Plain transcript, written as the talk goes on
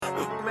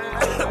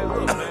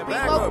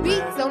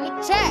on the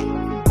track.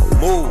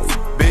 Move,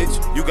 bitch,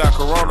 you got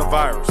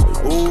coronavirus.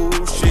 Ooh,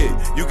 shit,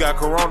 you got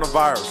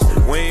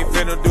coronavirus. We ain't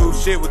finna do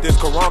shit with this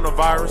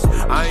coronavirus.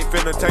 I ain't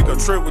finna take a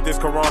trip with this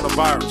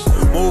coronavirus.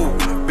 Move,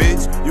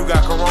 bitch, you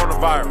got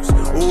coronavirus.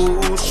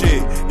 Ooh,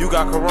 shit, you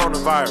got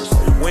coronavirus.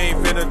 We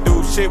ain't finna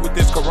do shit with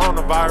this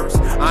coronavirus.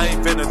 I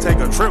ain't finna take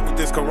a trip with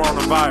this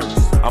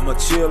coronavirus. I'ma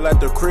chill at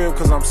the crib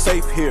cause I'm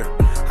safe here.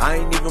 I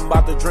ain't even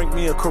about to drink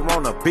me a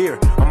Corona beer.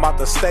 I'm about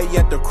to stay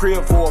at the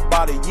crib for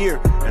about a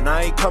year. And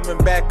I ain't coming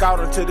back out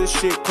until this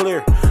shit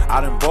clear. I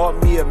done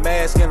bought me a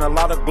mask and a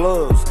lot of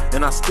gloves.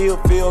 And I still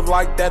feel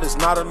like that is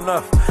not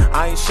enough.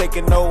 I ain't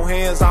shaking no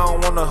hands, I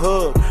don't wanna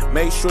hug.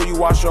 Make sure you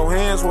wash your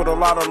hands with a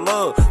lot of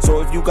love. So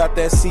if you got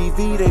that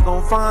CV, they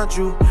gon' find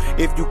you.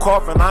 If you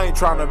coughing, I ain't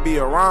trying to be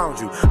around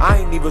you. I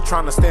ain't even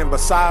trying to stand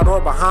beside or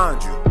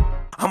behind you.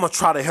 I'ma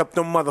try to help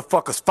them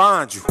motherfuckers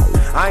find you.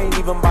 I ain't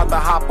even about to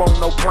hop on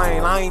no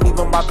plane. I ain't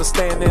even about to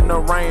stand in the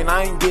rain.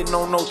 I ain't getting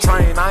on no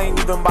train. I ain't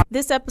even about.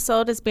 This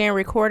episode is being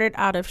recorded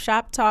out of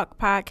Shop Talk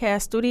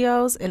Podcast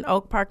Studios in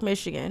Oak Park,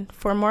 Michigan.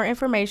 For more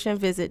information,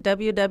 visit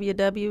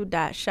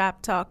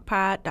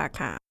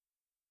www.shoptalkpod.com.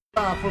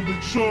 Live from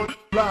Detroit,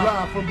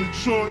 live from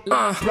Detroit,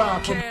 live from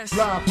Detroit.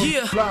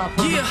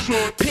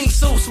 Pink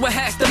suits with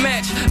hats to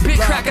match. Big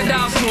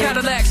crocodiles and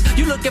Cadillacs.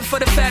 You looking for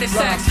the fattest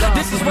sacks.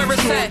 This is where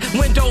it's at.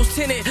 Windows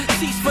tinted,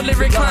 seats fully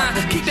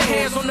reclined. Keep the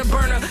hands on the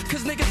burner,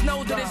 cause niggas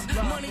know that it's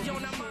money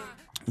on their mind.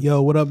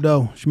 Yo, what up,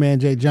 though? It's your man,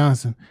 Jay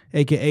Johnson,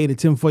 a.k.a. the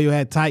tinfoil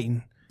hat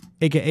titan,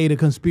 a.k.a. the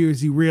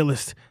conspiracy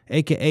realist,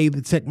 a.k.a.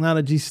 the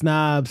technology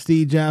snob,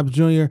 Steve Jobs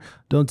Jr.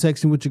 Don't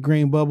text me with your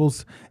green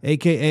bubbles,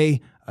 a.k.a.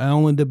 I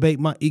only debate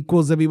my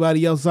equals,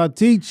 everybody else I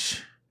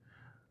teach.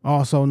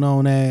 Also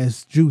known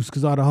as Juice,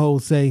 because all the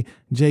hoes say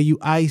J.U.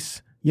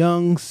 Ice,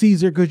 Young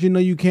Caesar, because you know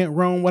you can't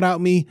roam without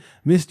me.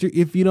 Mr.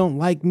 If you don't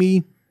like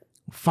me,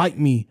 fight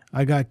me.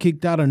 I got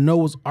kicked out of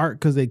Noah's Ark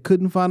because they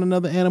couldn't find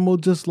another animal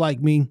just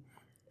like me,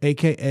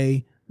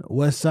 a.k.a.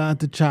 Westside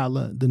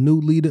T'Challa, the new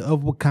leader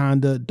of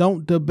Wakanda.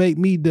 Don't debate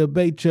me,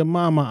 debate your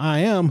mama. I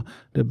am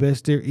the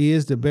best there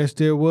is, the best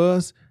there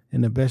was,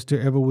 and the best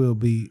there ever will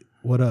be.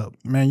 What up?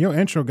 Man, your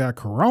intro got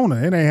corona.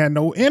 It ain't had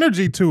no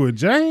energy to it,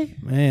 Jay.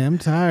 Man, I'm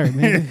tired,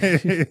 man.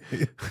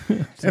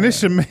 And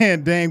it's your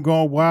man, Dame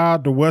Gone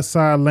Wild, the West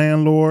Side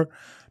Landlord,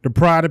 the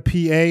Pride of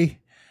PA,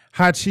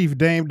 High Chief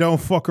Dame Don't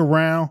Fuck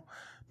Around,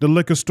 the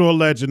Liquor Store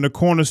Legend, the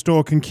Corner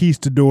Store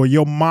Conquistador,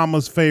 your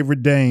mama's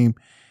favorite dame,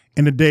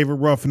 and the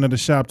David Ruffin of the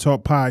Shop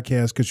Talk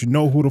Podcast, because you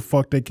know who the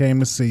fuck they came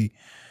to see.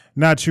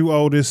 Not you,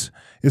 Otis.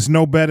 It's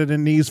no better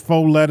than these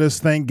 4 letters.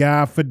 Thank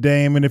God for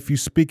Dame. And if you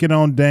speaking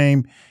on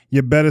Dame,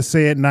 you better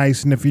say it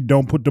nice. And if you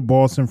don't put the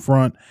boss in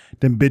front,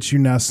 then bitch, you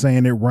not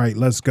saying it right.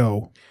 Let's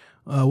go.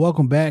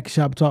 Welcome back,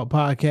 Shop Talk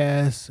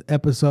Podcast,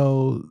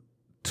 episode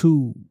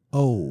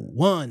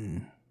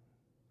 201.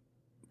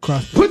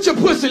 Put your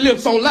pussy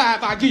lips on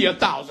live. I'll give you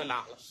 $1,000.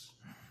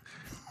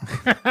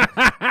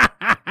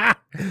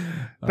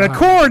 That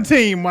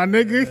quarantine, my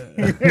nigga.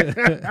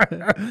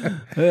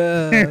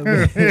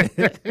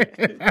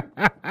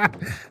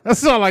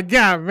 That's all I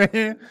got,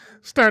 man.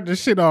 Start the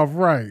shit off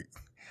right.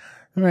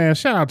 Man,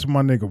 shout out to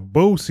my nigga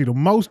Boosie, the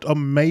most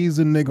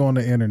amazing nigga on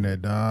the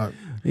internet, dog.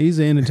 He's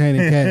an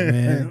entertaining cat,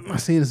 man. I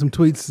seen some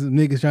tweets of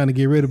niggas trying to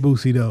get rid of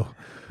Boosie, though.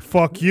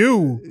 Fuck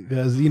you.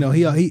 Because, you know,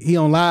 he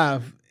on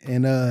live.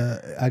 And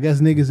I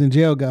guess niggas in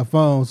jail got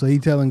phones, so he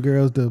telling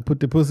girls to put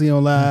their pussy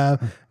on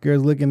live.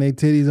 Girls licking their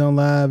titties on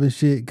live and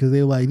shit, because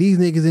they were like, these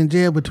niggas in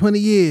jail for 20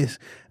 years.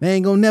 They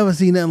ain't gonna never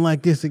see nothing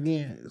like this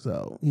again.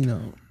 So, you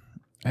know.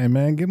 Hey,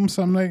 man, give them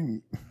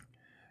something.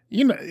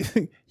 You know,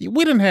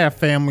 we didn't have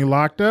family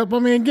locked up. I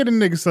mean, get a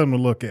nigga something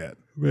to look at.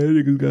 Man,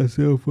 niggas got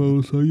cell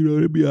phones, so, you know,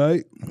 they be all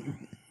right.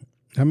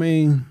 I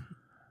mean.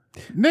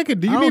 Nigga,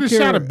 do you need a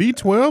shot of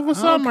B12 or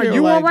something? Are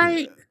you all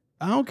right?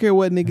 I don't care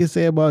what niggas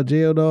say about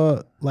jail,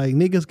 dog. Like,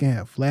 niggas can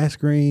have flat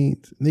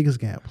screens. Niggas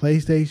can have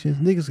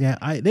PlayStations. Niggas can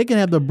have, they can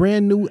have the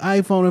brand new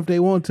iPhone if they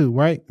want to,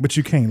 right? But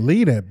you can't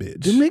leave that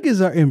bitch. The niggas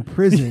are in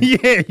prison.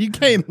 Yeah, you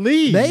can't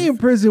leave. They in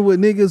prison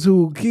with niggas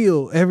who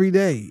kill every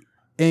day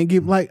and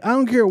give, like, I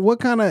don't care what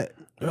kind of,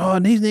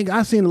 these niggas,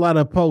 I seen a lot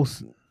of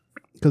posts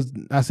because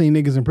I seen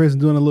niggas in prison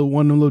doing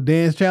one of them little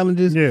dance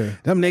challenges. Yeah.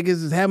 Them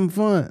niggas is having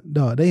fun.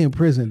 Dog, they in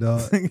prison,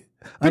 dog.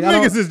 Like,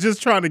 niggas is just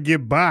trying to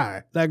get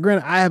by. Like,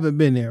 granted, I haven't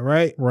been there,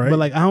 right? Right. But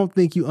like, I don't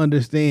think you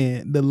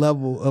understand the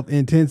level of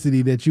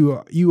intensity that you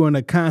are in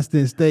a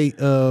constant state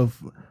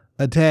of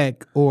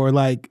attack, or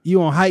like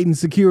you on heightened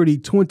security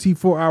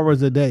 24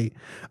 hours a day.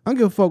 I don't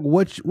give a fuck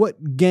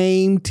what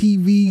game,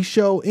 TV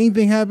show,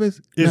 anything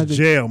happens. It's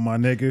jail, my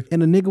nigga.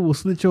 And a nigga will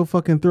slit your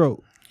fucking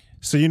throat.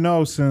 So, you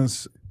know,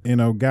 since, you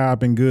know, God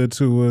been good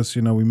to us,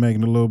 you know, we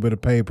making a little bit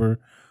of paper.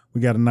 We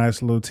got a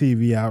nice little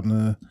TV out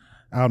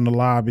in the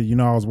lobby. You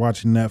know, I was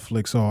watching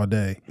Netflix all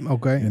day.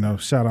 Okay. You know,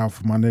 shout out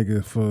for my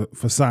nigga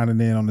for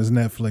signing in on his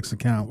Netflix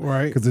account.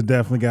 Right. Because it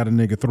definitely got a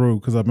nigga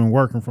through, because I've been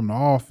working from the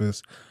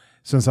office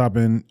since I've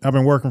been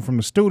working from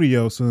the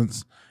studio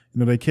since, you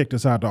know, they kicked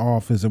us out the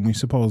office and we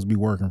supposed to be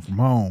working from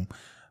home.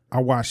 I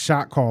watched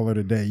Shot Caller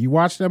today. You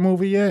watched that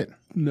movie yet?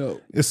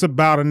 No. It's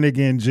about a nigga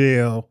in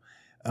jail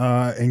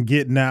and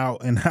getting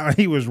out and how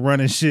he was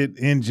running shit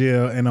in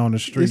jail and on the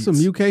streets. It's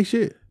some UK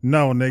shit.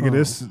 No, nigga.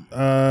 This.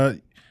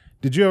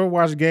 Did you ever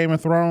watch Game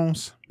of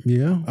Thrones?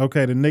 Yeah.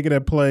 Okay, the nigga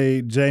that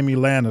played Jaime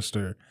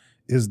Lannister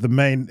is the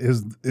main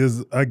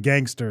is a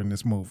gangster in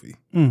this movie.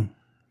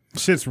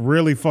 Shit's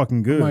really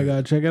fucking good. I might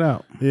gotta check it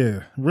out.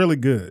 Yeah, really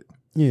good.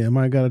 Yeah, I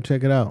might gotta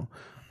check it out.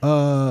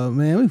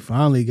 Man, we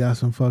finally got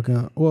some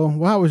fucking. Well,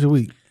 how was your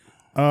week?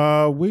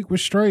 Week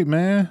was straight,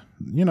 man.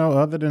 You know,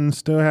 other than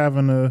still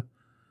having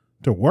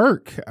to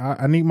work,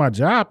 I need my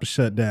job to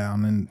shut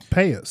down and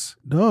pay us.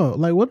 Dog,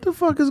 like what the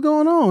fuck is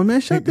going on,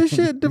 man? Shut this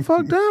shit the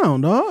fuck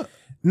down, dog.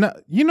 Now,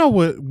 you know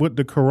what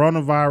the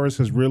coronavirus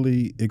has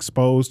really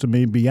exposed to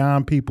me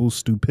beyond people's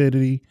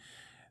stupidity?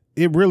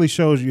 It really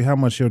shows you how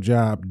much your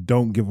job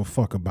don't give a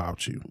fuck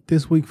about you.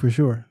 This week for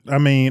sure. I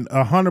mean,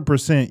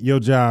 100%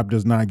 your job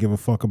does not give a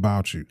fuck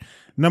about you.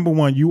 Number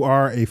one, you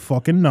are a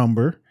fucking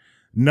number.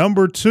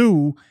 Number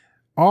two,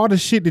 all the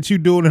shit that you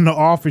doing in the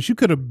office, you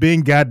could have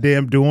been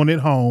goddamn doing at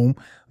home.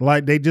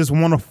 Like they just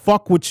want to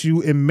fuck with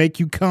you and make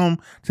you come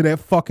to that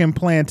fucking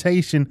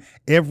plantation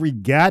every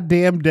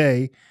goddamn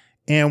day.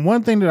 And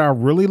one thing that I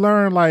really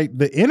learned, like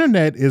the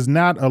internet is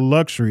not a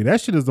luxury.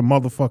 That shit is a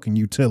motherfucking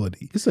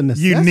utility. It's a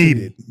necessity. You need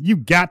it. You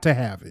got to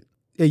have it.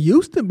 It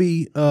used to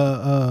be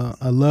a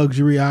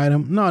luxury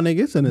item. No,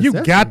 nigga, it's a necessity.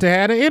 You got to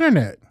have the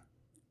internet.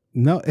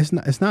 No, it's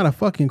not. It's not a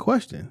fucking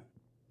question.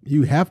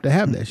 You have to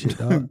have that shit,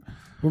 dog.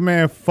 Well,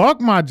 man,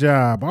 fuck my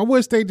job. I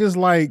wish they just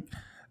like.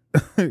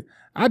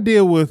 I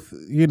deal with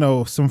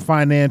some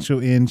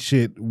financial end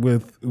shit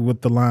with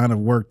the line of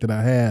work that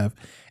I have.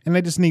 And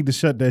they just need to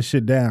shut that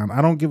shit down.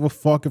 I don't give a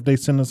fuck if they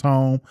send us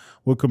home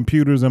with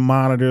computers and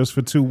monitors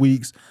for 2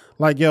 weeks.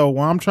 Like, yo,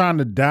 while I'm trying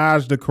to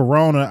dodge the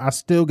corona, I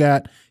still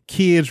got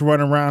kids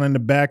running around in the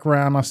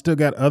background. I still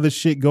got other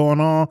shit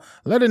going on.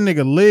 Let a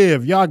nigga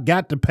live. Y'all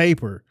got the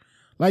paper.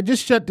 Like,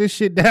 just shut this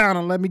shit down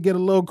and let me get a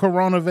little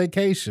corona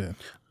vacation.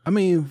 I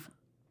mean,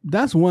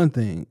 that's one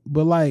thing.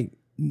 But, like,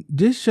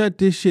 just shut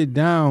this shit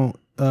down,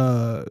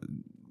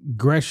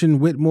 Gresham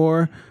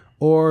Whitmore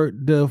or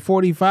the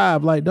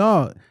 45. Like,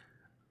 dog.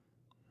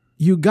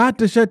 You got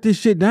to shut this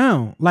shit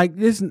down. Like,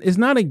 it's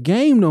not a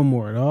game no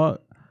more, dog.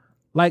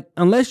 Like,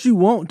 unless you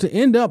want to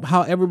end up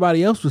how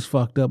everybody else was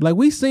fucked up. Like,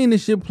 we seen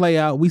this shit play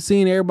out. We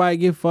seen everybody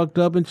get fucked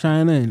up in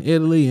China and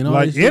Italy and all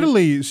like this shit.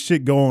 Italy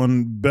shit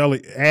going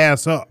belly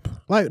ass up.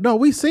 Like, no,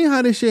 we seen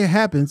how this shit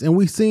happens and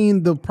we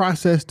seen the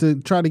process to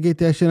try to get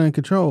that shit under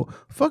control.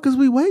 Fuck is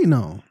we waiting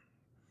on?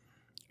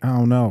 I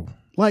don't know.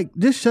 Like,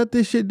 just shut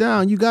this shit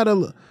down. You got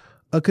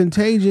a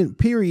contagion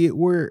period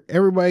where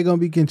everybody gonna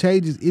be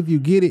contagious if you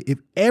get it. If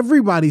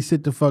everybody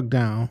sit the fuck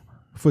down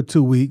for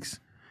 2 weeks,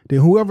 then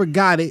whoever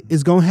got it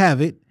is gonna have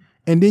it,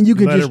 and then you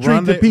can just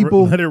treat the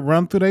people. Let it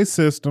run through their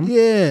system.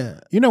 Yeah.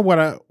 You know what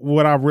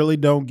I really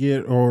don't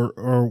get,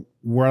 or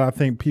where I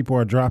think people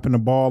are dropping the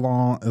ball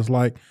on is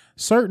like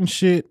certain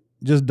shit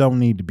just don't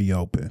need to be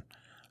open.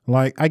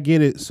 Like, I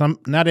get it.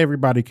 Not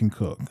everybody can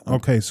cook.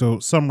 Okay, so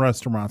some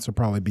restaurants will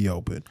probably be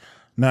open.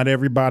 Not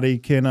everybody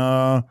can.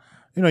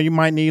 You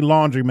might need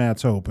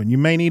laundromats open. You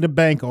may need a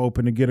bank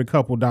open to get a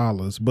couple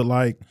dollars. But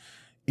like,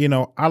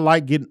 I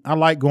like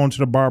going to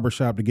the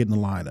barbershop to get in the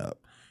lineup.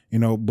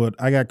 But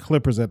I got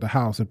clippers at the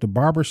house. If the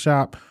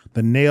barbershop,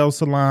 the nail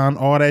salon,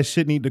 all that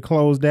shit need to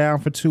close down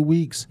for 2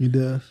 weeks, It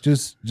does.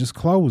 Just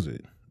close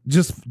it.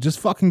 Just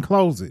fucking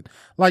close it.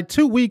 Like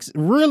 2 weeks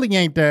really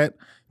ain't that.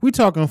 We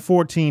talking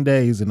 14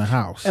 days in the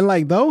house. And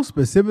like those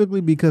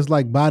specifically because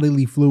like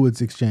bodily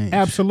fluids exchange.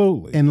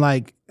 Absolutely. And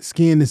like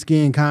skin to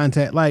skin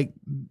contact. Like,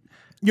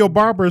 your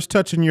barber is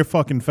touching your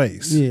fucking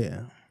face.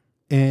 yeah.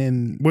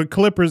 And with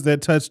clippers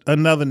that touch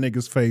another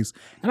nigga's face.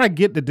 And I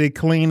get that they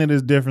clean it.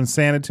 There's different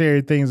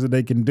sanitary things that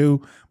they can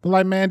do. But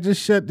like, man,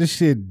 just shut this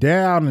shit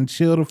down and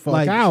chill the fuck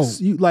like,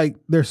 out. You like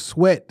there's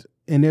sweat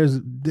and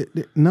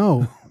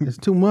no, it's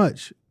too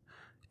much.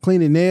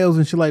 Cleaning nails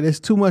and shit like there's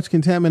too much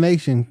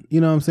contamination.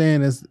 You know what I'm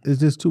saying? It's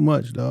just too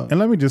much, dog. And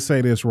let me just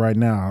say this right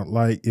now.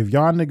 Like, if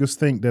y'all niggas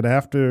think that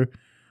after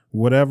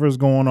whatever's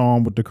going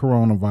on with the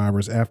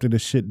coronavirus, after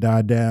this shit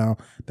died down,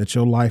 that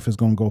your life is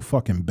gonna go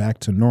fucking back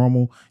to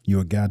normal, you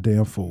a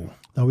goddamn fool.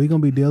 Now, we're gonna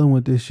be dealing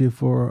with this shit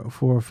for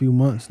a few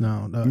months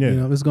now.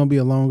 Yeah. It's gonna be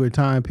a longer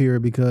time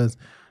period because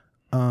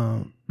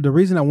the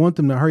reason I want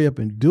them to hurry up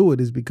and do it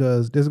is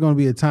because there's gonna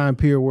be a time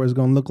period where it's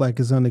gonna look like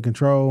it's under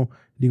control.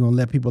 You're gonna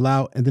let people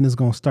out, and then it's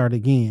gonna start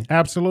again.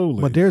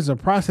 Absolutely. But there's a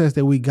process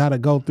that we gotta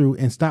go through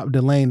and stop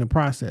delaying the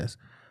process.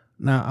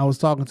 Now, I was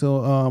talking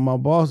to my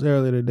boss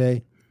earlier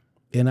today.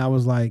 And I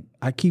was like,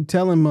 I keep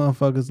telling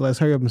motherfuckers, let's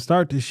hurry up and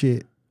start this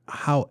shit.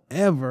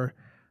 However,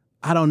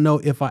 I don't know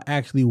if I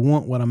actually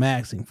want what I'm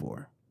asking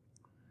for.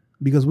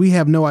 Because we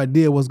have no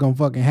idea what's going to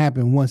fucking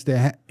happen once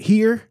they're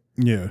here.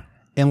 Yeah.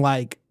 And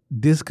like,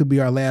 this could be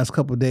our last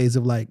couple of days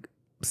of like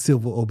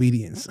civil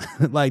obedience.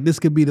 Like, this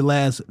could be the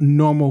last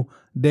normal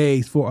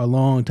days for a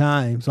long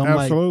time. So I'm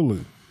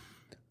Absolutely.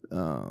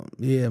 like,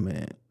 yeah,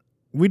 man.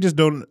 we just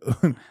don't.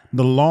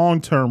 The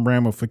long-term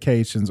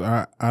ramifications,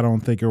 I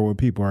don't think are what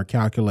people are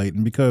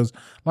calculating because,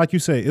 like you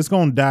say, it's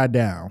gonna die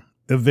down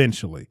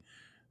eventually.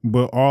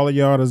 But all of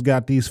y'all that's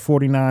got these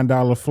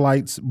 $49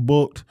 flights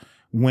booked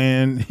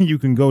when you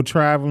can go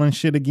traveling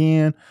shit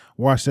again,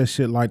 watch that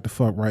shit light the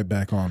fuck right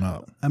back on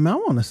up. I mean, I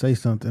want to say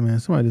something, man.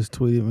 Somebody just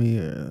tweeted me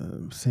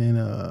saying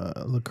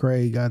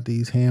Lecrae got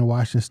these hand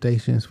washing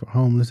stations for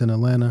homeless in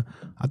Atlanta.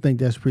 I think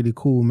that's pretty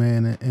cool,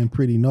 man, and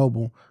pretty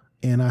noble.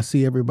 And I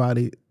see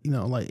everybody,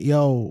 like,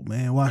 yo,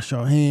 man, wash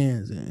your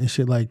hands and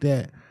shit like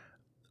that,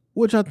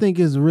 which I think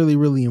is really,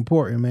 really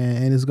important,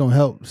 man. And it's going to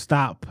help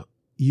stop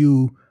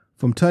you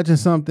from touching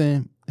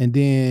something and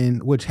then,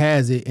 which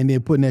has it, and then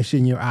putting that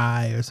shit in your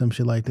eye or some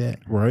shit like that.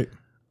 Right.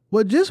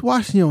 But just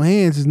washing your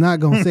hands is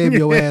not going to save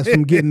your ass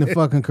from getting the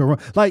fucking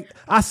corona. Like,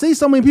 I see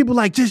so many people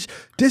like, just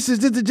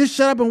shut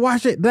up and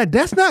wash it.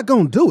 That's not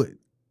going to do it.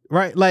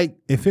 Right? Like,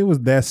 if it was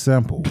that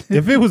simple,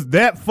 if it was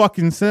that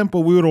fucking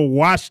simple, we would have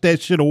washed that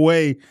shit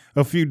away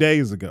a few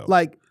days ago.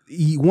 Like,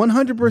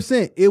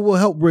 100%, it will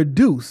help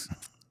reduce.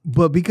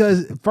 But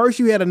because first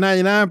you had a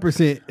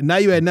 99%, and now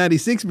you had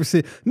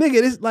 96%,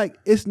 nigga,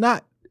 it's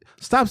not.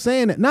 Stop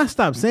saying it. Not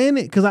stop saying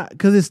it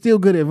because it's still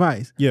good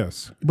advice.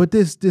 Yes. But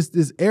this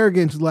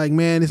arrogance, like,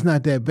 man, it's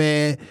not that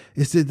bad.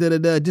 It's just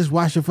just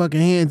wash your fucking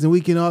hands and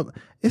we can all.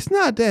 It's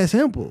not that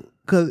simple.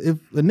 Because if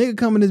a nigga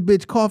come in this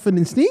bitch coughing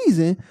and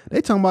sneezing,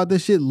 they talking about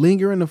this shit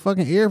lingering in the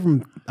fucking air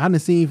I done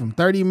seen from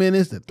 30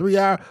 minutes to 3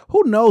 hours.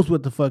 Who knows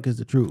what the fuck is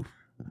the truth?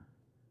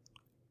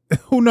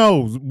 Who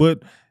knows?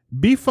 But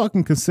be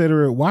fucking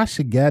considerate. Wash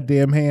your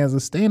goddamn hands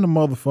and stay in the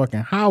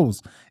motherfucking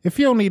house. If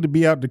you don't need to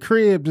be out the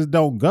crib, just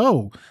don't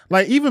go.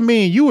 Like, even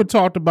me and you had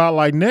talked about,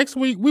 like, next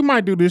week, we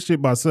might do this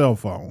shit by cell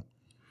phone.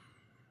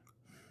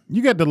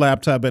 You got the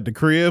laptop at the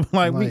crib.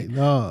 Maybe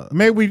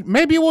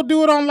we'll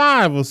do it on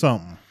live or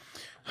something.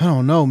 I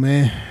don't know,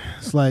 man.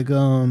 It's like,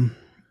 I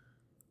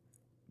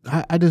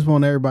just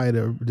want everybody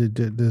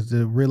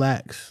to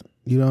relax.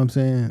 You know what I'm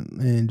saying?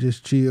 And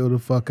just chill the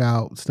fuck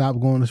out. Stop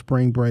going to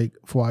spring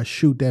break before I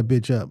shoot that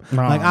bitch up.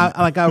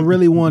 I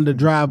really wanted to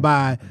drive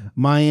by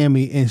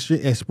Miami and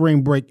at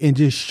spring break and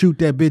just shoot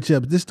that bitch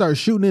up. Just start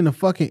shooting in the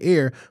fucking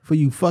air for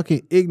you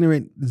fucking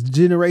ignorant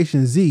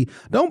Generation Z.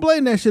 Don't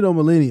blame that shit on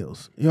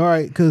millennials. You all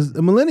right? Because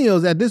the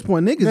millennials at this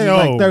point, niggas is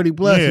like 30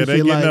 plus. Yeah, and they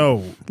shit. getting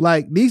old.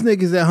 Like these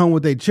niggas at home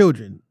with their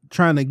children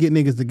trying to get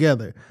niggas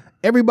together.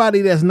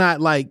 Everybody that's not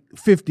like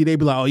 50, they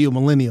be like, oh, you a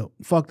millennial.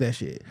 Fuck that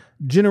shit.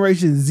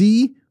 Generation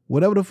Z,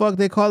 whatever the fuck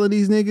they calling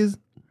these niggas.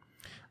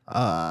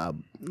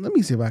 Let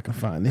me see if I can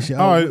find this shit.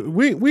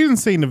 We didn't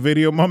see the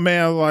video. My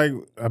man like,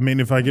 I mean,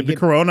 if I get the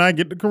corona, I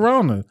get the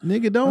corona.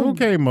 Nigga, don't.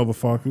 Okay,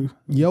 motherfucker.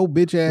 Yo,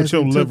 bitch ass. With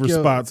your liver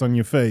spots on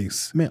your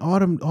face. Man, all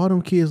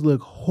them kids look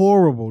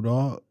horrible,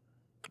 dog.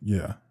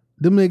 Yeah.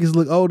 Them niggas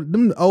look old.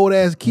 Them old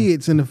ass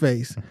kids in the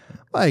face.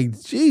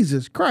 Like,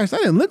 Jesus Christ, I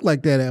didn't look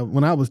like that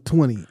when I was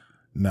 20.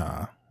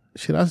 Nah.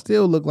 Shit, I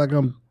still look like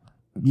I'm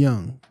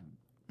young.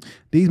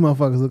 These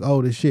motherfuckers look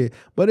old as shit.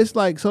 But it's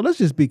like, so let's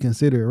just be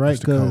considerate, right?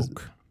 Because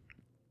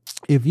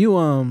if you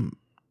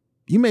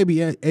may be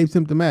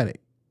asymptomatic,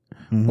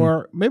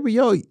 or maybe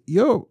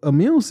your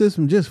immune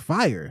system just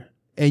fired,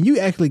 and you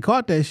actually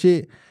caught that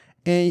shit,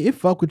 and it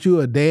fuck with you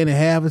a day and a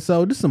half or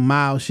so, just some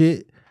mild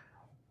shit.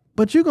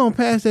 But you're gonna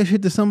pass that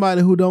shit to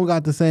somebody who don't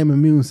got the same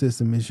immune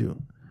system as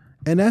you,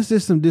 and that's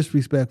just some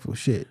disrespectful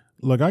shit.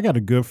 Look, I got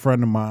a good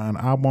friend of mine.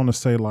 I want to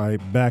say like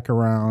back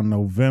around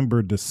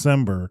November,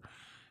 December,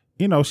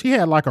 she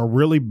had like a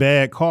really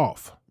bad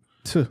cough.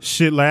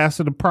 Shit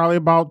lasted probably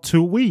about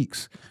 2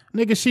 weeks.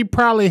 Nigga, she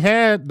probably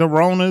had the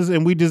Ronas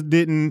and we just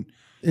didn't,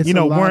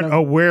 weren't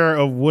aware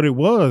of what it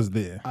was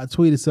there. I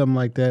tweeted something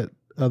like that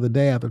the other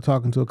day after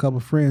talking to a couple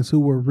of friends who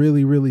were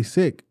really, really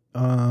sick.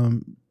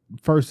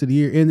 First of the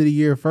year, end of the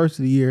year, first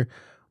of the year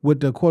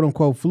with the quote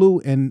unquote flu.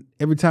 And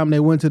every time they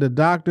went to the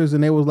doctors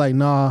and they was like,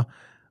 nah,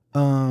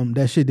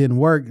 that shit didn't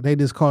work. They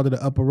just called it an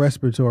upper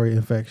respiratory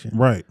infection.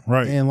 Right.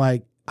 And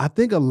like, I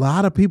think a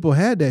lot of people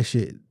had that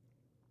shit.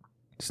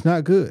 It's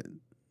not good.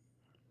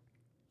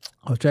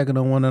 I was checking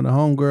on one of the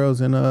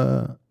homegirls in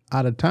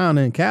out of town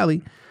in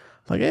Cali.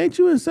 Like, ain't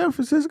you in San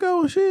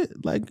Francisco and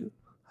shit? Like,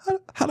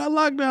 how that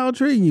lockdown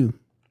treating you?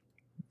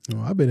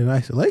 Oh, I've been in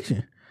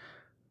isolation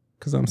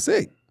because I'm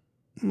sick.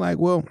 I'm like,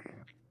 well,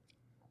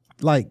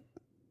 like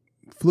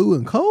flu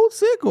and cold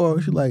sick, or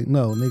she like,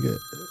 no, nigga.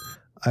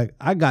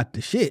 I got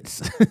the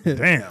shits.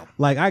 Damn.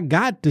 Like I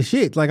got the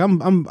shits. Like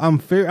I'm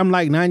fair. I'm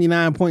like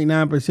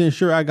 99.9%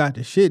 sure I got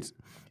the shits,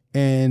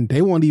 and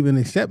they won't even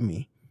accept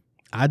me.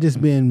 I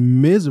just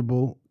been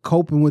miserable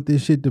coping with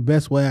this shit the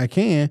best way I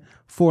can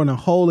for a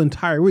whole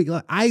entire week.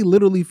 Like I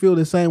literally feel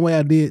the same way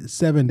I did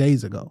 7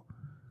 days ago.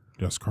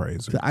 That's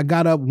crazy. So I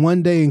got up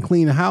one day and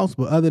cleaned the house,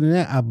 but other than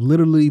that, I've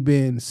literally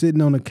been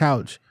sitting on the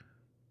couch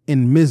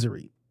in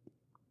misery.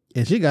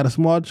 And she got a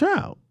small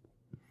child.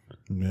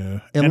 Yeah.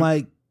 And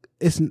like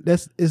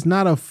it's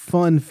not a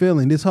fun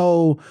feeling. This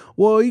whole,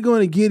 well, you're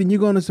going to get it and you're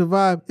going to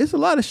survive. It's a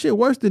lot of shit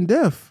worse than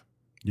death.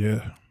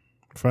 Yeah.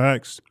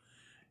 Facts.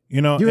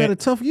 You know, You had a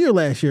tough year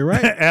last year,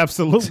 right?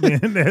 absolutely.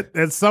 And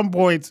at some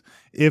points,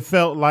 it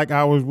felt like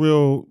I was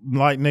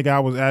I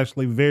was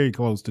actually very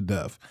close to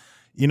death.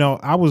 You know,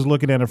 I was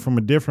looking at it from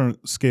a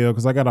different scale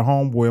because I got a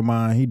homeboy of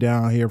mine. He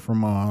down here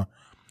from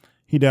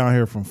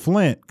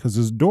Flint because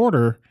his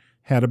daughter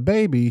had a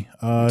baby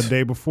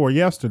day before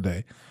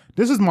yesterday.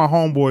 This is my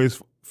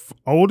homeboy's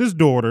oldest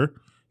daughter,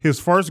 his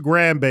first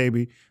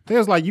grandbaby. They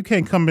was like, you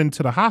can't come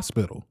into the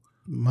hospital.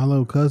 My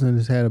little cousin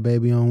just had a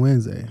baby on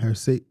Wednesday.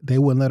 They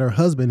wouldn't let her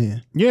husband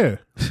in. Yeah.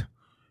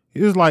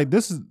 It was like,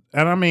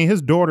 and I mean,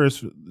 his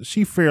daughter's,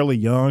 she fairly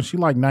young. She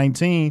like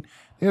 19.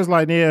 It was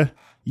like, yeah,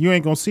 you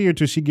ain't gonna see her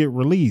till she get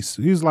released.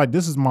 He was like,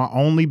 this is my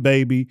only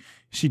baby.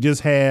 She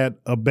just had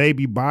a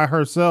baby by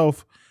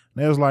herself.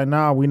 And it was like,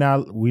 nah, we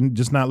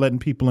just not letting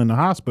people in the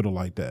hospital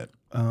like that.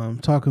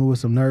 Talking with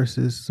some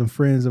nurses, some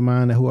friends of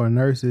mine who are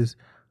nurses.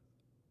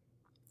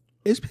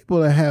 It's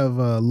people that have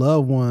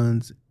loved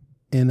ones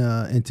in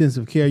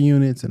intensive care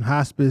units and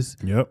hospice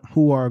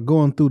who are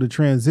going through the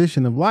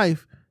transition of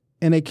life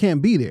and they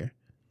can't be there.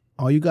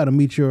 Oh, you got to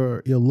meet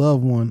your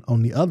loved one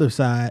on the other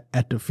side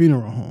at the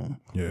funeral home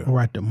or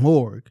at the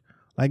morgue.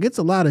 Like, it's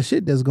a lot of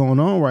shit that's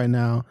going on right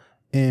now.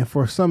 And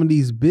for some of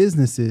these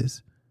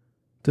businesses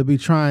to be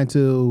trying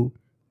to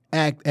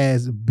act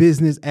as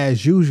business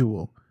as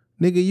usual.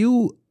 Nigga,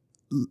 you,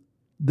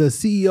 the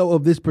CEO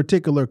of this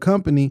particular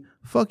company,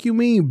 fuck you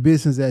mean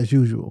business as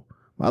usual?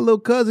 My little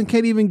cousin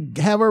can't even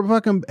have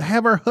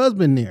her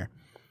husband there.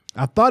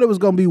 I thought it was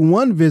going to be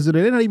one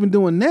visitor. They're not even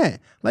doing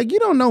that. Like, you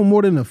don't know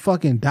more than a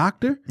fucking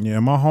doctor. Yeah,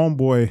 my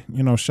homeboy,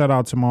 you know, shout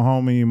out to my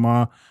homie,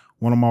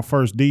 one of my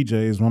first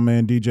DJs, my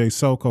man DJ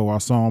Soko. I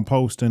saw him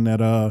posting that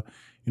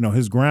you know,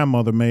 his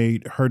grandmother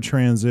made her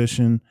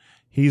transition.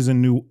 He's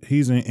in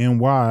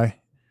NY.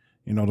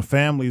 You know, the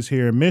family's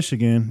here in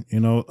Michigan. You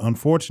know,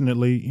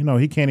 unfortunately, you know,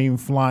 he can't even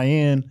fly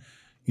in,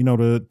 you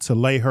know, to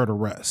lay her to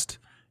rest.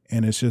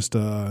 And it's just,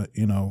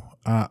 you know,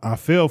 I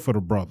feel for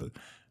the brother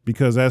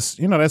because that's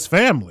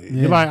family.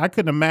 Yeah. You're like, I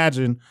couldn't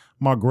imagine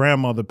my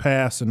grandmother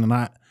passing and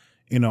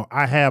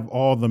I have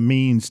all the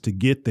means to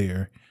get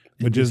there,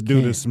 but just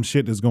due to some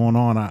shit that's going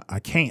on, I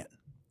can't.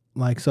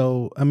 Like,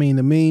 so, I mean,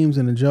 the memes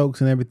and the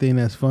jokes and everything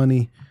that's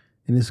funny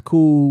and it's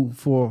cool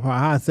for a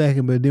hot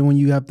second, but then when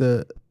you have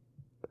to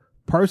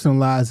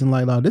personalize and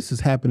like, oh, this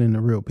is happening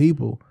to real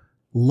people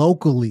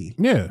locally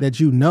that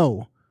you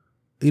know,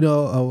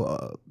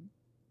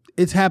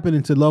 it's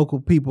happening to local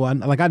people. I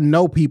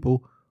know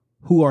people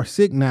who are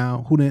sick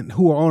now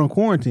who are on a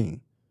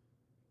quarantine.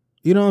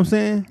 You know what I'm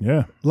saying?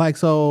 Yeah. Like,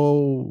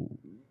 so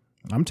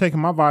I'm taking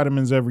my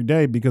vitamins every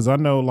day because I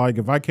know, like,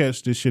 if I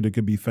catch this shit, it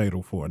could be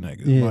fatal for a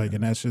nigga. Yeah. Like,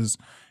 and that's just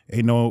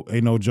ain't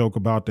no joke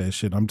about that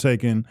shit. I'm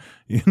taking,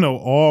 you know,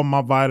 all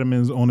my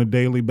vitamins on a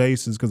daily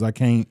basis because I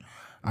can't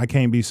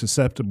be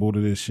susceptible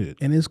to this shit.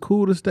 And it's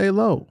cool to stay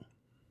low.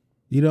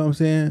 You know what I'm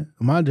saying?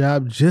 My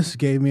job just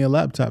gave me a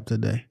laptop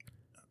today.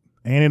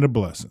 Ain't it a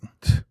blessing?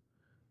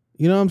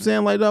 You know what I'm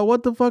saying? Like, dog,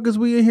 what the fuck is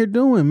we in here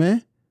doing,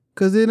 man?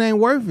 Because it ain't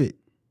worth it.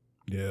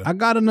 Yeah. I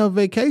got enough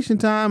vacation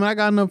time and I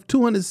got enough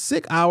 200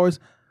 sick hours.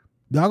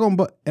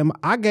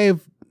 I gave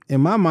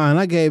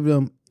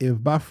them,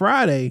 if by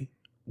Friday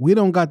we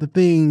don't got the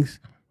things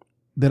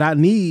that I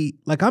need,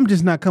 like, I'm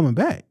just not coming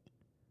back.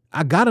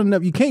 I got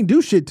enough. You can't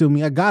do shit to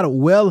me. I got it.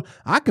 Well,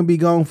 I can be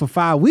gone for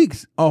 5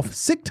 weeks off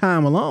sick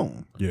time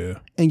alone. Yeah.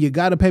 And you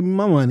got to pay me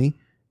my money.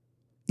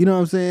 You know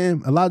what I'm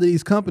saying? A lot of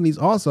these companies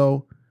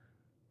also,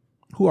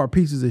 who are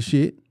pieces of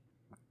shit,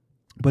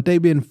 but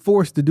they've been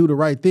forced to do the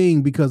right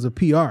thing because of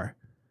PR.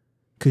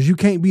 Because you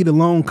can't be the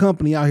lone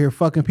company out here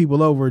fucking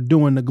people over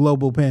during the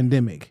global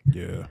pandemic.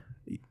 Yeah.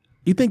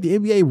 You think the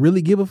NBA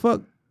really give a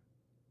fuck?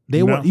 Do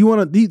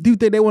you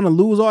think they want to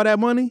lose all that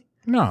money?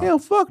 No. Hell,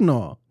 fuck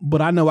no.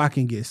 But I know I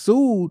can get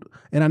sued,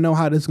 and I know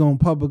how this is going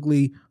to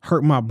publicly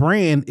hurt my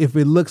brand if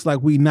it looks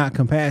like we not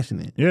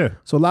compassionate. Yeah.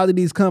 So a lot of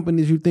these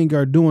companies you think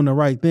are doing the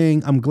right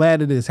thing, I'm glad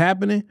that it's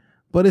happening,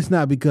 but it's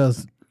not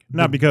because...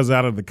 Not because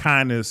out of the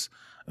kindness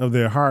of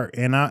their heart.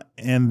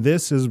 And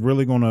this is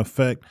really going to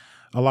affect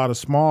a lot of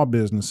small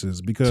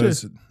businesses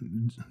because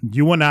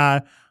you and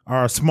I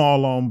are a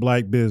small-owned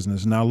black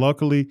business. Now,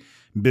 luckily,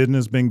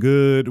 business been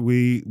good.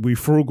 We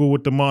frugal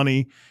with the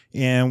money,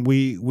 and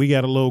we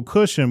got a little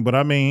cushion. But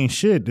I mean,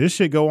 shit, this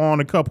shit go on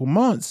a couple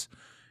months.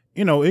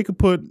 You know, it could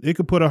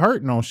put a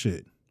hurting on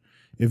shit.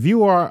 If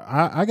you are,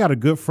 I got a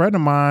good friend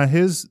of mine.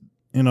 His,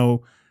 you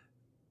know,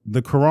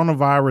 the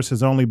coronavirus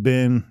has only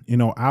been, you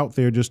know, out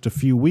there just a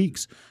few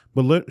weeks.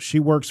 But she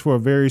works for a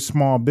very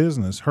small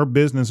business. Her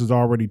business is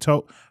already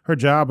her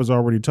job has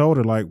already told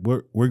her, like,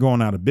 we're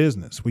going out of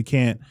business. We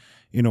can't,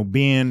 you know,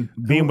 being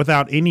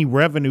without any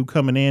revenue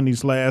coming in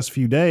these last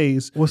few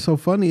days. What's so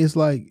funny is,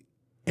 like,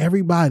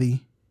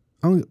 everybody,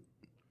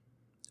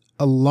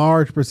 a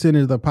large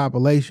percentage of the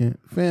population,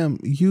 fam,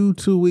 you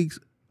 2 weeks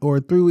or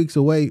 3 weeks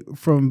away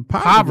from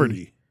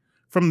poverty.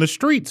 From the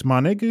streets, my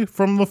nigga.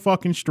 From the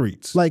fucking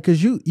streets. Like,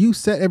 because you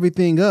set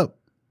everything up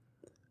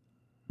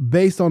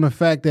based on the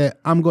fact that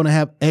I'm going to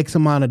have X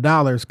amount of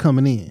dollars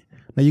coming in.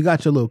 Now, you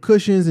got your little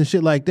cushions and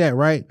shit like that,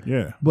 right?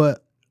 Yeah.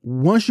 But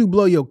once you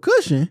blow your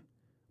cushion,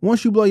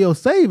 once you blow your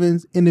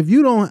savings, and if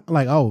you don't,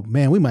 like, oh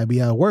man, we might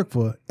be out of work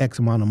for X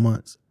amount of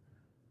months.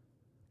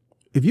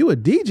 If you a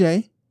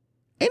DJ,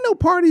 ain't no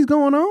parties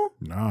going on.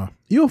 Nah.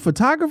 You a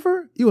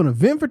photographer? You an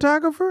event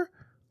photographer?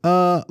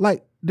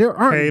 Like there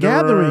aren't Caterer.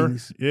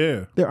 gatherings.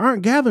 Yeah. There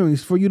aren't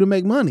gatherings for you to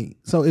make money.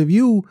 So if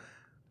you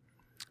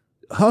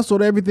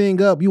hustled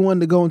everything up, you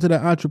wanted to go into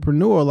that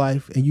entrepreneur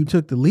life and you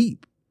took the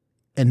leap,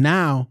 and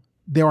now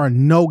there are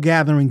no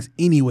gatherings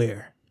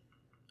anywhere.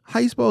 How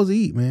you supposed to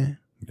eat, man?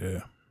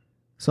 Yeah.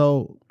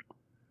 So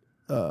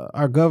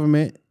our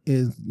government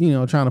is,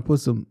 trying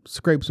to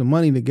scrape some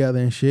money together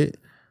and shit.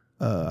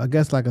 I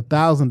guess like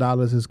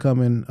 $1,000 is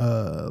coming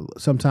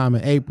sometime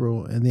in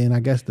April, and then I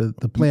guess the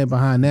plan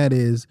behind that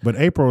is. But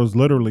April is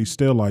literally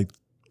still like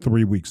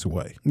 3 weeks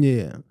away.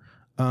 Yeah.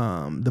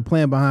 The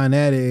plan behind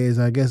that is,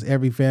 I guess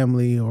every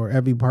family or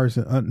every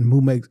person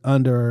who makes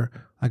under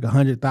like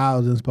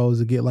 100,000 is supposed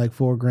to get like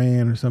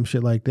 $4,000 or some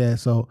shit like that.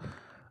 So,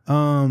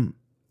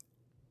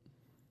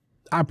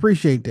 I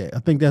appreciate that. I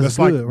think that's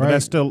good, right? But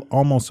that's still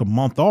almost a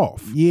month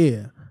off.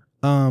 Yeah.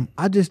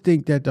 I just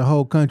think that the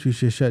whole country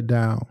should shut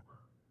down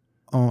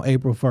on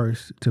April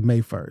 1st to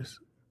May 1st.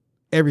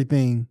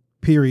 Everything,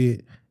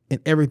 period,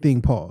 and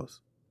everything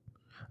pause.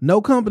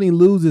 No company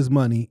loses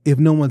money if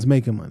no one's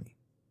making money.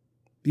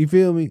 You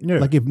feel me? Yeah.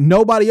 Like if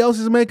nobody else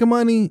is making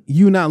money,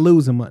 you not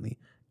losing money.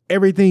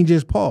 Everything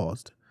just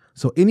paused.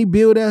 So any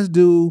bill that's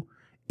due,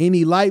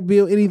 any light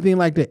bill, anything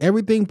like that,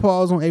 everything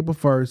paused on April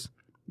 1st.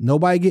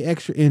 Nobody get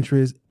extra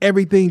interest.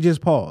 Everything just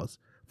paused.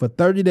 For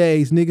 30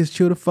 days, niggas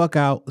chill the fuck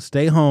out,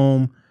 stay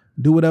home,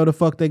 do whatever the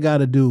fuck they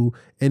gotta do.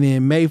 And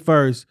then May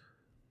 1st,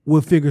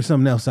 we'll figure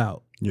something else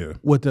out. Yeah.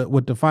 With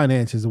the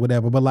finances or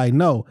whatever. But like,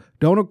 no,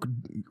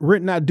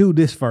 not do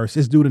this first.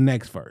 It's do the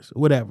next first.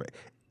 Whatever.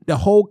 The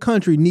whole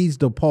country needs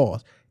to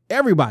pause.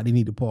 Everybody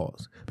need to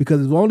pause.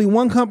 Because if only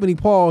one company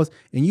pause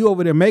and you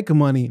over there making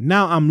money,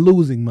 now I'm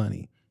losing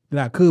money that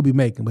I could be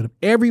making. But if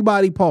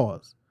everybody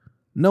pause,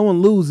 no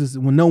one loses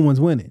when no one's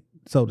winning,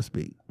 so to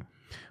speak.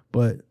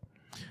 But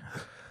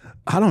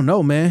I don't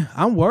know, man.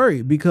 I'm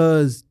worried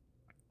because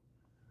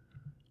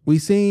we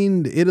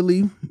seen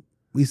Italy,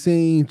 we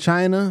seen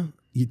China.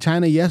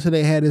 China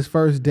yesterday had its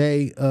first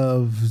day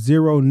of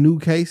 0 new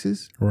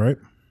cases. Right.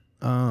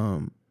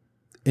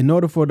 In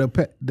order for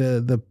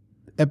the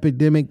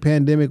epidemic,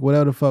 pandemic,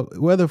 whatever the fuck,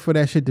 whether for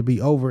that shit to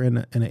be over in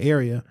an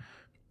area,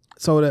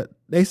 so that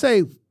they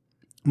say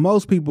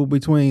most people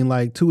between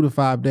like 2 to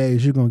 5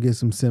 days you're gonna get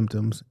some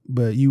symptoms,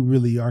 but you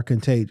really are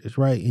contagious,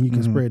 right? And you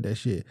can spread that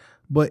shit.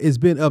 But it's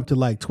been up to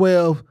like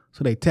 12,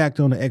 so they tacked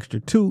on an extra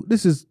 2.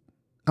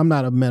 I'm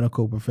not a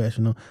medical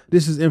professional.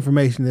 This is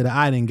information that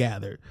I didn't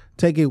gather.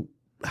 Take it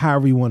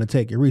however you want to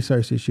take it.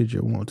 Research this shit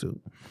you want to.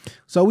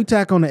 So we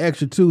tack on the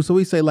extra 2, so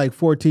we say like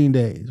 14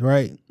 days,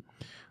 right?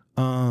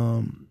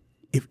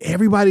 If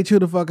everybody chill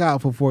the fuck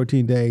out for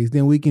 14 days,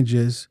 then we can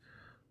just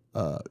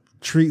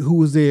treat who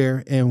was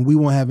there and we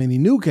won't have any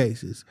new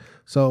cases.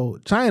 So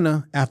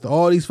China, after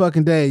all these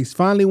fucking days,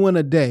 finally went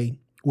a day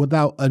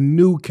without a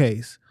new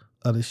case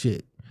of the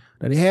shit.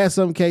 Now they had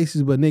some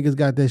cases, but niggas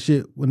got that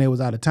shit when they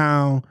was out of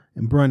town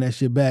and brought that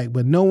shit back,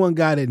 but no one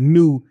got it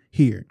new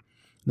here.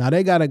 Now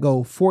they got to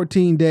go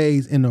 14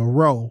 days in a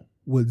row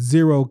with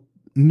 0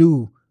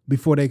 new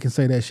before they can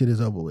say that shit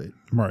is over with.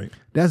 Right.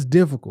 That's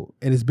difficult,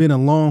 and it's been a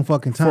long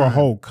fucking time. For a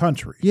whole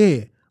country.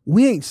 Yeah.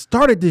 We ain't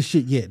started this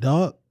shit yet,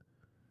 dog.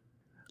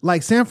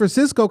 Like San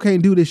Francisco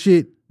can't do this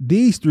shit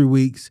these 3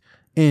 weeks,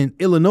 and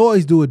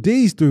Illinois do it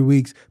these 3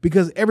 weeks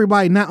because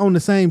everybody not on the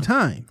same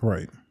time.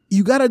 Right.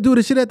 You got to do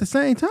the shit at the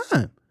same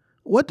time.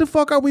 What the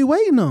fuck are we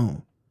waiting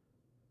on?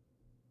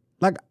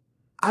 Like,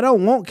 I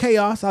don't want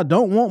chaos. I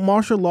don't want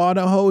martial law,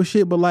 that whole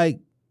shit, but like,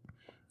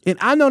 and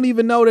I don't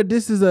even know that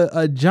this is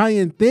a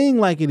giant thing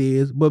like it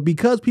is, but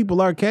because people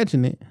are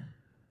catching it,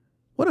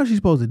 what else you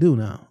supposed to do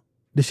now?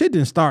 The shit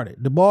didn't start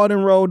it. The ball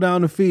didn't roll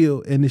down the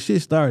field and the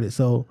shit started.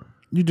 So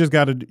you just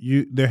got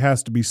to, there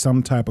has to be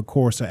some type of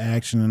course of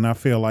action. And I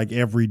feel like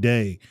every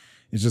day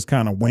is just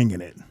kind of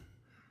winging it.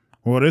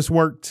 Well, this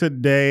worked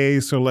today,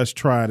 so let's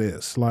try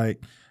this.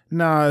 Like,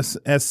 nah,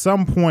 at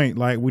some point,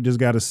 like we just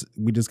got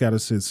to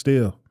sit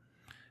still.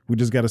 We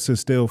just got to sit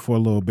still for a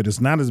little bit.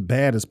 It's not as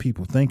bad as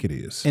people think it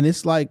is. And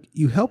it's like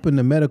you helping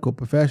the medical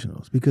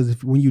professionals,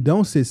 because when you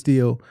don't sit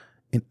still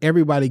and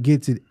everybody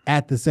gets it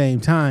at the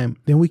same time,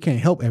 then we can't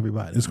help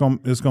everybody. It's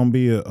gonna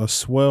be a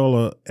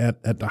swell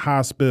at the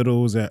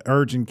hospitals, at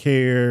urgent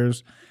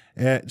cares,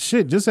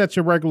 just at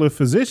your regular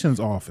physician's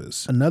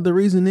office. Another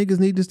reason niggas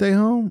need to stay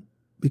home,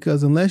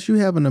 because unless you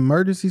have an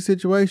emergency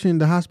situation,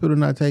 the hospital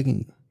not taking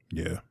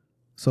you. Yeah.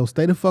 So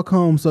stay the fuck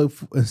home so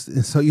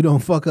you don't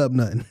fuck up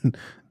nothing.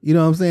 You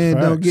know what I'm saying?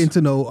 Facts. Don't get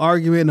into no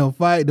argument, no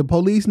fight. The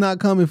police not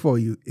coming for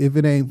you if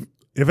it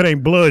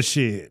ain't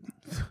bloodshed.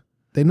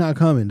 They not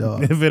coming,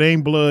 dog. If it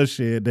ain't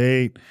bloodshed,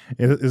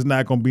 it's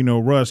not gonna be no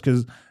rush.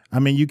 Because I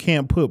mean, you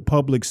can't put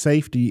public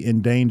safety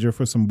in danger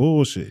for some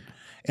bullshit.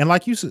 And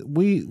like you said,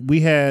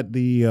 we had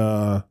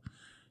the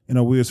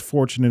we was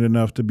fortunate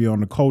enough to be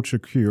on the Culture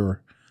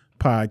Cure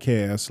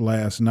podcast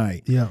last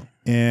night. Yeah.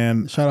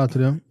 And shout out to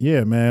them.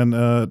 Yeah,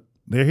 man.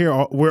 They're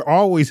here. We're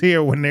always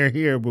here when they're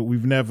here, but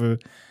we've never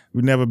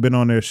been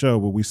on their show.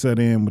 But we sat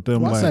in with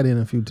them. Well, I sat in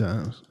a few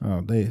times.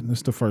 Oh,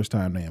 this the first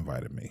time they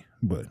invited me,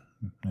 but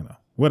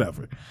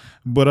whatever.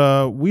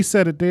 But we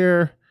said it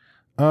there.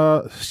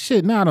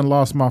 Shit, now I done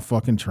lost my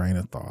fucking train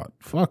of thought.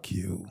 Fuck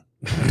you.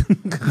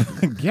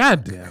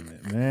 God damn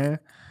it, man.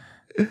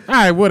 All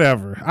right,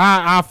 whatever.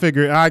 I'll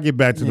figure. I'll get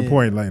back to the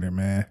point later,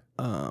 man.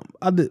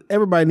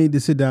 Everybody need to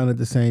sit down at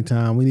the same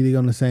time. We need to get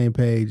on the same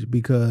page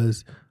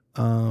because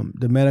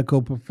the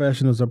medical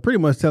professionals are pretty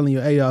much telling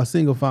you, hey, y'all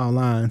single file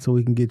line so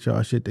we can get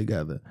y'all shit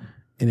together.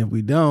 And if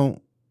we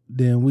don't,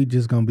 then we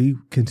just going to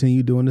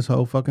continue doing this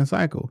whole fucking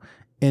cycle.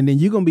 And then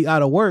you're going to be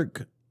out of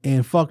work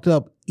and fucked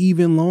up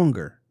even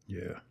longer.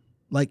 Yeah.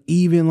 Like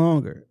even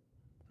longer.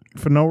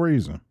 For no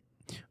reason.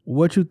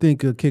 What you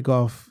think could kick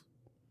off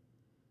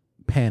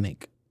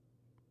panic,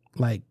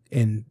 like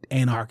in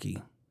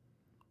anarchy?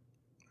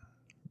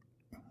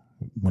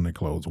 When they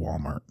close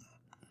Walmart.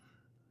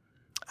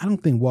 I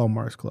don't think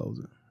Walmart's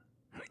closing.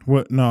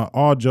 What? No,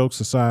 all jokes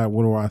aside,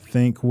 what do I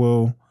think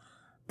will...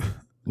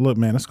 Look,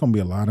 man, it's going to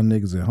be a lot of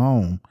niggas at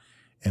home,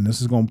 and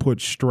this is going to put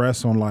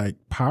stress on, like,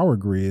 power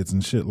grids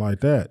and shit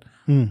like that.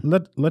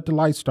 Let the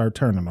lights start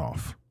turning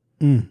off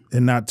and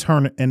not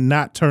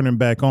turning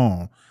back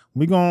on.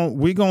 We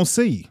gonna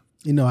see.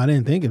 You know, I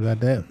didn't think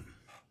about that.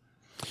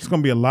 It's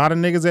going to be a lot of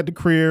niggas at the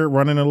crib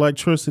running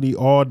electricity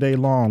all day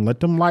long. Let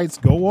them lights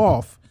go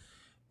off,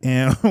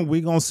 and we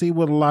going to see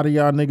what a lot of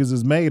y'all niggas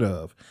is made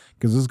of,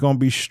 because it's going to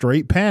be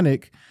straight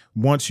panic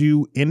once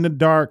you in the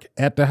dark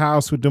at the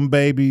house with them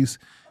babies.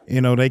 You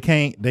know, they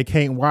can't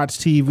watch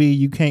TV,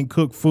 you can't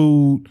cook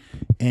food,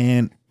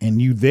 and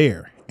you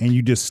there, and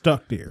you just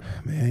stuck there.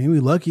 Man, we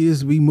lucky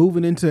is we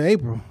moving into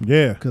April.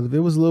 Yeah. Because if it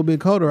was a little bit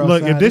colder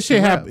outside. Look, if this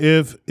shit happen,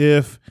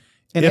 if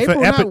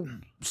April not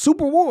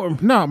super warm.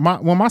 No,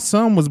 when my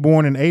son was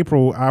born in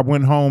April, I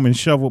went home and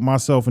shoveled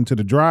myself into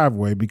the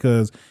driveway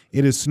because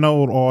it has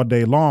snowed all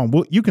day long.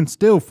 Well, you can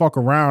still fuck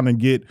around and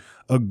get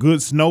a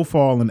good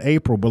snowfall in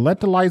April, but let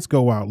the lights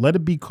go out. Let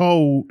it be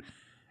cold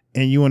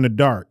and you in the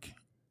dark,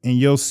 and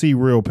you'll see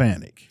real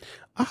panic.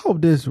 I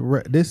hope this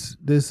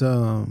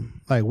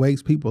like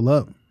wakes people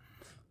up.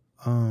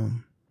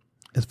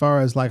 As far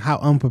as like how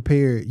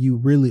unprepared you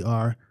really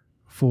are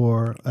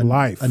for a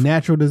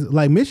natural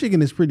like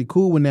Michigan is pretty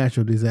cool with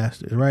natural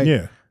disasters, right?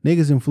 Yeah.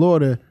 Niggas in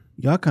Florida,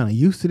 y'all kind of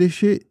used to this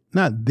shit.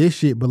 Not this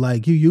shit, but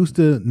like you used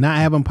to not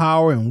having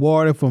power and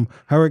water from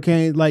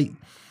hurricanes. Like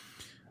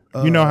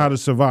you know how to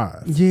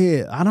survive.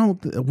 Yeah,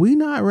 we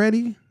not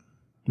ready.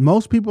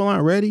 Most people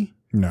aren't ready.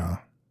 No.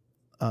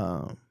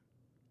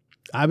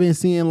 I've been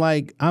seeing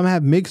like I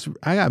got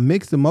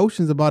mixed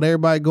emotions about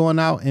everybody going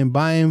out and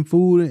buying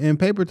food and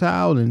paper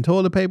towel and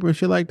toilet paper and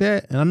shit like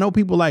that. And I know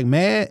people like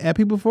mad at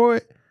people for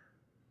it,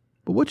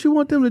 but what you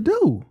want them to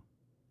do?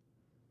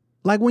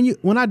 Like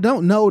when I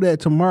don't know that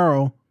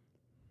tomorrow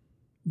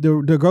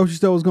the grocery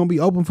store is gonna be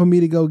open for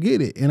me to go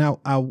get it, and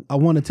I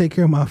want to take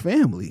care of my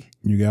family.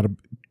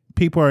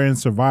 People are in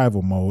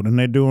survival mode, and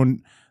they're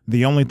doing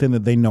the only thing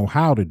that they know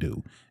how to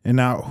do. And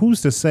now,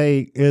 who's to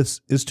say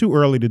it's too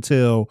early to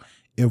tell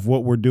if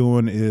what we're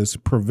doing is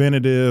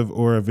preventative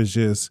or if it's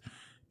just,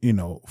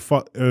 or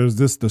is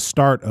this the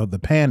start of the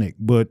panic?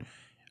 But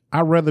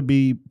I'd rather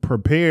be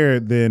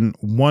prepared than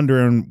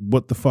wondering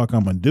what the fuck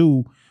I'm gonna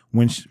do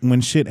when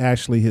shit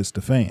actually hits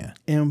the fan.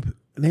 And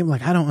they were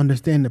like, I don't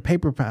understand the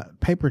paper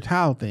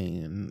towel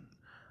thing. And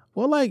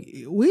well, like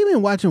we've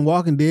been watching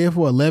Walking Dead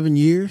for 11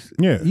 years.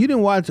 Yeah, you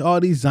didn't watch all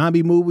these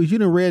zombie movies. You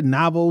didn't read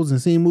novels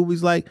and seen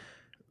movies like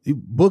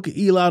Book of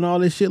Eli and all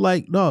this shit.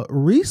 Like, no,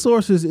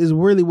 resources is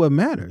really what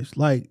matters.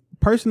 Like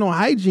personal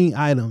hygiene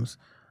items.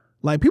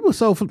 Like people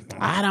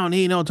I don't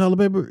need no toilet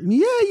paper.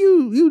 Yeah,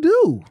 you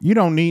do. You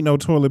don't need no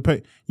toilet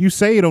paper. You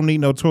say you don't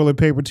need no toilet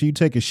paper till you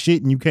take a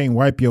shit and you can't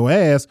wipe your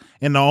ass,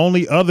 and the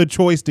only other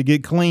choice to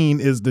get clean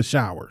is the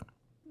shower.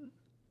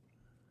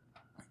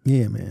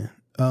 Yeah, man.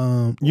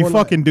 You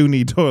fucking do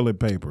need toilet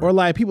paper. Or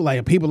like people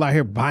out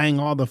here buying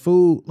all the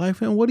food. Like,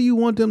 fam, what do you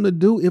want them to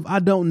do if I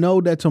don't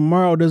know that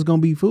tomorrow there's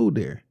gonna be food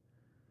there?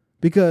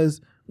 Because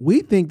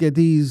we think that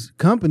these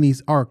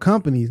companies are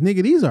companies.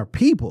 Nigga, these are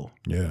people.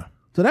 Yeah.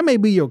 So that may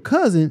be your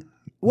cousin.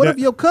 What if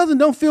your cousin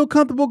don't feel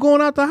comfortable going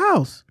out the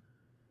house?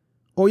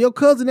 Or your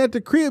cousin at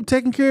the crib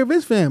taking care of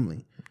his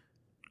family?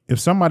 If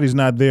somebody's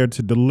not there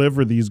to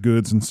deliver these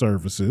goods and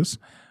services,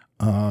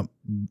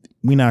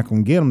 we're not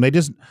gonna get them. They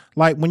just,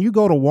 like when you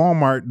go to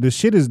Walmart, the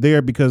shit is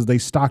there because they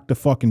stock the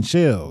fucking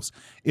shelves.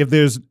 If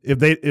the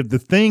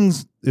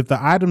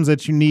items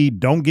that you need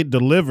don't get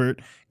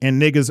delivered and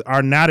niggas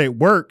are not at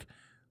work,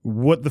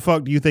 what the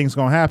fuck do you think is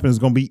gonna happen? It's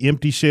gonna be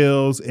empty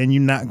shelves and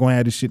you're not gonna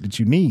have the shit that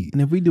you need.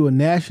 And if we do a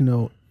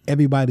national,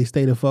 everybody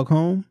stay the fuck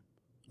home,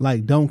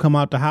 like don't come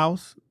out the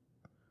house,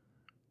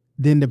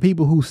 then the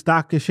people who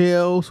stock the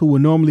shelves, who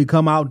would normally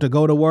come out to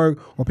go to work,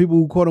 or people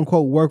who quote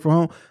unquote work from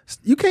home,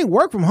 you can't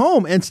work from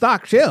home and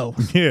stock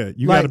shelves. Yeah,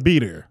 you got to be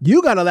there.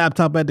 You got a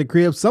laptop at the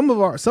crib. Some of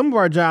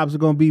our jobs are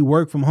going to be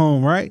work from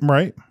home, right?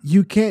 Right.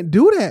 You can't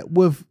do that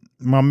with.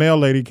 My mail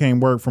lady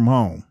can't work from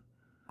home.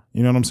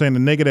 You know what I'm saying? The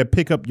nigga that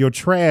pick up your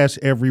trash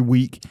every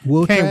week.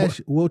 We'll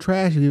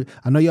trash you.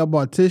 I know y'all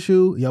bought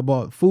tissue, y'all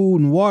bought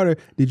food and water.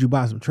 Did you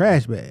buy some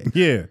trash bags?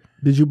 Yeah.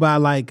 Did you buy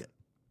like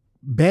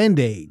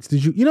Band-Aids?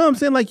 Did you know what I'm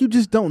saying? Like you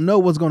just don't know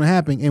what's gonna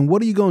happen. And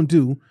what are you gonna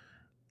do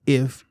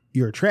if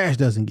your trash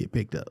doesn't get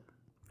picked up?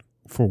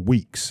 For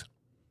weeks.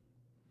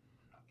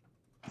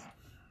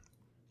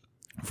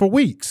 For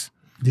weeks.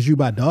 Did you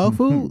buy dog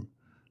food?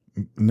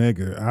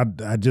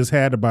 Nigga, I just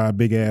had to buy a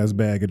big ass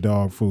bag of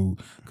dog food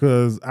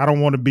because I don't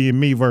want to be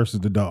me versus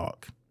the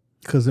dog.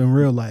 Because in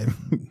real life,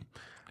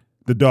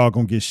 the dog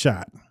gonna get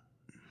shot.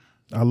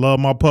 I love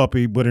my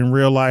puppy, but in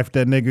real life,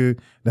 that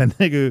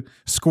nigga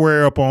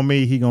square up on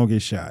me, he gonna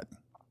get shot.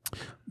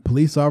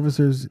 Police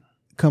officers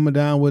coming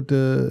down with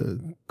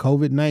the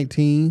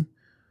COVID-19,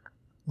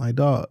 like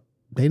dog,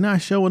 they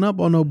not showing up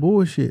on no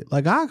bullshit.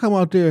 Like I come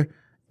out there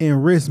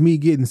and risk me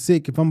getting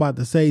sick if I'm about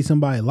to save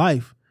somebody's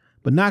life.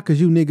 But not because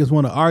you niggas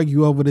want to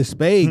argue over this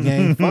spade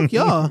game. Fuck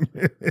y'all.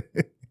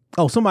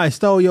 Oh, somebody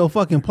stole your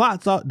fucking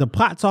plots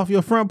off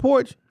your front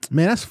porch?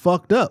 Man, that's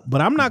fucked up.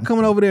 But I'm not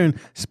coming over there and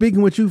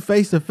speaking with you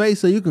face to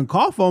face so you can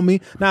cough on me.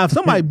 Now, if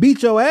somebody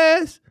beat your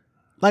ass,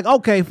 like,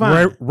 okay,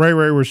 fine.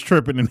 Ray was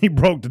tripping and he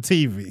broke the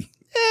TV.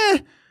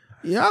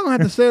 Y'all gonna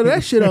have to settle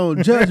that shit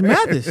on Judge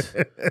Mathis.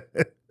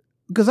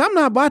 Because I'm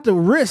not about to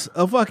risk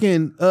a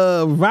fucking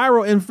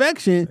viral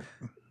infection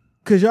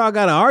because y'all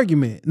got an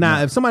argument.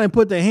 Now, if somebody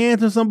put their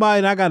hands on somebody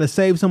and I got to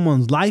save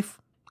someone's life,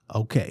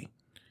 okay.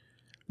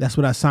 That's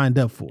what I signed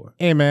up for.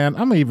 Hey, man,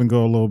 I'm going to even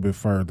go a little bit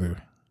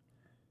further.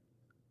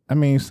 I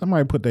mean,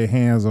 somebody put their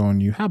hands on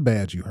you. How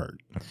bad you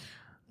hurt?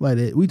 Like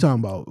that, we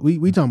talking about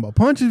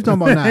punches, we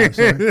talking about knives.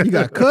 Sorry. You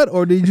got cut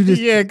or did you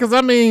just... Yeah, because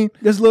I mean...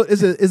 Is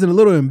it a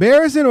little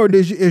embarrassing or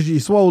is you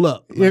swole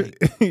up? Like,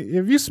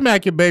 if you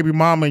smack your baby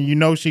mama and you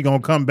know she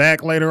going to come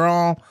back later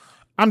on,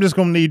 I'm just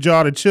going to need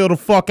y'all to chill the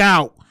fuck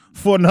out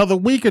for another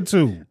week or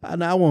two. I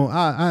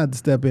have to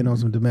step in on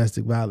some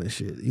domestic violence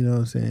shit. You know what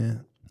I'm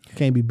saying?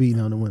 Can't be beating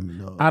on the women,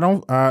 though. I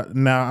don't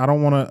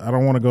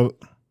want to go.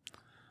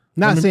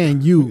 Not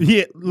saying you.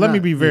 Yeah, let me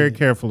be very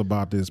careful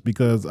about this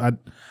because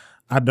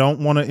I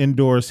don't want to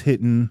endorse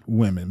hitting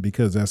women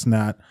because that's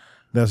not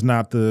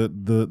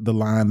the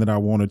line that I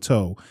want to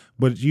toe.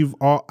 But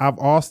I've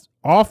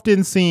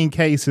often seen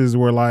cases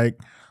where like,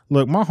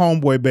 look, my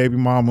homeboy baby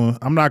mama,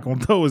 I'm not going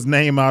to throw his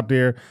name out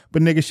there,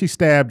 but nigga, she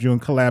stabbed you and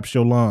collapsed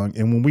your lung.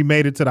 And when we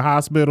made it to the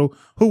hospital,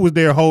 who was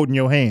there holding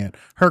your hand?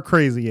 Her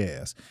crazy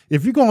ass.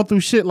 If you're going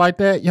through shit like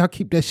that, y'all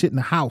keep that shit in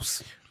the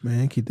house.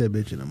 Man, keep that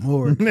bitch in the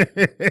morgue.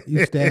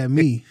 You stabbed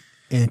me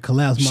and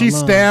collapsed my lung. She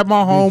stabbed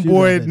my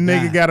homeboy,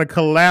 nigga die. got a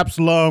collapsed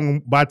lung.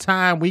 By the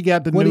time we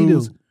got the What'd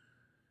news. he do?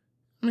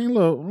 I mean,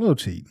 little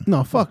cheat.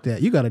 No, fuck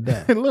that. You got to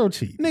die. Little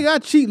cheat. Nigga, I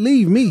cheat,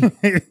 leave me.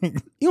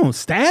 You gonna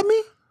stab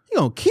me? You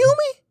gonna kill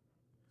me?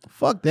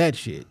 Fuck that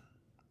shit.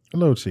 A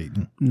little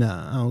cheating.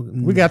 Nah,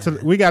 we got to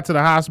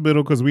the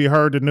hospital because we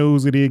heard the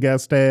news that he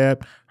got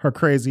stabbed. Her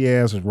crazy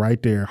ass was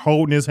right there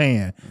holding his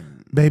hand.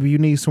 Baby, you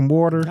need some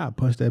water? I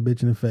punch that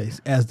bitch in the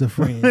face as the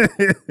friend. Like,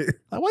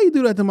 why you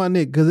do that to my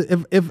nigga? Because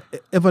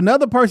if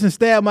another person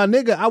stabbed my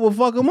nigga, I would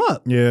fuck him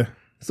up. Yeah.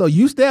 So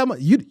you stabbed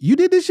you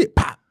did this shit.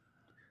 Pop.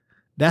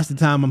 That's the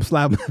time I'm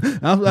slapping.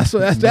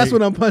 That's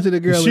when I'm punching the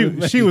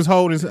girl. She was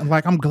holding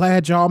like, I'm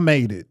glad y'all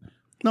made it.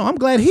 No, I'm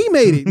glad he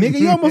made it, nigga.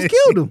 You almost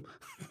killed him.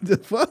 The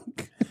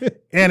fuck?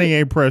 And he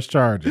ain't pressed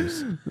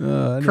charges.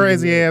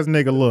 Crazy ass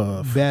nigga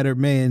love. Battered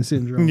man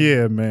syndrome.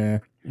 Yeah,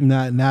 man.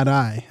 Not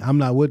I. I'm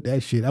not with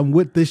that shit. I'm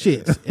with the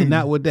shits and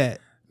not with that.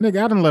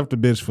 Nigga, I done left the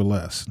bitch for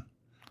less.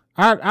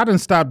 I done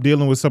stopped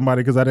dealing with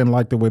somebody because I didn't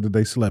like the way that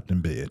they slept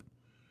in bed.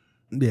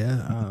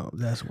 Yeah,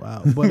 that's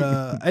wild.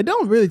 But it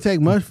don't really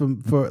take much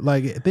for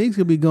like things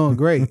could be going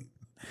great.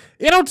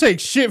 It don't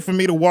take shit for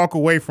me to walk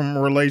away from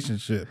a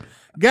relationship.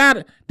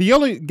 God, the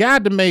only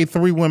God that made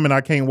 3 women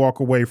I can't walk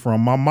away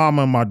from, my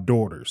mama and my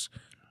daughters.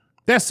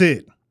 That's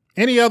it.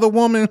 Any other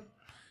woman,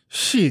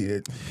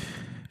 shit.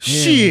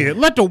 Shit,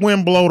 let the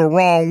wind blow the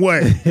wrong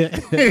way.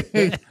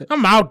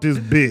 I'm out this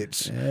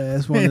bitch. Yeah,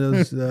 that's one of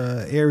those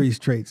Aries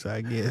traits,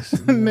 I guess.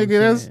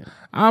 Nigga,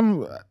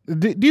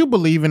 do you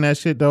believe in that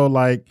shit though?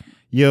 Like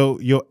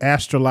your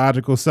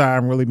astrological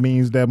sign really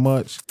means that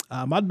much?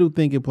 I do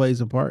think it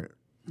plays a part.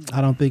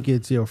 I don't think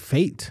it's your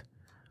fate.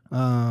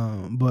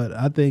 But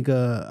I think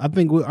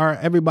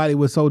everybody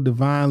was so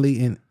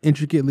divinely and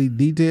intricately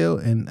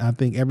detailed, and I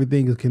think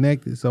everything is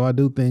connected. So I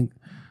do think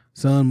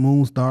sun,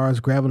 moon,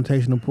 stars,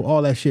 gravitational pull,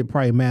 all that shit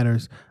probably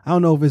matters. I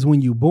don't know if it's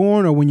when you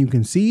born or when you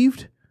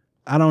conceived.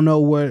 I don't know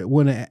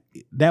when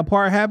that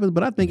part happens,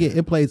 but I think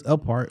it plays a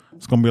part.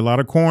 It's gonna be a lot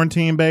of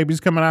quarantine babies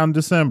coming out in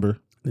December.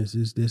 This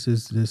is.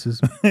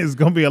 It's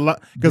gonna be a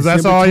lot because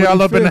that's all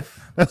y'all up in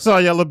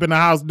the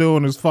house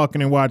doing is fucking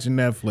and watching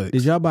Netflix.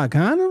 Did y'all buy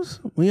condoms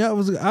when y'all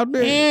was out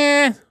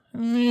there?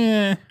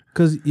 Yeah.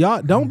 Because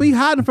y'all don't be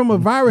hiding from a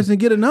virus and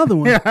get another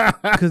one.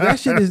 Because that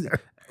shit is,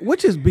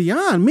 which is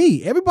beyond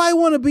me. Everybody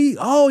want to be,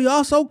 oh,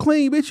 y'all so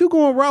clean, bitch. You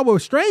going around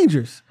with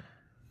strangers.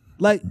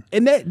 Like,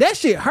 and that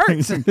shit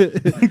hurts.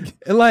 And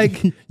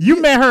like,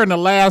 You met her in the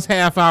last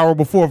half hour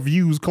before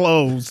views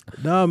closed.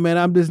 no, man,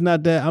 I'm just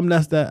not that. I'm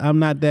not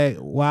that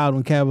wild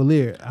and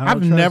cavalier.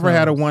 I've never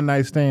had a one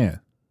night stand.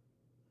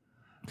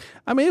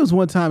 I mean, it was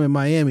one time in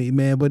Miami,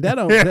 man, but that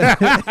don't.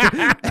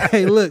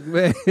 Hey, look,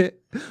 man.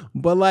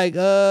 But like,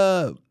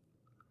 I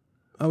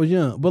was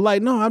young, but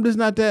like, no, I'm just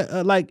not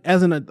that. Like,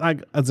 as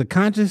a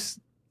conscious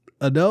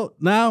adult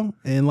now,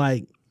 and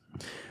like,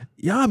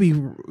 y'all be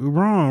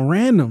wrong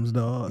randoms,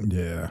 dog.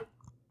 Yeah.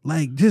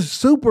 Like, just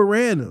super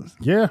randoms.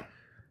 Yeah.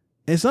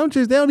 And some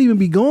chicks, they don't even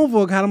be going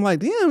for a kind. I'm like,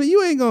 damn,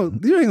 you ain't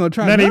gonna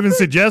try. Not even nothing?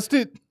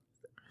 suggested.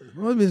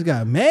 One bitch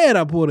got mad.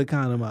 I pulled a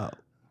condom out.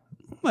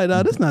 I'm like,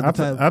 no, this not the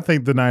type. I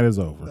think the night is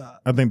over.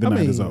 I think the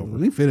night is over.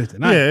 We finished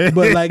tonight. Yeah.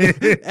 But like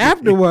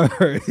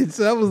afterwards,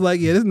 so I was like,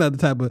 yeah, this is not the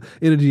type of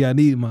energy I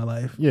need in my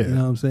life. Yeah. You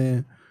know what I'm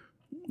saying?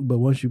 But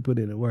once you put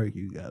in the work,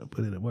 you gotta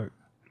put in the work.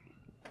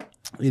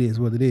 It is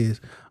what it is.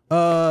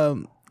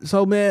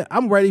 So man,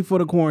 I'm ready for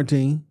the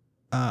quarantine.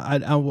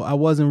 I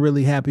wasn't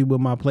really happy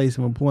with my place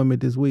of employment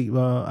this week.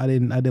 I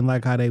didn't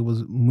like how they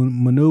was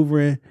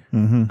maneuvering.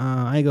 Mm-hmm.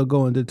 I ain't gonna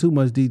go into too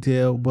much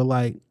detail, but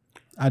like,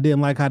 I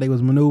didn't like how they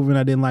was maneuvering.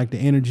 I didn't like the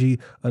energy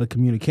of the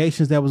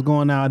communications that was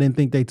going out. I didn't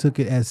think they took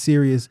it as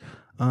serious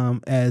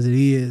as it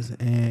is.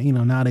 And, you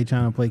know, now they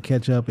trying to play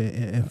catch up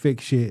and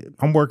fix shit.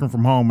 I'm working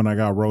from home and I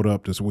got rolled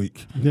up this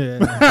week. Yeah.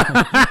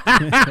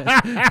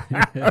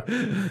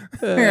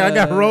 I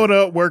got rolled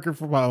up working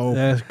from home.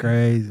 That's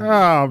crazy.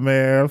 Oh,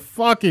 man.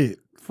 Fuck it.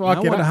 I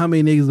wonder how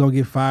many niggas gonna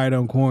get fired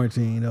on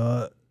quarantine,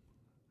 dog.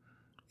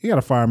 You got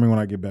to fire me when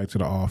I get back to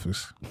the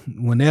office.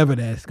 Whenever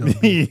that's gonna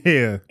be.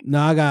 Yeah. No,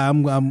 I got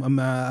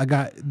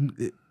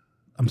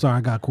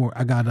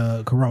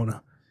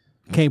corona.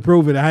 Can't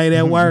prove it. I ain't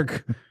at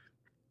work.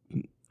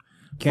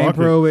 Can't Fuck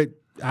prove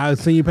it. I'll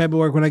send you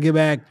paperwork when I get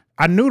back.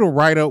 I knew the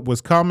write-up was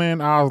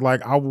coming. I was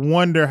like, I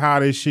wonder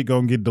how this shit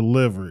gonna get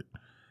delivered.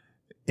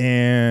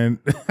 And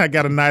I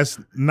got a nice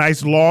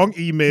long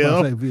email.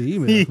 I'll say via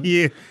email.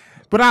 Yeah.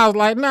 But I was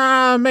like,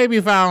 nah, maybe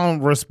if I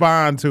don't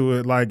respond to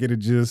it, like it'll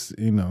just,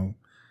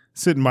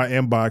 sit in my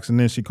inbox. And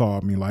then she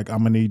called me like, I'm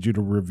gonna need you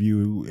to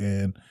review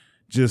and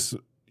just,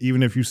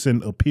 even if you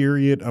send a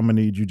period, I'm gonna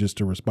need you just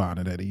to respond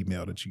to that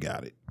email that you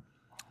got it.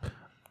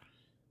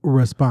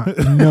 Respond.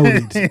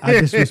 Noted. I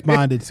just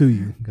responded to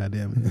you. God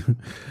damn it.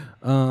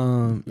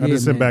 I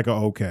just sent back a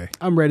okay.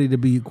 I'm ready to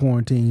be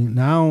quarantined.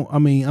 Now,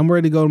 I'm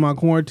ready to go to my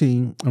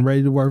quarantine. I'm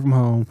ready to work from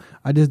home.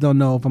 I just don't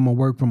know if I'm going to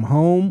work from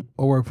home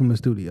or work from the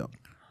studio.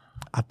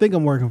 I think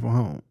I'm working from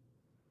home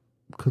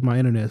because my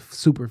internet's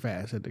super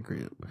fast at the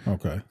crib.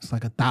 Okay. It's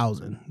like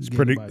 1,000. It's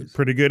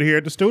pretty good here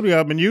at the studio.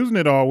 I've been using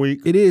it all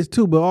week. It is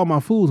too, but all my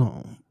food's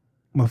home.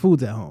 My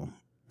food's at home.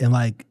 And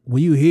like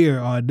when you here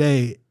all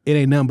day, it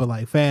ain't nothing but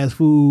like fast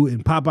food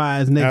and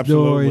Popeyes next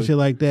door and shit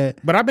like that.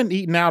 But I've been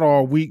eating out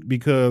all week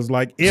because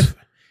like if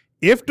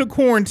the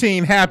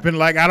quarantine happened,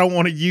 like I don't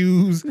want to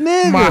use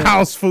my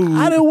house food.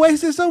 I done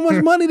wasted so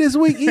much money this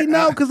week eating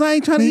out because I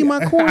ain't trying to eat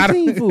my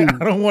quarantine food.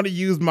 I don't want to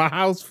use my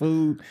house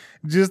food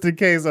just in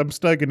case I'm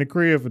stuck in the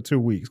crib for 2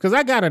 weeks because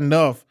I got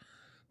enough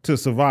to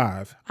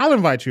survive. I'll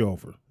invite you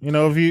over.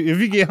 If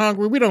you get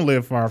hungry, we don't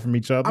live far from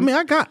each other.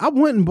 I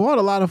went and bought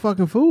a lot of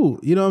fucking food.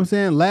 You know what I'm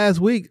saying? Last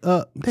week,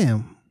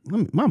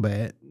 my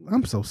bad.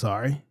 I'm so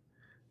sorry.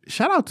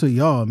 Shout out to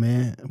y'all,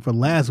 man, for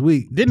last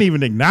week. Didn't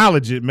even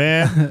acknowledge it,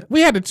 man.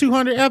 We had the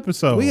 200th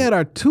episode. We had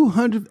our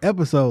 200th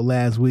episode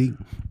last week,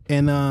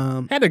 and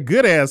had a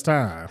good ass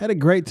time. Had a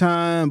great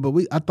time, but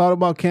I thought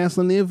about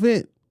canceling the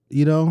event.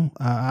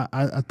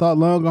 I thought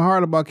long and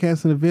hard about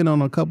canceling the event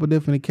on a couple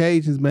different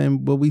occasions, man,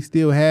 but we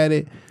still had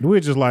it. We're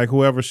just like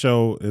whoever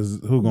show is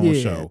who gonna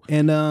show.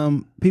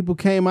 And people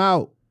came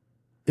out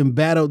and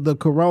battled the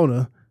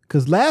corona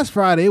because last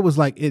Friday it was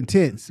like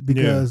intense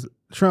because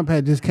Trump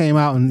had just came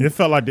out and it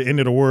felt like the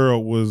end of the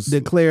world was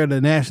declared a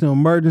national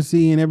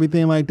emergency and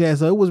everything like that.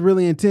 So it was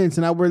really intense,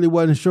 and I really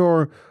wasn't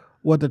sure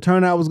what the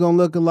turnout was gonna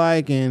look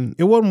like. And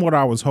it wasn't what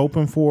I was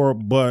hoping for,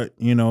 but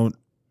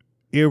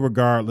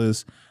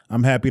irregardless,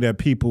 I'm happy that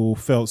people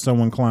felt so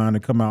inclined to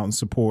come out and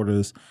support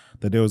us,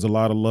 that there was a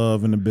lot of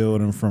love in the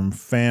building from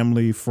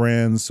family,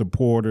 friends,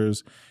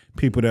 supporters,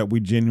 people that we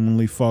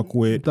genuinely fuck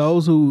with.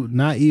 Those who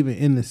not even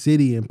in the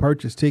city and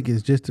purchase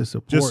tickets just to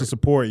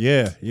support.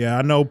 Yeah.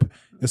 I know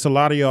it's a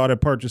lot of y'all that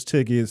purchase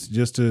tickets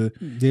just to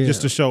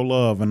show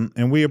love,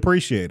 and we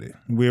appreciate it.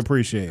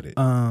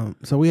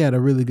 So we had a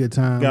really good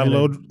time. Got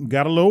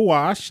a little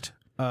washed.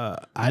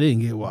 I didn't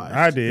get washed.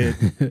 I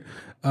did.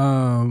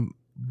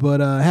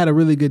 But had a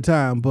really good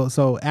time. But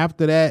so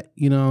after that,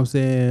 you know what I'm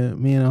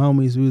saying, me and the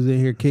homies, we was in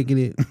here kicking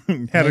it.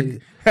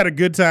 had a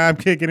good time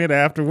kicking it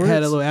afterwards.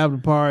 Had a little after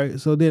party.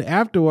 So then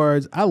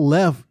afterwards, I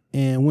left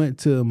and went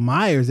to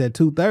Myers at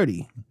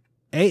 2:30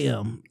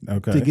 a.m.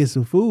 to get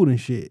some food and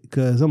shit.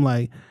 Because I'm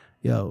like,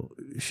 yo,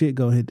 shit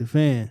gonna hit the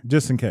fan.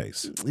 Just in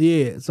case.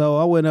 Yeah. So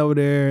I went over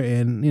there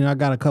and, I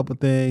got a couple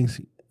things.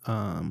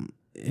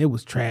 It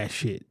was trash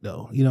shit,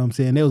 though. You know what I'm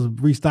saying? They was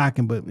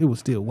restocking, but it was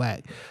still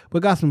whack.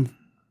 But got some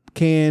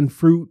canned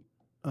fruit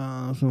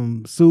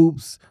some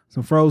soups,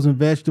 some frozen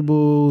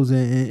vegetables,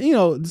 and you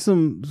know,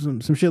 some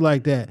shit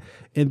like that.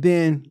 And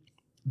then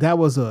that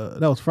was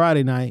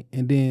Friday night,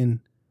 and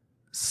then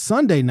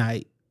Sunday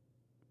night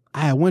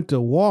I went to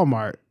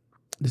Walmart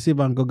to see if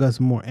I can go get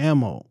some more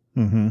ammo.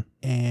 Mm-hmm.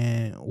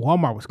 And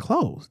Walmart was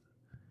closed.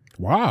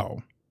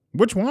 Wow.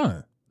 Which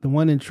one? The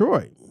one in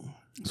Troy.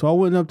 So I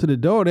went up to the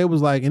door. They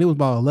was like, and it was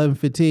about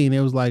 11:15.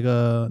 It was like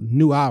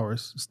new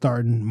hours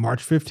starting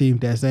March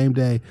 15th that same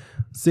day,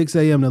 6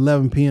 a.m. to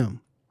 11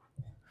 p.m.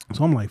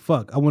 So I'm like,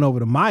 fuck. I went over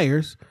to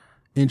Myers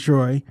in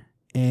Troy,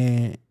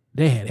 and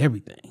they had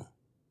everything.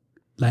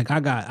 Like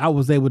I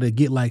was able to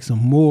get like some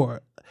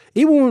more.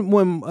 Even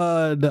when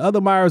the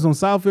other Myers on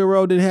Southfield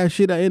Road didn't have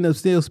shit, I ended up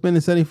still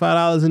spending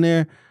 $75 in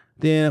there.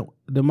 Then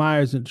the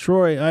Myers in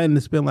Troy, I ended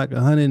up spending like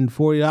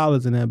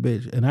 $140 in that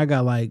bitch, and I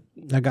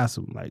got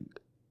some like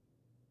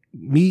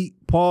meat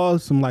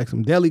paws, some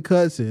deli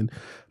cuts and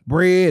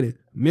bread and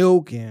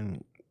milk,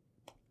 and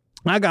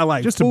I got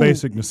like just food. a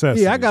basic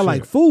necessity. Yeah, I got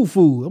like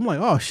food. I'm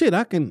like, oh shit,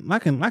 I can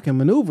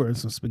maneuver and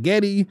some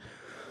spaghetti,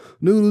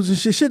 noodles and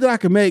shit that I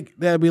can make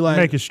that'd be like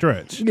make it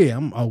stretch.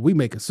 Yeah, we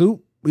making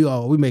soup.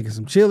 We making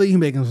some chili. You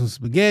making some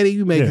spaghetti.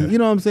 You making, you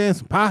know what I'm saying,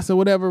 some pasta,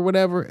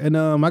 whatever. And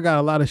I got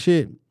a lot of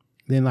shit.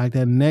 Then like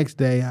that next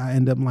day, I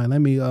end up like,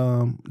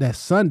 that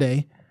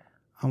Sunday,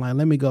 I'm like,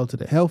 let me go to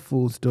the health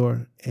food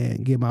store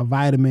and get my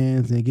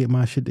vitamins and get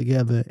my shit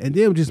together. And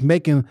then just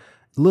making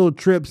little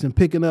trips and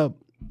picking up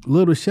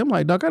little shit. I'm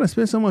like, dog, I gotta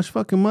spend so much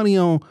fucking money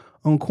on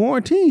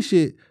quarantine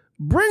shit.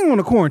 Bring on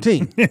the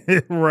quarantine.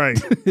 Right.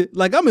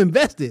 Like I'm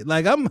invested.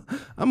 Like I'm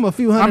a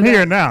few hundred. I'm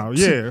here now.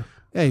 Yeah.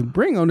 Hey,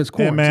 bring on this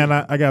quarantine. Yeah,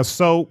 man, I got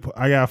soap,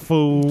 I got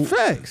food.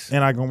 Facts.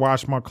 And I can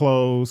wash my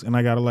clothes, and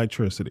I got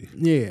electricity.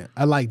 Yeah.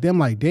 I like them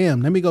like,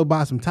 damn, let me go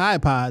buy some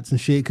Tide Pods and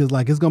shit, because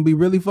like it's going to be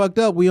really fucked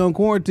up. We on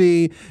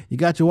quarantine. You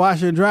got your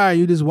washer and dryer.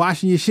 You just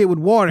washing your shit with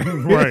water.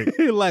 Right.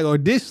 Like, or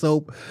dish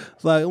soap.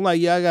 It's like, I'm like,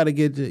 yeah, I got to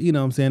get, you know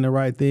what I'm saying, the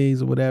right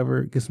things or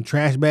whatever. Get some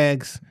trash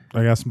bags.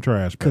 I got some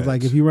trash bags. Because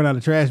like if you run out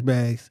of trash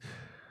bags,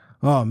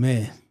 oh,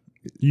 man.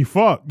 You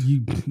fucked.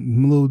 You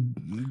little.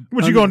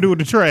 What you gonna do with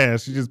the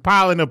trash? You just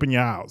piling up in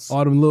your house.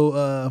 All them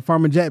little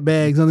Farmer Jack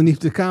bags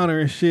underneath the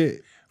counter and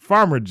shit.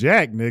 Farmer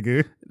Jack,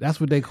 nigga.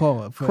 That's what they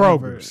call it.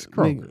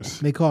 Kroger's.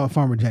 They call it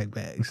Farmer Jack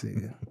bags.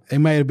 Nigga. They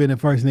might have been the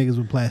first niggas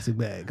with plastic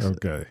bags.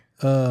 Okay.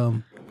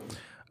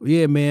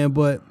 Yeah, man.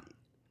 But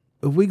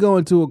if we go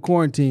into a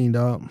quarantine,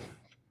 dog,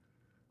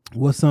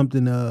 what's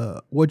something?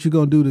 What you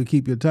gonna do to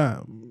keep your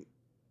time?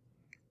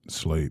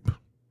 Sleep.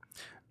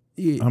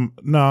 Yeah.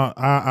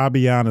 I'll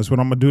be honest. What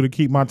I'm gonna do to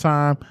keep my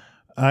time,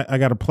 I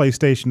got a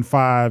PlayStation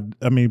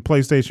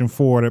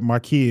 4 that my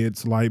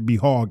kids like be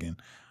hogging.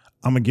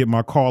 I'm gonna get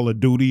my Call of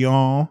Duty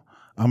on.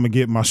 I'm gonna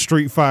get my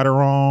Street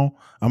Fighter on.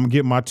 I'm gonna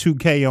get my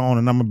 2K on,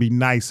 and I'm gonna be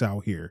nice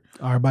out here.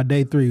 All right, by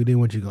day 3, then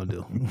what you gonna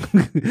do?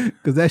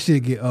 Because that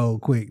shit get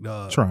old quick,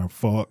 dog. Try and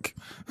fuck.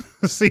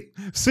 see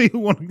who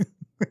wanna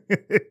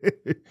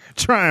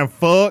try and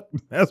fuck.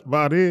 That's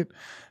about it.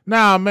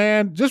 Nah,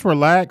 man, just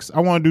relax. I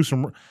want to do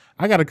some.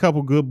 I got a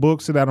couple good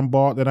books that I done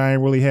bought that I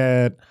ain't really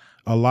had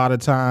a lot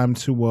of time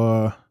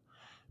to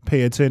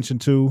pay attention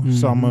to. Mm-hmm.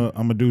 So I'm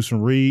gonna do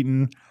some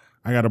reading.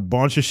 I got a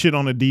bunch of shit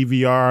on the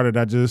DVR that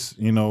I just,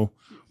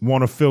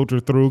 want to filter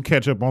through,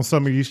 catch up on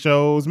some of these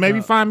shows,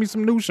 maybe find me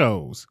some new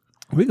shows.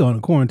 We going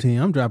to quarantine.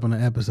 I'm dropping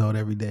an episode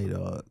every day,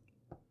 dog.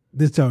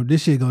 This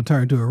shit gonna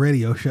turn into a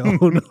radio show,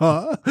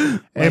 dog.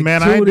 Hey,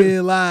 man, I ain't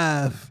in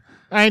live.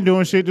 I ain't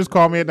doing shit. Just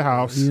call me at the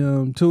house.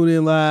 Tune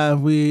in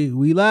live. We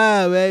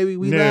live, baby.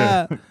 We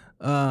live.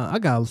 I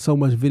got so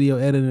much video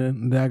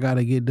editing that I got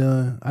to get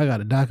done. I got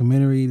a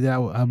documentary that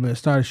I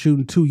started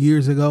shooting 2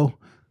 years ago.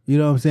 You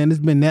know what I'm saying? It's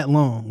been that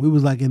long. We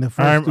was like in the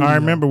first. I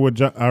remember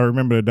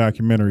the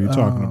documentary you're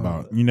talking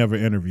about. You never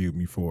interviewed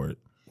me for it,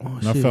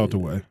 and I felt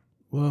away.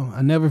 Well,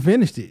 I never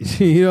finished it.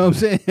 You know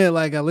what I'm saying?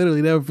 Like I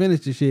literally never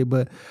finished the shit,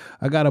 but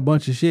I got a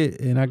bunch of shit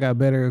and I got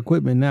better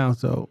equipment now.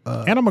 So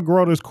and I'm gonna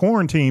grow this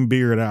quarantine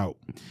beard out.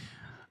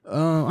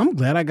 I'm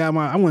glad I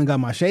went and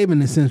got my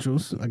shaving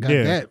essentials. I got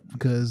that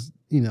because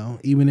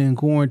even in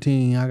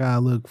quarantine, I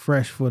gotta look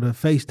fresh for the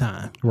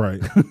FaceTime.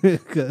 Right.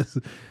 Because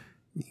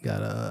you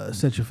gotta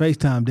set your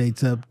FaceTime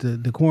dates up to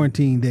the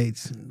quarantine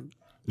dates.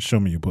 Show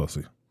me your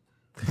pussy.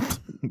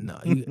 No,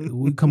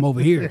 we come over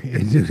here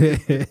and do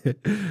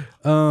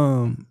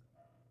that.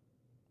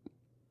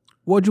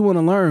 What you want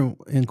to learn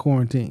in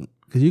quarantine?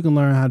 Because you can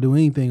learn how to do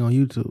anything on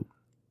YouTube.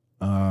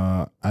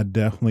 I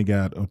definitely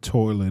got a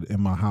toilet in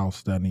my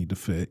house that I need to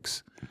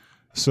fix,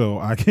 so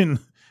I can,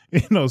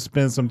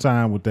 spend some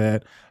time with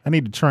that. I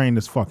need to train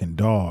this fucking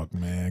dog,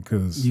 man,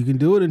 because you can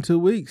do it in 2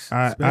 weeks.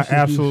 I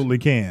absolutely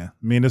can.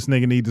 Me and this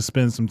nigga need to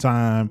spend some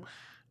time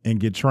and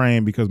get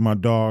trained because my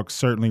dog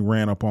certainly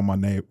ran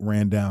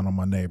down on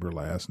my neighbor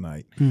last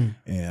night,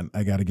 and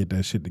I got to get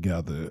that shit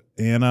together.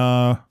 And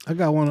I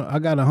got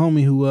a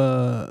homie who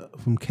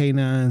from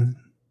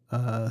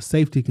K9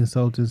 Safety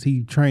Consultants.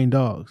 He trained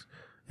dogs,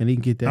 and he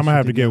can get that. I'm gonna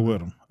have to get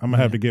with him.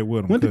 Have to get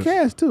with him. Went to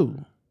Cass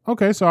too.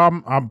 Okay, so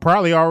I'm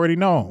probably already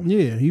know him.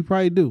 Yeah, you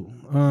probably do.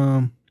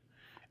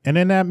 And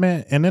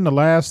then the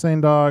last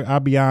thing, dog, I'll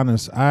be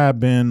honest, I've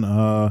been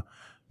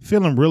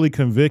feeling really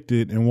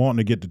convicted and wanting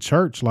to get to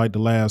church like the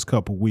last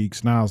couple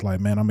weeks. Now it's like,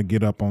 man, I'm gonna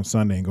get up on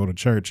Sunday and go to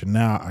church, and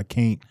now I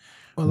can't.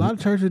 A lot of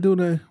churches doing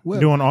that.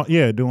 Doing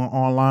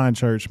online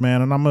church,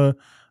 man, and I'm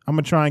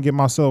gonna try and get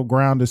myself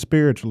grounded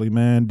spiritually,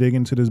 man. Dig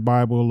into this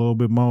Bible a little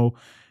bit more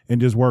and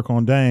just work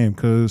on Dame,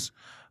 because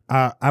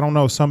I don't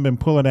know, something been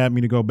pulling at me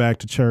to go back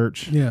to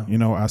church. Yeah, you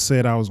know, I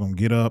said I was gonna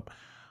get up,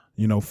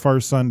 you know,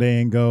 first Sunday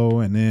and go,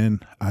 and then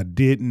I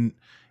didn't.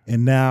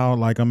 And now,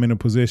 like, I'm in a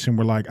position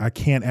where, like, I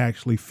can't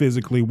actually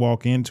physically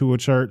walk into a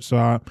church. So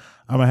I'm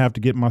going to have to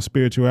get my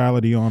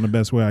spirituality on the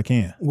best way I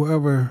can.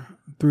 Wherever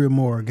 3 or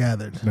more are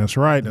gathered. That's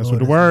right. That's what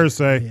the words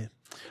say.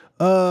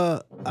 Yeah.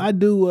 I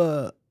do.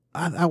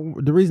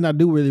 The reason I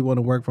do really want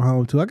to work from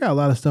home, too, I got a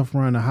lot of stuff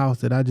around the house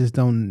that I just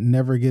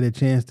never get a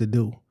chance to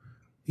do.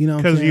 You know what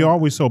I'm saying? Because you're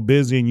always so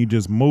busy and you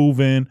just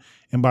moving.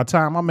 And by the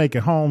time I make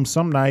it home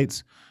some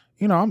nights,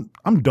 you know,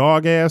 I'm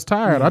dog ass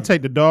tired. Yeah. I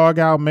take the dog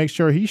out, make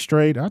sure he's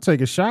straight. I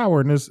take a shower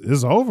and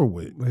it's over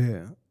with.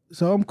 Yeah.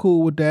 So I'm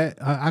cool with that.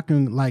 I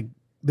can, like,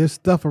 there's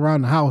stuff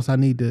around the house I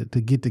need to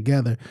get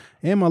together.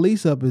 And my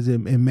lease up is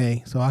in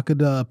May. So I could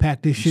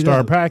pack this shit Start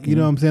up. packing. You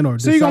know what I'm saying? Or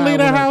so you going to leave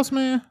that whatever. house,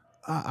 man?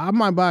 I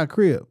might buy a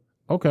crib.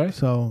 Okay.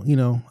 So, you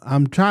know,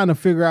 I'm trying to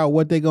figure out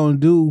what they're going to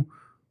do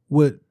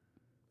with.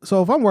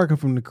 So if I'm working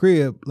from the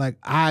crib, like,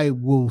 I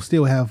will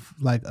still have,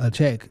 like, a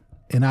check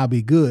and I'll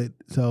be good.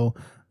 So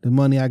the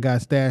money I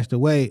got stashed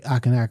away, I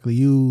can actually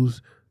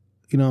use,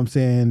 you know what I'm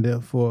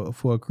saying, for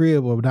a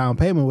crib or down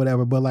payment or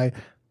whatever. But, like,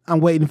 I'm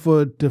waiting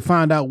to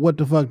find out what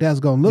the fuck that's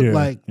going to look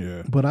like.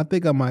 Yeah. But I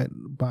think I might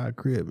buy a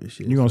crib and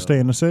shit. You going to stay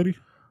in the city?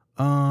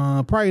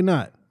 Probably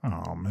not.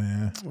 Oh,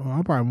 man. Well,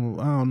 I'll probably move.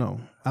 I don't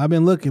know. I've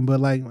been looking, but,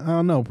 like, I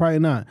don't know. Probably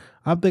not.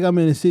 I think I'm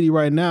in the city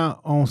right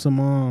now on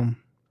some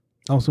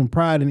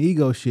pride and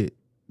ego shit.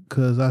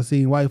 Because I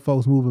seen white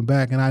folks moving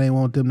back and I didn't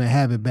want them to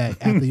have it back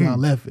after y'all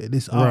left it.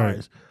 It's ours.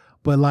 Right.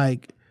 But,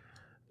 like,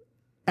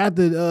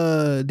 after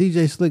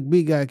DJ Slick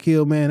B got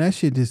killed, man, that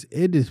shit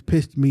just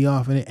pissed me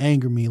off and it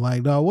angered me.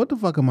 Like, dog, what the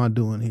fuck am I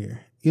doing here?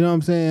 You know what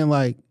I'm saying?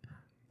 Like,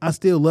 I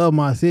still love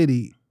my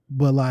city,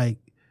 but, like,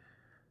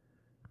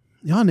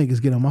 y'all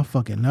niggas get on my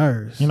fucking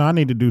nerves. You know, I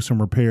need to do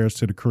some repairs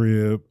to the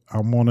crib. I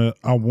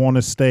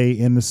wanna stay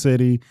in the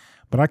city,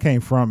 but I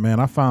can't front,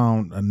 man. I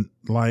found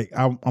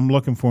I'm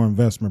looking for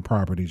investment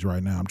properties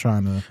right now.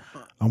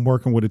 I'm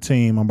working with a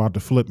team. I'm about to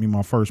flip me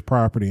my first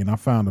property, and I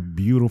found a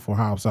beautiful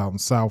house out in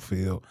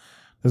Southfield.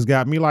 It's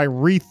got me, like,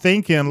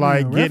 rethinking,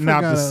 like, getting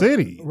out the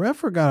city.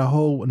 Redford got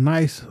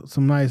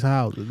some nice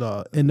houses,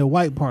 dog, in the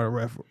white part of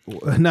Redford,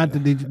 not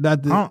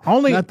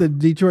the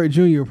Detroit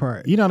Junior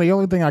part. You know, the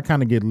only thing I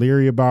kind of get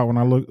leery about when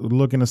I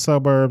look in the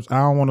suburbs, I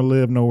don't want to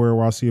live nowhere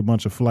where I see a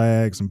bunch of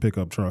flags and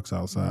pickup trucks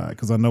outside,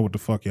 because I know what the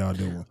fuck y'all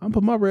doing. I'm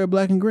put my red,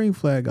 black, and green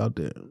flag out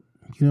there.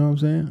 You know what I'm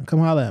saying? Come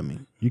holler at me.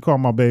 You call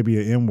my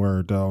baby an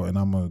N-word, though, and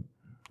I'm gonna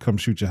come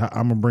shoot you.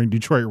 I'm gonna bring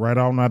Detroit right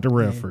on out to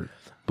Redford.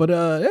 Yeah. But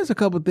there's a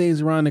couple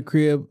things around the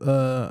crib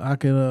I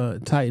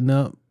can tighten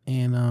up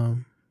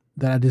and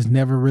that I just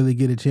never really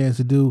get a chance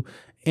to do.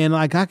 And,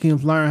 like, I can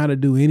learn how to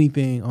do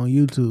anything on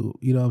YouTube.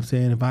 You know what I'm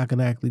saying? If I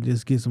can actually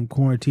just get some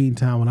quarantine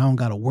time when I don't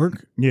got to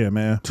work. Yeah,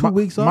 man. 2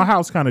 weeks off. My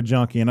house kind of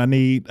junky, and I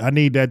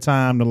need that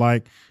time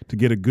to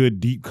get a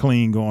good deep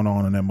clean going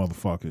on in that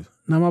motherfucker.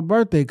 Now, my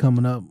birthday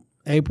coming up,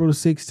 April the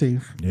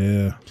 16th.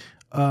 Yeah.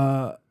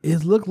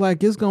 It looked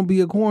like it's going to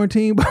be a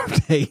quarantine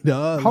birthday,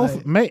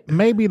 dog.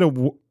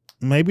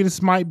 Maybe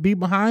this might be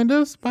behind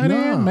us by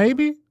then.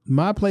 Maybe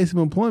my place of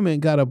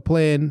employment got a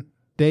plan.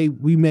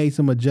 We made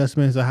some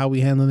adjustments to how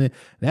we handling it.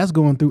 That's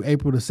going through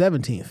April the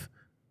 17th.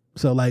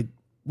 So, like,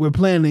 we're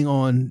planning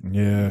on.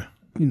 Yeah.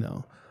 You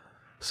know.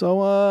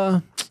 So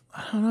I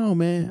don't know,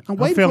 man. I'm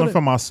feeling for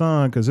my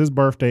son because his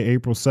birthday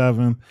April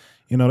 7th.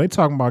 You know, they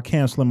talking about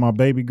canceling my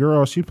baby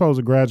girl. She's supposed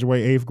to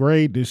graduate 8th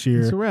grade this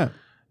year. It's a wrap.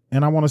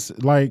 And I want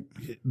to, like,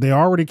 they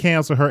already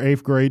canceled her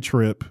 8th grade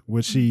trip,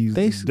 which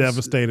she's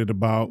devastated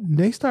about.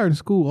 They starting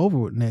school over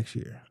with next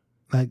year.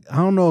 Like, I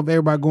don't know if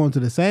everybody going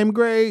to the same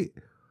grade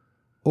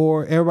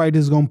or everybody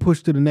just going to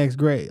push to the next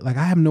grade. Like,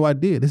 I have no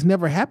idea. This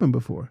never happened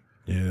before.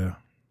 Yeah.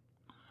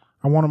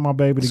 I wanted my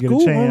baby to school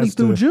get a chance only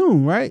through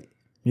June, right?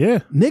 Yeah.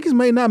 Niggas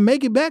may not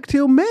make it back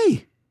till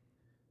May.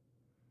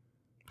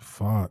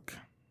 Fuck.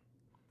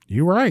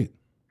 You right.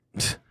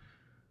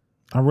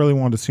 I really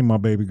wanted to see my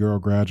baby girl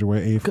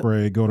graduate 8th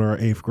grade, go to her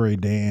 8th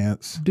grade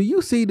dance. Do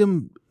you see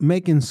them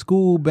making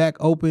school back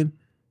open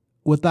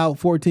without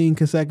 14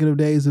 consecutive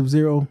days of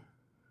zero?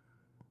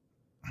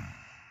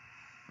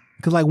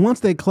 Because, like, once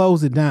they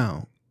close it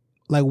down,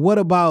 like, why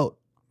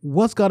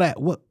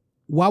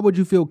would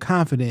you feel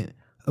confident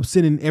of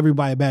sending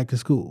everybody back to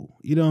school?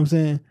 You know what I'm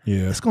saying?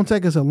 Yeah. It's going to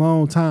take us a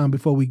long time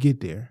before we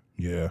get there.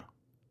 Yeah.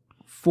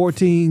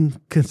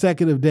 14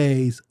 consecutive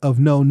days of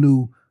no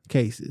new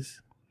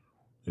cases.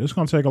 It's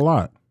going to take a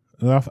lot.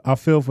 I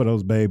feel for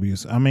those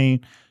babies. I mean,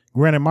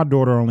 granted, my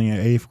daughter only in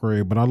 8th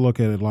grade, but I look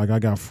at it like I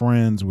got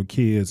friends with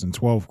kids in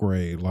 12th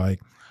grade.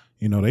 Like,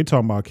 you know, they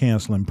talking about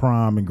canceling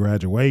prom and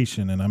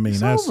graduation. And I mean,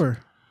 it's over.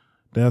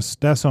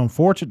 That's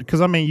unfortunate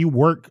because I mean you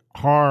work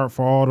hard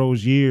for all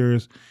those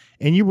years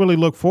and you really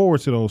look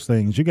forward to those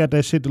things. You got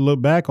that shit to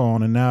look back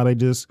on, and now they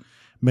just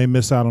may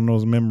miss out on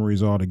those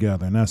memories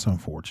altogether, and that's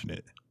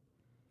unfortunate.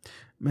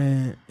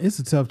 Man, it's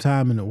a tough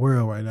time in the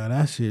world right now.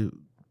 That shit.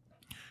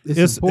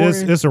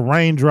 It's a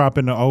raindrop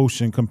in the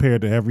ocean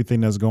compared to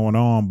everything that's going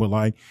on, but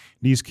like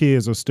these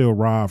kids are still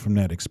robbed from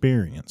that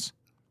experience.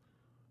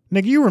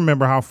 Nigga, you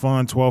remember how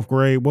fun 12th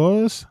grade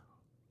was?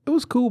 It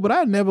was cool, but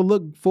I never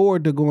looked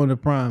forward to going to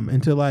prom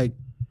until like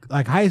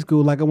high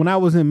school. Like when I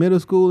was in middle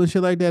school and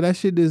shit like that, that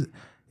shit is.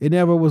 It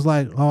never was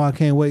like, oh, I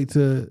can't wait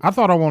to. I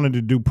thought I wanted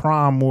to do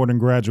prom more than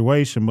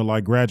graduation, but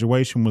like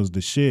graduation was the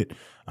shit.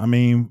 I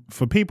mean,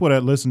 for people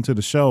that listen to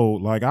the show,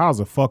 like I was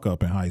a fuck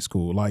up in high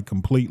school, like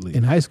completely.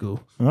 In high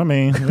school. I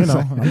mean, you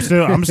know,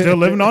 I'm still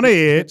living on the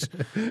edge.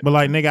 But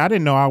like, nigga, I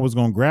didn't know I was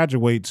gonna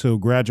graduate till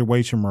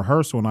graduation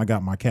rehearsal and I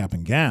got my cap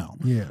and gown.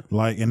 Yeah.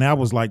 Like, and that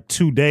was like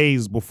 2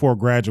 days before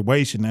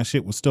graduation. That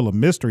shit was still a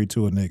mystery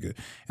to a nigga.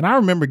 And I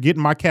remember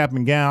getting my cap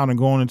and gown and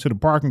going into the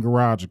parking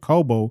garage at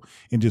Kobo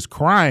and just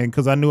crying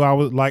because I knew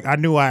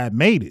I had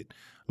made it.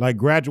 Like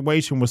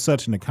graduation was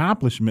such an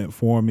accomplishment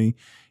for me.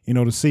 You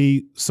know, to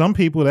see some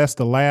people, that's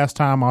the last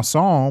time I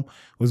saw them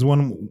was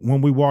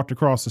when we walked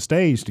across the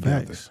stage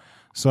together. Thanks.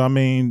 So, I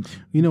mean.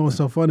 You know what's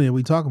so funny?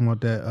 We talking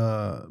about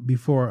that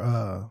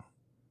before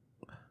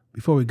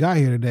we got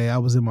here today. I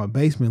was in my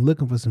basement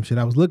looking for some shit.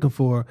 I was looking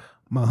for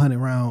my 100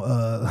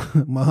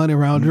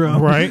 round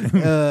drum. Right.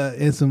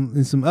 And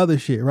some other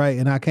shit, right?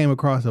 And I came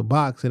across a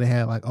box and it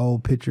had like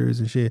old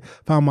pictures and shit.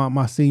 Found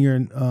my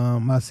senior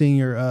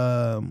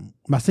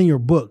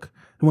book.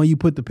 When you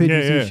put the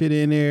pictures and shit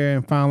in there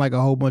and found like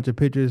a whole bunch of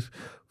pictures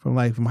from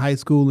high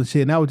school and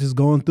shit. And I was just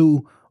going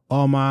through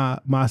all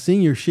my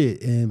senior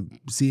shit and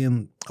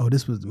seeing,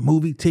 this was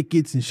movie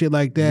tickets and shit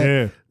like that.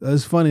 Yeah.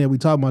 It's funny that we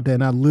talk about that,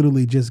 and I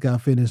literally just got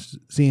finished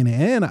seeing it.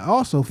 And I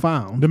also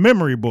found the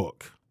memory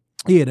book.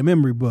 Yeah, the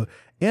memory book.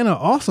 And I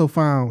also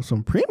found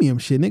some premium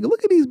shit. Nigga,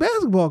 look at these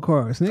basketball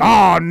cards. Nigga.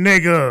 Oh,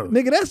 nigga.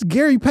 Nigga, that's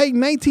Gary Payton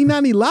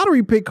 1990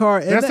 lottery pick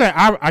card. And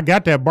I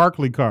got that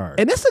Barkley card.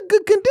 And that's a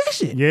good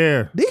condition.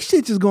 Yeah. This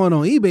shit just going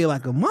on eBay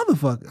like a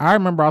motherfucker. I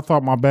remember I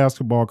thought my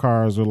basketball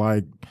cards were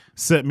like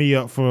set me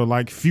up for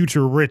like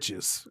future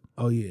riches.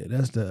 Oh, yeah.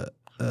 That's the...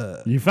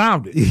 You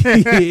found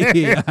it.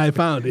 Yeah, I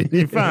found it.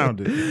 You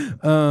found it.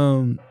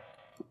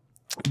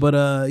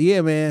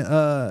 Yeah,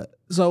 man.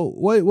 So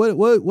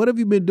what have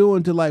you been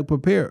doing to like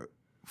prepare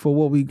for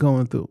what we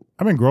going through?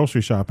 I've been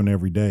grocery shopping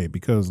every day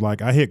because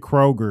like I hit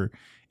Kroger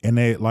and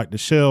they like the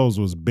shelves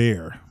was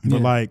bare.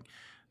 But like,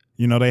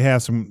 you know,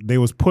 they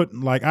was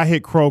putting like I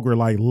hit Kroger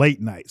like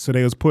late night. So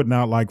they was putting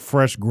out like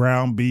fresh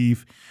ground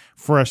beef,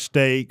 fresh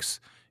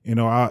steaks. You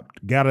know, I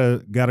got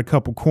a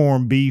couple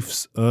corned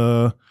beefs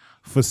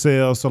for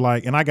sale. So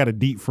like, and I got a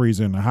deep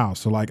freezer in the house.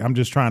 So like I'm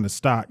just trying to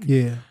stock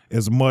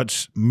as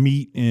much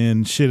meat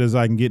and shit as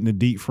I can get in the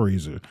deep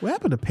freezer. What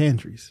happened to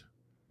pantries?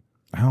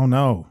 I don't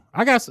know.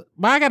 I got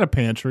a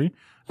pantry.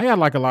 I got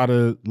like a lot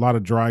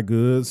of dry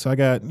goods. I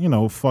got, you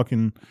know,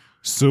 fucking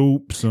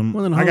soups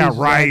and I got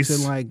rice.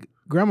 And like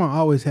grandma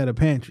always had a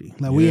pantry.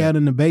 Like we had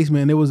in the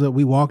basement. And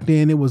we walked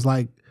in. It was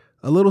like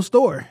a little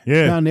store.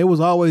 Yeah. And there was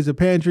always a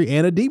pantry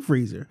and a deep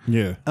freezer.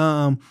 Yeah.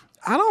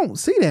 I don't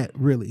see that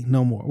really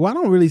no more. Well, I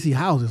don't really see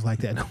houses like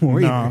that no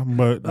more either.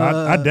 But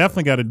I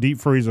definitely got a deep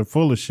freezer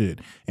full of shit.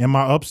 And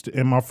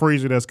my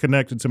freezer that's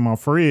connected to my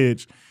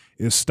fridge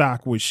is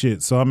stocked with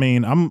shit. So I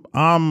mean,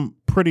 I'm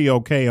pretty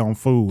okay on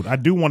food. I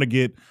do want to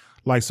get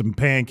like some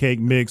pancake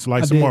mix,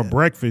 like some more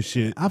breakfast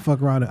shit. I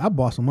fuck around. I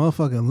bought some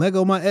motherfucking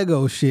Lego My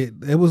Eggo shit.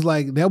 It was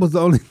like that was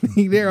the only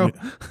thing there.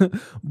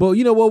 But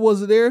you know what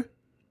was there?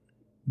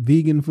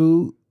 Vegan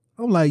food.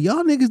 I'm like,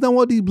 y'all niggas don't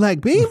want these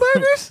black bean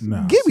burgers?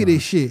 Nah, give me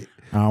this shit.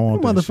 I don't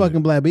want that motherfucking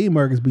shit. Black bean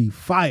burgers be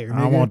fire. Nigga.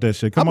 I don't want that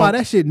shit. I buy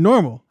that shit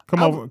normal.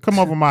 Come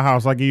over my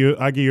house. I give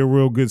you a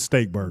real good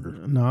steak burger.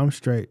 No, I'm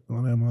straight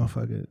on that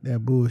motherfucker. That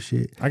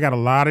bullshit. I got a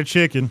lot of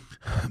chicken.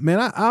 Man,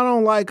 I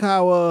don't like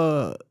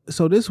how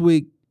so this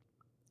week,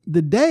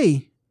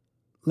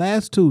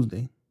 last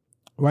Tuesday,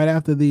 right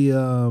after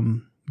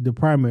the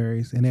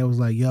primaries, and it was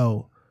like,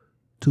 yo,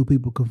 2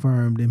 people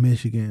confirmed in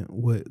Michigan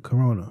with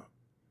corona.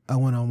 I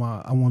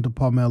went to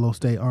Palmetto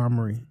State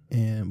Armory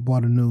and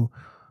bought a new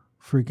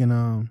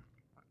freaking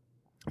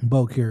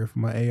bow carrier for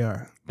my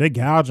AR. They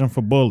gouging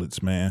for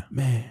bullets, man.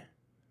 Man,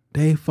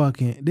 they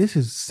fucking, this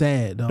is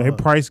sad, dog. They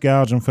price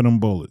gouging for them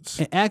bullets.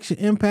 And Action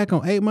Impact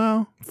on 8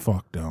 Mile?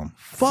 Fuck them.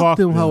 Fuck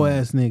them hoe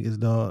ass niggas,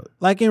 dog.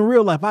 Like in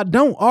real life, I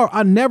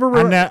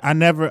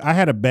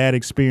had a bad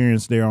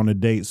experience there on a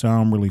date, so I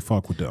don't really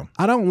fuck with them.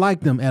 I don't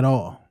like them at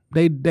all.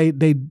 I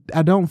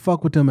don't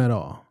fuck with them at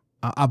all.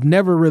 I've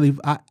never really,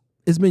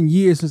 it's been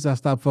years since I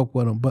stopped fuck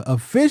with them, but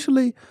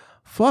officially,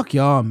 fuck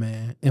y'all,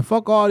 man. And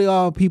fuck all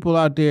y'all people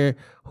out there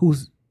who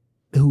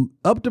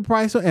up the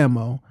price of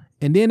ammo,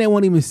 and then they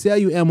won't even sell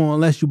you ammo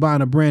unless you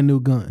buying a brand new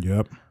gun.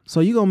 Yep.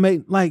 So you gonna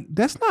make like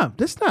that's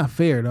not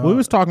fair, dog. We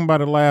was talking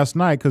about it last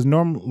night because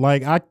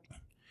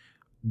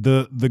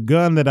the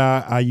gun that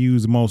I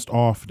use most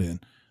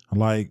often,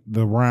 like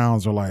the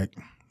rounds are like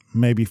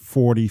maybe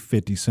 40,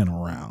 50 cents a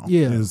round.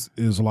 Yeah.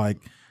 Is like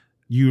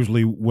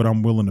usually what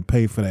I'm willing to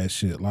pay for that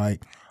shit.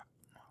 Like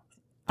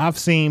I've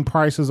seen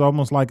prices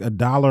almost like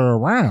 $1 a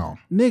round.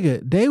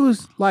 Nigga, they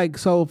was like,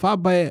 so if I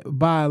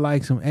buy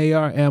like some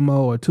AR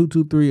ammo or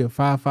 223 or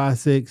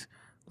 5.56,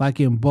 like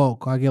in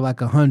bulk, I get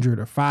like 100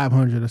 or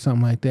 500 or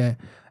something like that.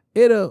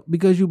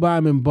 Because you buy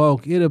them in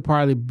bulk, it'll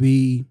probably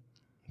be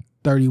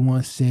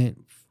 31 cent,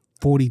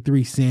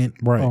 43 cent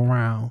a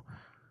round.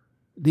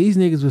 These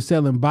niggas were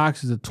selling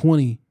boxes of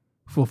 20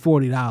 for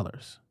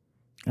 $40.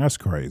 That's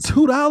crazy.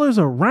 $2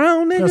 a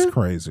round, nigga? That's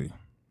crazy.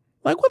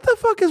 Like, what the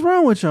fuck is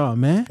wrong with y'all,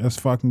 man? That's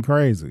fucking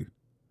crazy.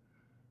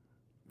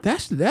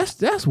 That's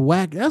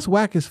whack. That's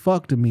whack as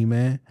fuck to me,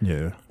 man.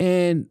 Yeah.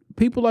 And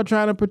people are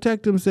trying to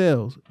protect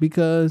themselves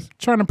because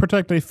trying to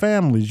protect their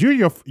families.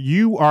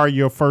 You are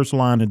your first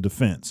line of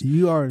defense.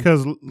 You are,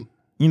 because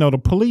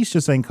the police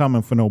just ain't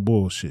coming for no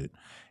bullshit.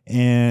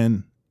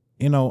 And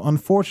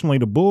unfortunately,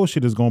 the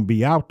bullshit is gonna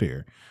be out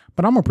there.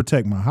 But I'm gonna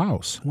protect my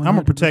house. 100%. I'm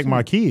gonna protect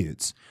my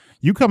kids.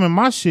 You come in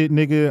my shit,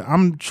 nigga,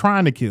 I'm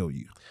trying to kill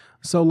you.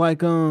 So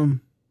like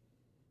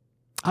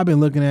I've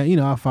been looking at,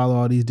 I follow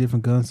all these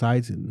different gun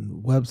sites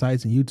and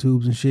websites and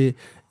YouTubes and shit,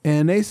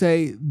 and they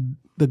say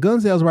the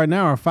gun sales right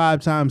now are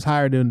 5 times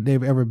higher than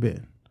they've ever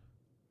been.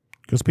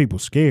 Because people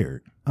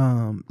scared.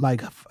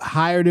 Like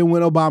higher than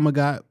when Obama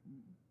got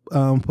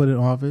put in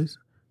office,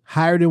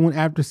 higher than when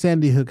after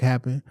Sandy Hook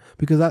happened.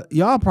 Because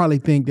y'all probably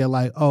think that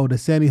like, oh, the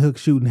Sandy Hook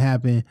shooting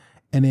happened,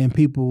 and then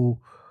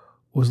people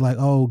was like,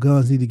 oh,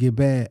 guns need to get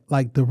bad.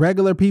 Like the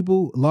regular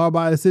people,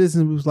 law-abiding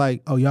citizens was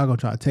like, oh, y'all gonna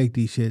try to take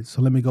these shit,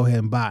 so let me go ahead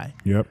and buy.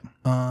 Yep.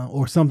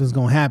 Or something's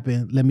gonna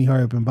happen, let me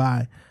hurry up and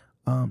buy.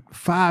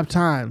 5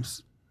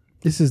 times.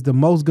 This is the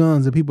most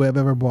guns that people have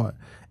ever bought.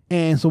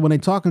 And so when they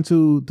talking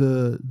to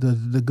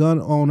the gun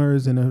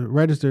owners and the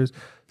registers,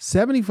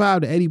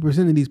 75 to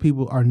 80% of these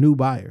people are new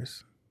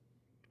buyers.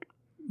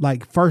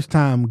 Like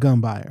first-time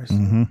gun buyers,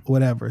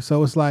 whatever.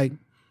 So it's like,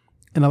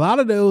 and a lot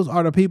of those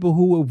are the people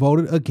who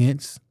voted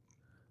against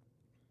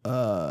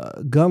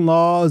gun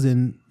laws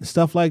and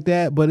stuff like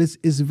that. But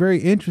it's very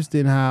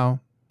interesting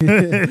how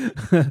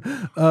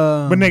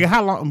but nigga,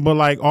 how long, but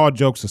like all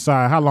jokes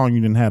aside, how long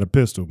you didn't have a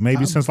pistol?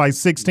 Maybe since like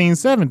 16,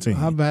 17.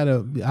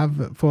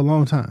 I've for a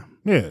long time.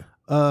 Yeah.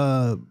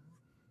 Damn,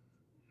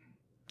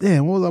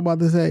 what was I about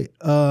to say?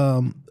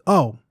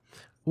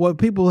 What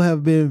people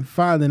have been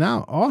finding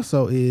out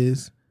also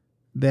is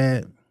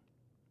that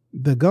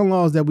the gun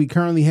laws that we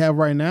currently have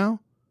right now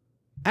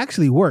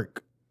actually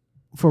work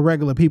for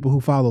regular people who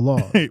follow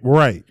laws.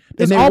 Right.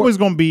 There's always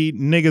going to be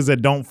niggas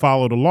that don't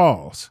follow the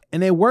laws.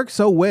 And they work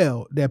so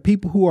well that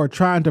people who are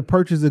trying to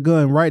purchase a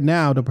gun right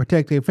now to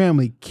protect their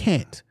family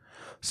can't.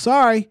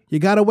 Sorry, you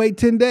got to wait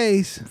 10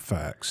 days.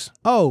 Facts.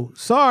 Oh,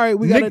 sorry.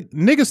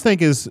 Niggas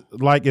think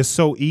it's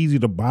so easy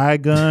to buy a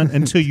gun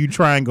until you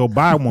try and go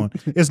buy one.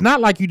 It's not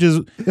like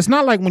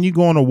when you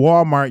go into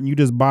Walmart and you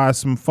just buy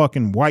some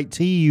fucking white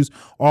tees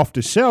off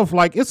the shelf.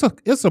 Like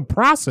it's a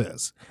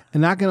process.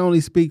 And I can only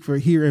speak for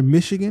here in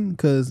Michigan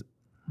because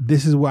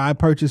this is where I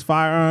purchase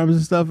firearms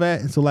and stuff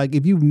at. And so like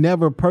if you've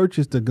never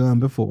purchased a gun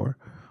before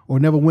or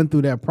never went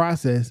through that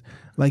process,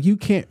 like you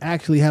can't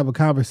actually have a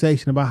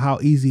conversation about how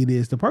easy it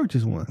is to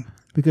purchase one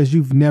because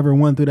you've never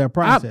went through that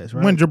process,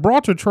 right? When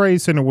Gibraltar Trade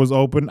Center was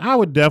open, I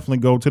would definitely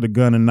go to the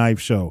gun and knife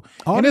show.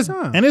 All the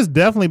time. And it's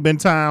definitely been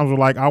times where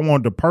like I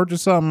wanted to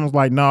purchase something. I was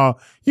like, nah,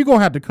 you're going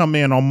to have to come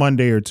in on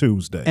Monday or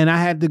Tuesday. And I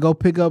had to go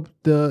pick up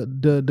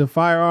the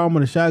firearm or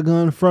the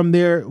shotgun from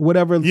their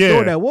whatever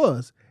store that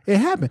was. It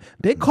happened.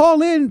 They call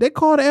the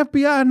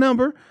FBI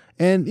number.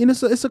 And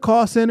it's a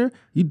call center.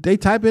 They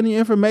type in the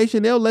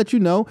information. They'll let you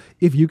know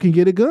if you can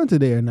get a gun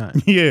today or not.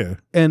 Yeah.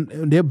 And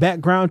their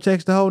background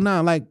checks the whole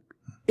nine. Like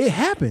it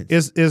happens.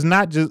 It's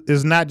not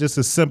just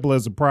as simple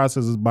as the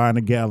process as buying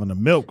a gallon of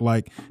milk.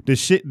 Like the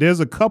shit. There's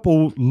a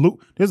couple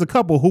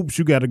hoops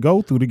you got to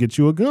go through to get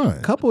you a gun.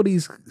 A couple of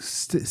these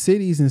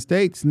cities and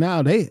states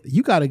now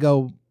you got to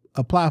go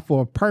apply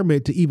for a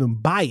permit to even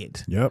buy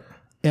it. Yep.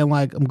 And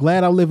like I'm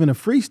glad I live in a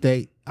free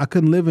state. I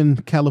couldn't live in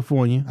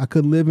California. I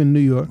couldn't live in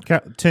New York.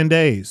 10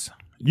 days.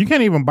 You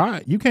can't even buy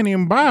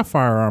a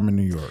firearm in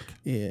New York.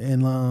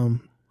 Yeah,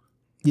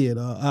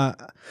 and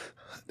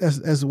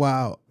that's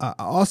wild. I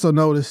also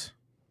noticed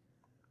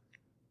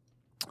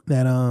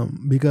that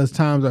because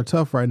times are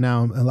tough right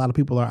now, a lot of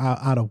people are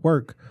out of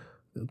work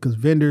because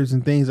vendors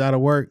and things out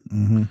of work.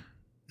 Mm-hmm.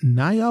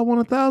 Now y'all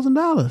want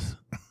 $1,000.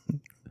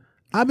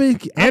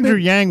 Andrew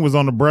Yang was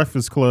on the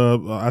Breakfast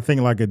Club, I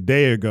think like a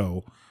day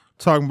ago,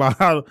 talking about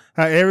how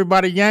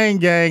everybody Yang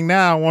gang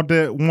now want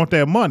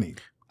their money.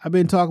 I've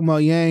been talking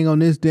about Yang on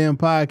this damn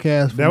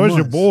podcast for months.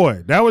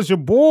 That was your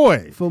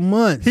boy. For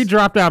months. He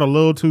dropped out a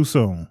little too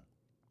soon.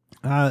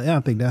 I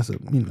don't think that's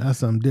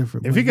something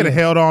different. If he could have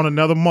held on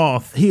another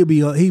month, he'd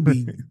be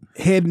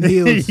head and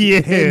heels,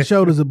 head and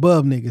shoulders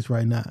above niggas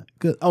right now.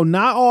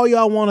 Not all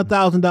y'all want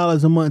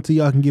 $1,000 a month till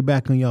y'all can get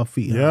back on y'all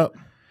feet. Yep.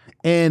 Huh?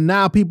 And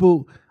now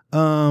people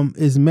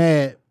is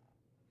mad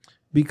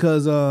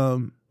because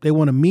they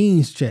want a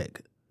means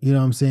check. You know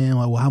what I'm saying?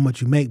 Like, well, how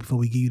much you make before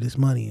we give you this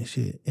money and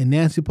shit. And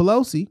Nancy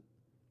Pelosi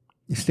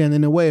is standing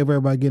in the way of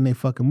everybody getting their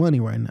fucking money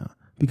right now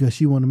because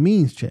she want a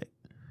means check.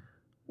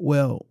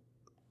 Well,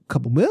 a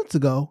couple minutes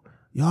ago,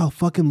 y'all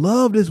fucking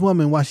loved this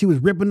woman while she was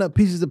ripping up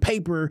pieces of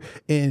paper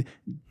and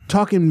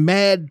talking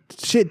mad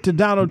shit to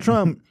Donald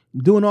Trump,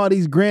 doing all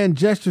these grand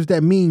gestures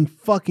that mean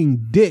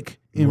fucking dick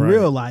in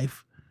real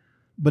life.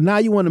 But now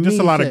you want to just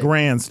a lot of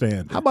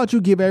grandstanding. How about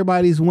you give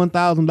everybody these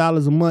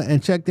 $1,000 a month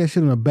and check that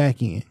shit on the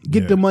back end?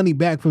 Get the money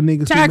back from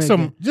niggas. Tax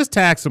them, just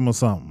tax them or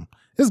something.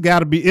 It's got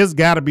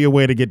to be a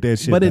way to get that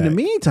shit. But back. in the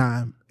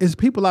meantime, it's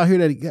people out here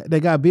that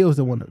got bills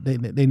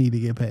that they need to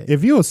get paid.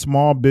 If you're a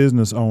small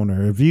business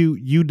owner, if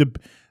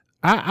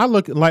I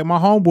look like my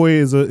homeboy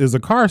is a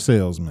car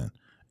salesman.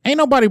 Ain't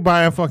nobody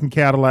buying fucking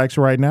Cadillacs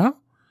right now.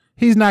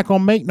 He's not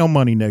gonna make no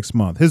money next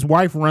month. His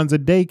wife runs a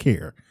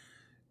daycare.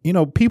 You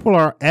know, people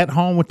are at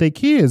home with their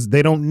kids.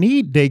 They don't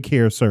need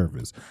daycare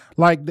service.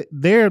 Like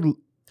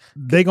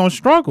they gonna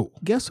struggle.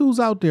 Guess who's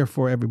out there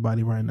for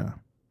everybody right now?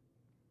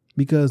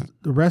 Because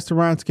the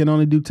restaurants can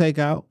only do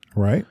takeout.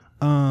 Right.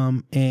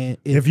 And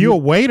if you're a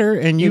waiter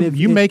and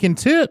you making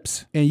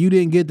tips and you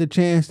didn't get the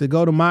chance to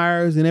go to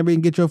Myers and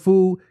everything get your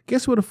food,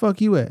 guess where the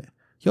fuck you at?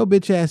 Your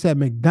bitch ass at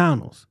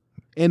McDonald's.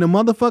 And the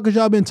motherfuckers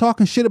y'all been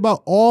talking shit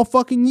about all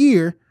fucking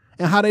year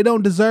and how they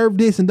don't deserve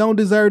this and don't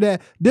deserve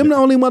that. Them the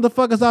only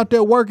motherfuckers out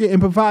there working and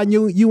providing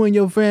you and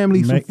your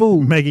family some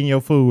food. Making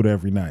your food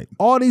every night.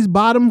 All these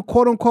bottom,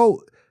 quote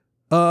unquote,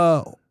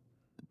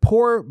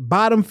 poor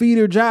bottom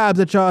feeder jobs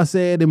that y'all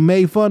said and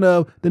made fun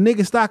of, the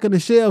nigga stocking the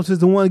shelves is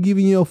the one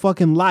giving you your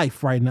fucking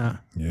life right now.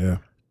 Yeah.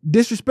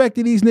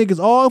 Disrespected these niggas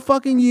all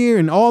fucking year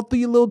and all through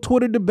your little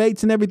Twitter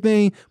debates and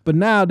everything. But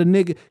now the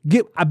nigga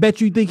I bet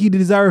you think he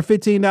deserved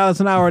 $15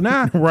 an hour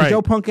now. Right.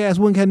 Your punk ass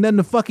wouldn't have nothing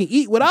to fucking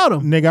eat without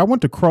him. Nigga, I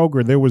went to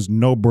Kroger. There was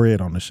no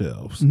bread on the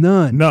shelves.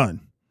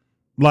 None.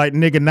 Like,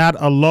 nigga, not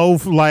a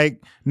loaf.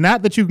 Like,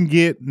 not that you can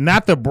get,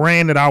 not the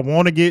brand that I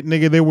want to get,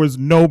 nigga. There was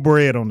no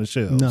bread on the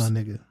shelves. No,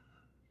 nigga.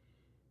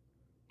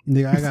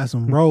 Nigga, I got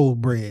some roll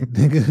bread,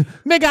 nigga.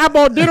 Nigga, I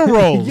bought dinner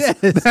rolls. Yes.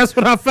 That's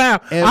what I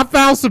found. I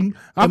found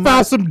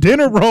some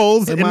dinner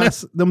rolls. And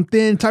them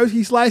thin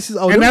turkey slices.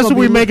 Oh, and that's what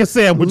we making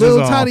sandwiches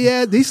little on. tiny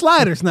ass, these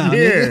sliders now.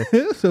 Yeah.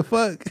 Nigga. So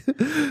fuck.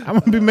 I'm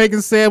going to be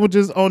making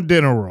sandwiches on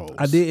dinner rolls.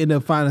 I did end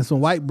up finding some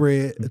white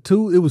bread. It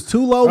was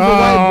 2 loaves of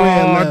white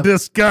bread left. Oh,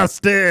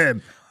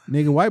 disgusting.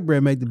 Nigga, white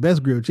bread make the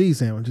best grilled cheese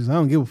sandwiches. I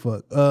don't give a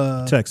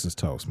fuck. Texas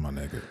toast, my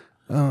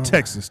nigga.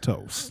 Texas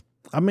toast.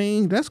 I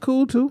mean, that's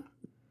cool too.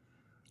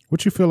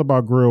 What you feel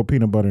about grilled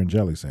peanut butter and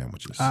jelly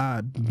sandwiches?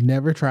 I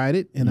never tried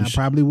it, and I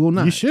probably will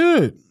not. You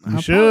should.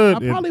 I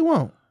probably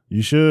won't.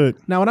 You should.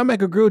 Now, when I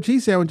make a grilled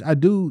cheese sandwich, I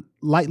do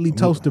lightly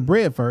toast the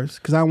bread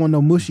first because I don't want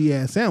no mushy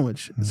ass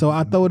sandwich. So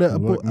I throw it. I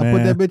put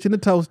that bitch in the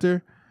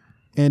toaster,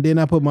 and then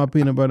I put my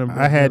peanut butter.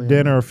 I had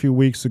dinner a few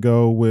weeks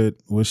ago with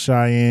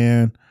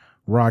Cheyenne,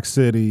 Rock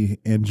City,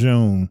 and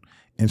June,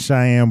 and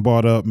Cheyenne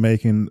brought up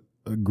making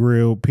a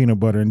grilled peanut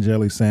butter and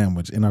jelly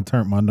sandwich, and I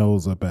turned my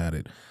nose up at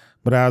it.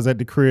 But I was at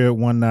the crib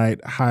one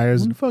night.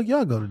 When the fuck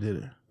y'all go to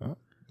dinner?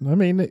 I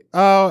mean,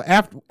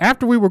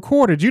 after we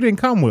recorded, you didn't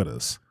come with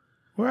us.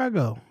 Where I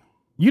go?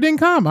 You didn't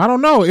come. I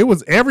don't know. It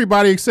was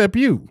everybody except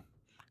you.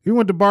 We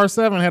went to Bar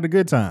 7, had a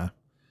good time.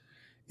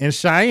 And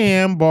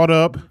Cheyenne bought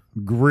up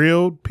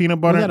grilled peanut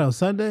butter. Was that on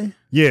Sunday?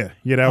 Yeah,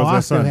 that was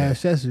that Sunday. I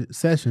still had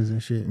sessions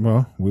and shit.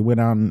 Well, we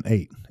went out and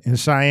ate. And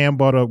Cheyenne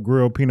bought up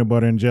grilled peanut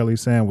butter and jelly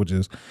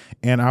sandwiches.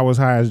 And I was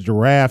high as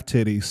giraffe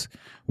titties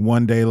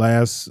one day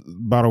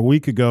about a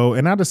week ago,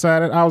 and I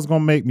decided I was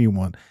gonna make me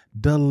one.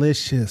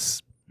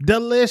 Delicious.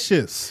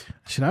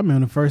 Shit, I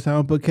remember the first time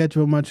I put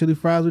ketchup on my chili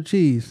fries with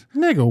cheese.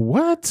 Nigga,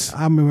 what?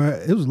 I remember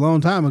it was a long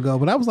time ago,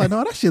 but I was like,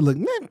 no, that shit look,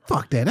 man,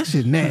 fuck that. That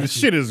shit nasty. This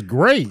shit is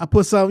great. I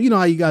put some, you know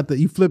how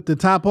you flip the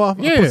top off?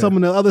 Yeah. I put some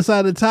on the other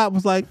side of the top.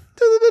 Was like,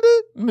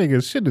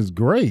 nigga, shit is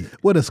great.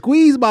 With a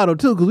squeeze bottle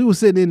too, because we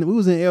was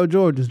in El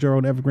George's,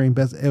 Gerald Evergreen,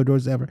 best El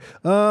George's ever.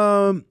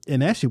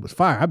 And that shit was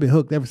fire. I've been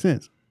hooked ever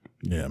since.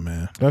 Yeah,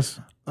 man.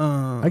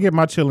 I get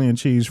my chili and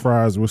cheese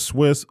fries with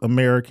Swiss,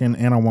 American,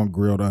 and I want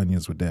grilled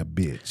onions with that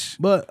bitch.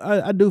 But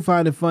I do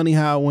find it funny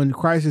how when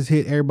crisis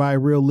hit, everybody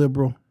real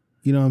liberal.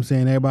 You know what I'm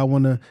saying?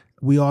 Everybody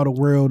we all the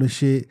world and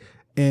shit.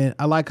 And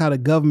I like how the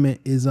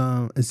government is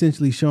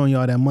essentially showing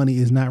y'all that money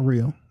is not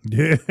real.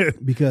 Yeah.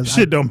 Because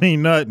shit don't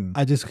mean nothing.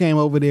 I just came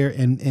over there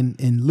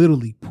and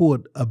literally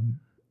pulled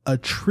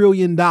 $1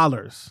 trillion out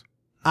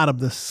of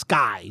the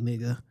sky,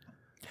 nigga.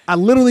 I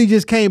literally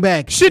just came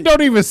back. Shit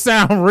don't even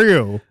sound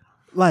real.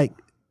 Like,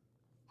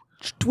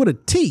 with a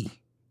T.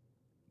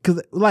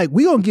 Cause like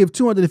we gonna give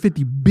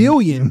 $250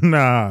 billion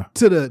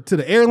to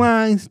the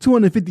airlines,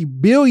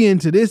 $250 billion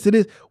to this.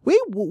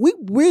 We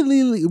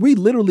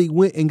literally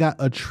went and got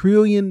 $1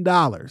 trillion.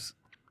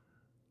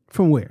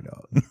 From where,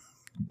 dog?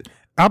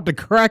 Out the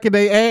crack of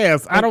their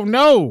ass. I don't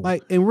know.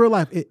 Like in real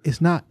life,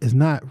 it's not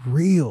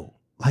real.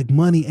 Like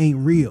money ain't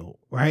real,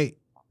 right?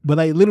 But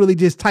I literally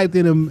just typed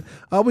in them.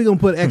 Oh, we gonna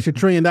put extra $1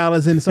 trillion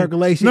in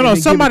circulation. No,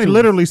 somebody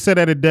literally sat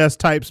at a desk,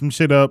 typed some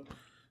shit up.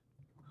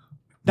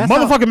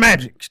 Motherfucking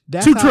magic.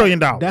 $2 trillion.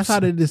 That's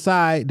how they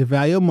decide the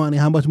value of money,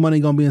 how much money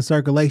going to be in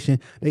circulation.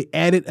 They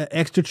added an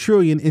extra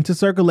trillion into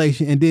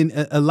circulation and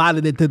then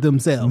allotted it to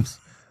themselves.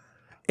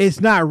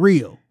 It's not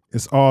real.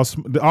 It's all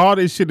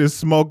this shit is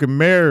smoke and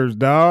mirrors,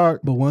 dog.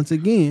 But once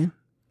again,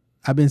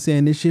 I've been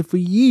saying this shit for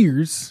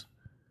years.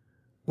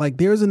 Like,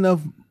 there's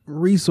enough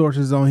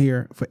resources on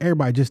here for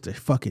everybody just to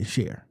fucking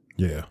share.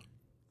 Yeah.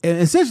 And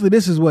essentially,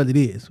 this is what it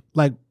is.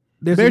 Like,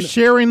 they're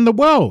sharing the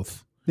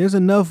wealth. There's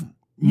enough.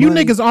 You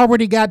money. niggas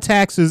already got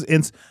taxes,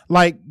 and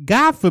like,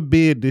 God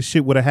forbid this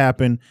shit would have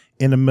happened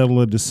in the middle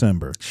of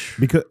December,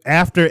 because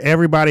after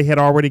everybody had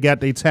already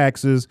got their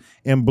taxes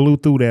and blew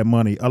through that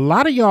money, a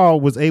lot of y'all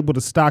was able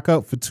to stock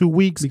up for 2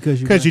 weeks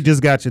because you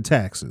just got your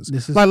taxes.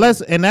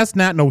 And that's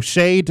not no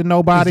shade to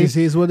nobody. This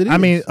is what it is. I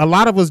mean, a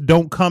lot of us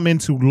don't come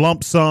into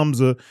lump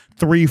sums of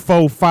 $3,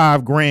 $4,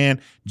 $5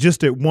 grand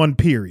just at one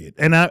period,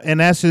 and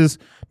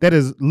that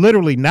is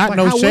literally not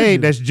no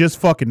shade. That's just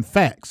fucking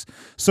facts.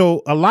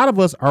 So a lot of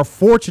us are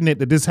fortunate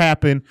that this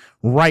happened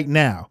right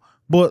now.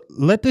 But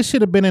let this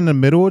shit have been in the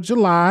middle of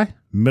July,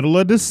 middle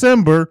of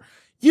December,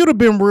 you'd have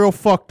been real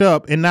fucked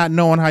up and not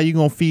knowing how you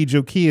gonna feed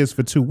your kids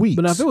for 2 weeks.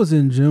 But if it was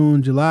in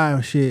June, July,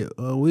 shit,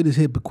 we just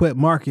hit Pequet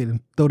Market and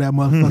throw that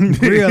motherfucking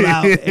grill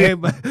out.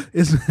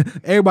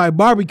 Everybody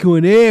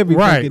barbecuing every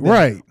fucking day.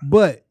 Right.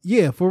 But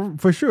yeah,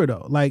 for sure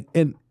though. Like,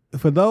 and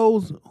for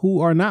those who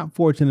are not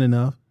fortunate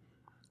enough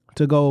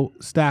to go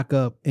stock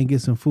up and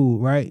get some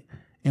food, right?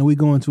 And we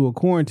go into a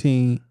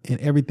quarantine and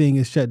everything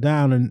is shut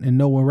down and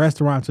no one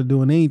restaurants are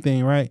doing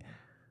anything, right?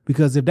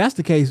 Because if that's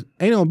the case,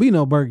 ain't gonna be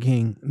no Burger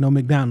King, no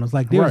McDonald's.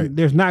 Like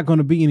there's not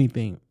gonna be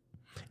anything.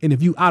 And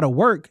if you out of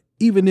work,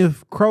 even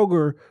if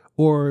Kroger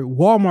or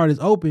Walmart is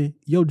open,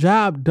 your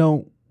job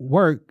don't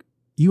work,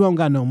 you don't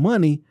got no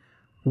money,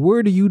 where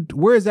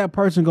is that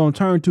person gonna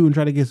turn to and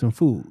try to get some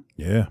food?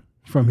 Yeah.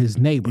 From his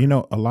neighbor. You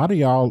know, a lot of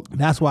y'all,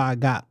 that's why I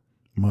got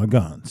my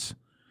guns.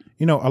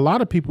 You know, a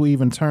lot of people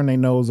even turn their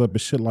nose up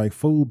at shit like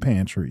food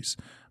pantries.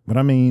 But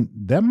I mean,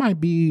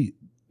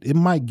 it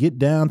might get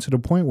down to the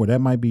point where that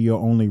might be your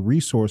only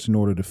resource in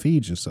order to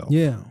feed yourself.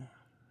 Yeah.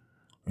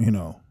 You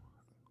know.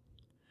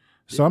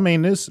 So I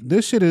mean, this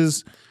shit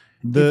is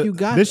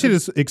shit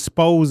is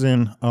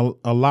exposing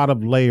a lot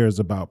of layers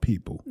about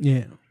people.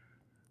 Yeah.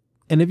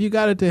 And if you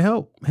got it to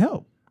help.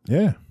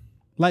 Yeah.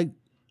 Like,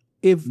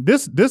 if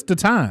this the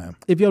time.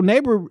 If your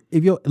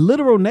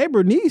literal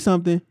neighbor needs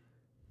something,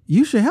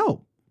 you should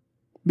help.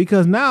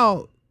 Because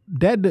now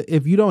that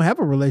if you don't have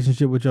a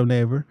relationship with your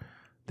neighbor,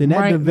 then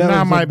that develops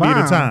now might be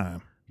the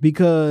time.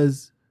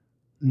 Because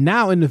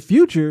now in the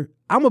future,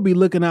 I'm gonna be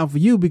looking out for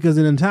you because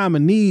in a time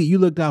of need, you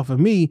looked out for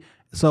me.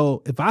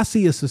 So if I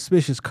see a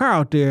suspicious car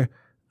out there,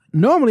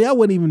 normally I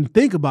wouldn't even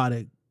think about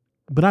it.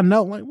 But I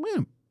know, like, man,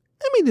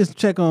 let me just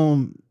check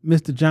on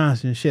Mr.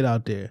 Johnson shit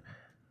out there.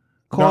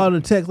 Call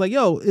and text like,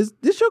 yo, is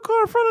this your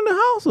car in front of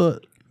the house? Or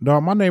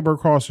dog, my neighbor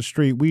across the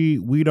street,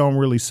 we don't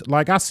really,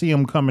 like, I see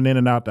him coming in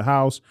and out the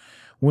house.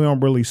 We don't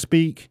really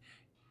speak.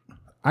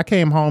 I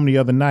came home the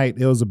other night.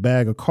 It was a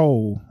bag of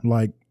coal,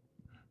 like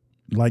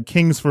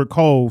Kingsford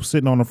coal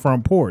sitting on the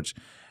front porch.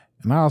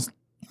 And I was,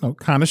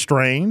 kind of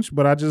strange,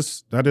 but I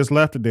just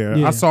left it there.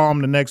 Yeah. I saw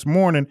him the next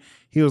morning.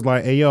 He was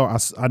like, hey, yo,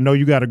 I know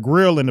you got a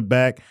grill in the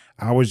back.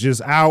 I was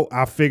just out.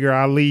 I figure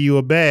I'll leave you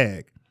a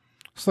bag.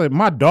 It's like,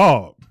 my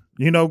dog,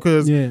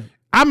 because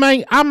I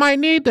might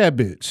need that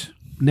bitch.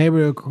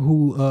 Neighbor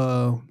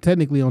who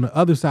technically on the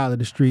other side of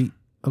the street,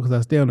 because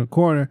I stay on the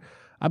corner,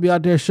 I be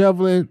out there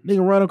shoveling,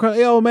 nigga run across,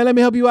 yo man, let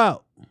me help you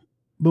out.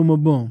 Boom,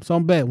 boom, boom. So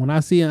I'm back. When I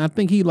see him, I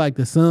think he like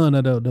the son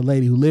of the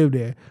lady who lived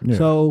there. Yeah.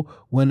 So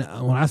when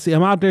I see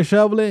him out there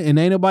shoveling and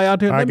ain't nobody out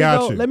there,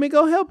 let me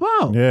go help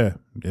out. Yeah,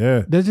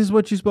 yeah. That's just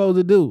what you're supposed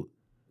to do.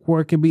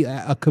 Where it can be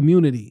a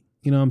community.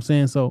 You know what I'm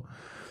saying? So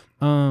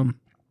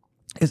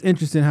it's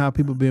interesting how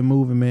people been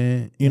moving,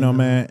 man. You know,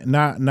 man,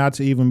 not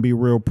to even be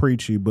real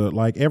preachy, but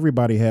like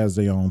everybody has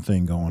their own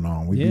thing going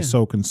on. We be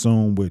so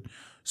consumed with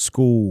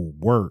school,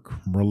 work,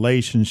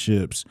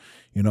 relationships,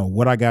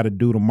 what I got to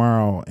do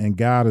tomorrow. And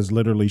God is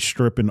literally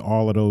stripping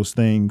all of those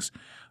things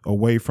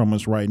away from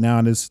us right now.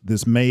 And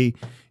this may,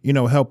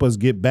 help us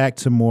get back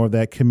to more of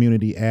that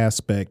community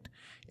aspect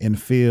and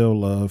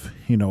feel of,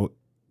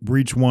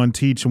 reach one,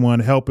 teach one,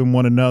 helping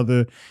one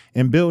another,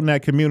 and building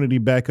that community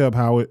back up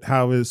how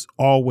it's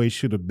always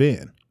should have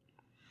been.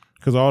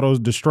 Because all those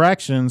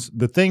distractions,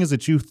 the things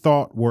that you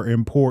thought were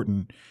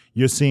important,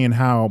 you're seeing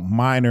how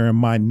minor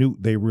and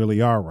minute they really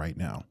are right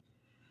now.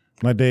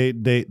 Like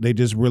they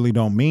just really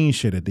don't mean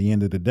shit at the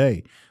end of the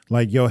day.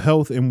 Like your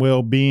health and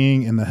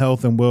well-being and the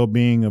health and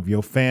well-being of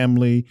your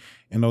family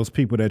and those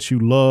people that you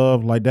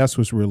love, like that's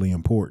what's really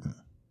important.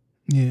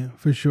 Yeah,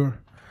 for sure.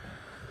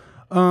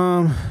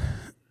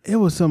 It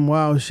was some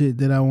wild shit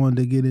that I wanted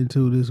to get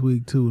into this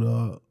week too,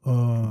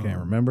 dog. Can't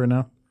remember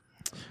now.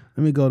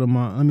 Let me go to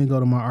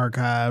my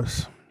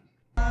archives.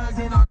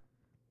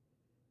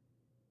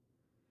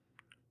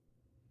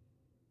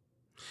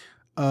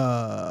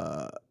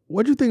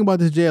 What do you think about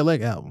this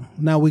JLX album?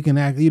 Now we can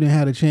act. You didn't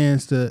have a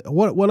chance to.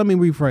 What? Let me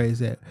rephrase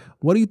that.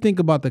 What do you think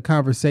about the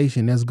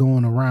conversation that's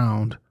going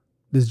around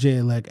this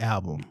Jay-Elect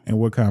album. And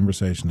what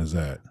conversation is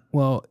that?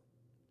 Well,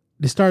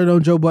 it started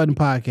on Joe Budden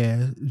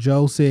podcast.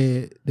 Joe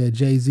said that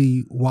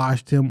Jay-Z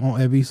washed him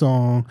on every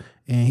song,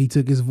 and he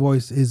took his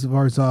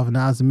verse off, and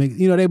I was mix.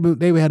 You know,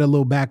 they had a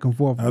little back and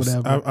forth, or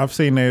whatever. I've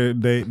seen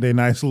their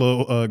nice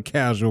little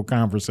casual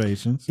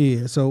conversations.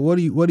 Yeah. So what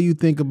do you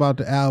think about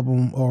the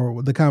album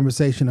or the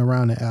conversation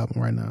around the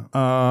album right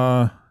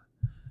now?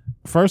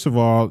 First of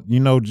all, you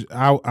know,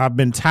 I've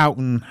been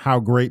touting how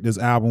great this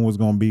album was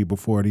going to be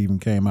before it even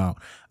came out.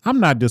 I'm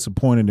not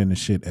disappointed in the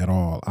shit at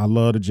all. I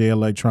love the Jay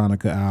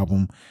Electronica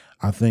album.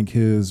 I think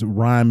his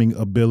rhyming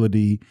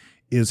ability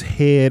is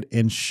head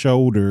and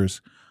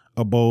shoulders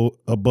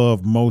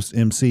above most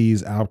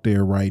MCs out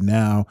there right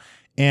now.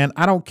 And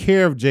I don't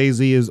care if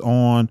Jay-Z is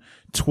on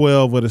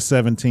 12 of the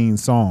 17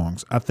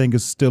 songs. I think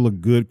it's still a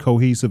good,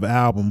 cohesive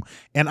album.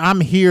 And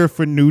I'm here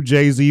for new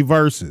Jay-Z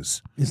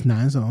verses. It's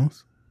 9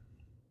 songs.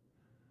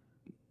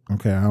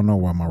 Okay, I don't know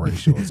why my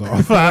ratio is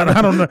off.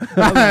 I don't know,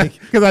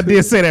 because I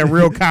did say that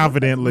real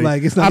confidently.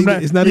 Like it's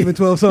not even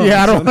 12 songs.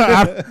 Yeah, I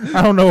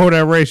don't know where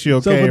that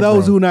ratio so came for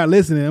those from. who are not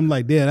listening, I'm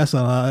like, damn, that's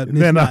a lot.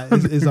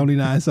 It's only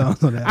 9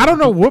 songs on that. I don't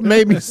know what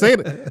made me say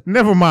that.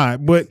 Never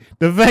mind. But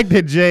the fact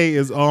that Jay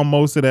is on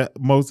most of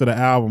the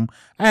album,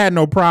 I had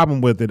no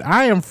problem with it.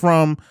 I am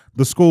from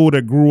the school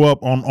that grew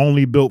up on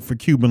Only Built for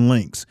Cuban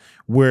Links,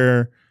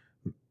 where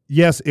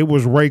yes, it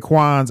was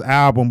Raekwon's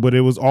album, but it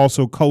was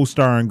also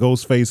co-starring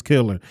Ghostface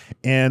Killer,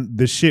 and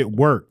the shit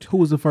worked. Who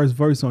was the first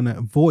voice on that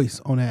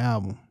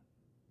album?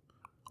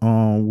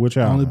 Which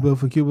album? Only Built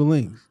for Cuban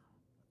Links.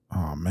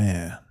 Oh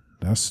man,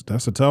 that's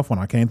a tough one.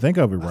 I can't think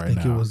of it right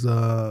now. I think it was.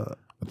 I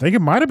think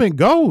it might have been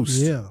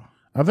Ghost. Yeah,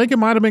 I think it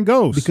might have been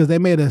Ghost because they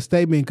made a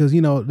statement because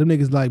you know them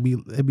niggas like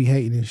they be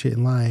hating and shit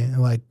and lying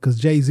like because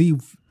Jay-Z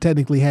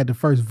technically had the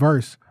first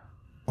verse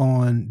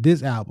on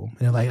this album and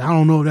they're like I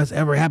don't know if that's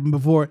ever happened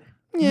before.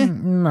 Yeah,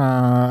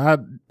 nah,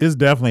 it's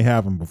definitely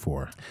happened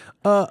before.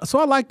 So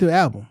I like the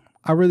album.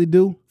 I really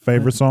do.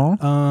 Favorite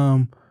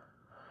song?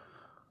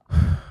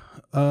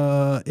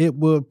 It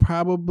would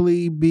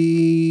probably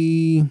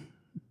be.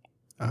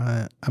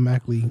 I'm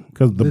actually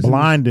because the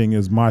blinding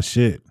is my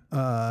shit.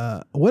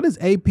 What is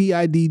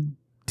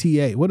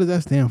APIDTA? What does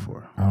that stand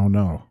for? I don't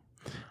know.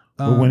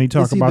 But when he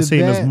talked about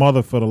seeing his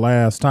mother for the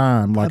last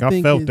time, like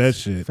I felt that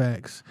shit.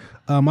 Facts.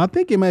 I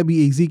think it might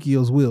be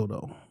Ezekiel's Will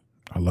though.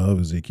 I love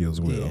Ezekiel's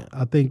Will. Yeah,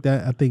 I think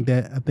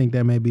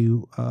that may be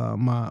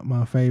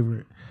my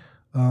favorite.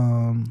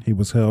 He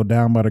was held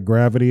down by the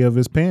gravity of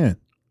his pen.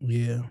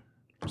 Yeah.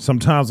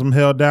 Sometimes I'm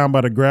held down by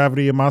the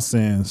gravity of my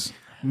sins.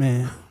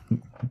 Man,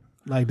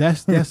 like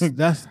that's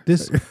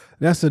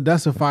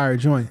a fire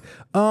joint.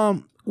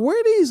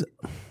 Where these?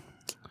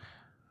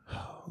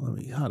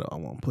 How do I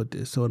want to put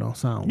this so it don't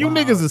sound? You wild?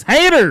 niggas is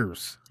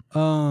haters.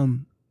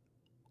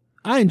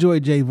 I enjoy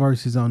Jay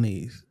verses on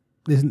these.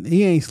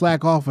 He ain't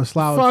slack off or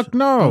slouch. Fuck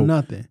no, or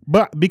nothing.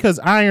 But because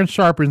iron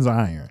sharpens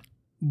iron.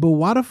 But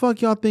why the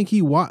fuck y'all think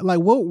he like?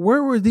 What?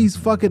 Where were these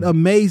fucking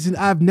amazing?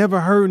 I've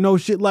never heard no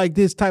shit like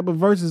this type of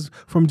verses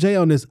from Jay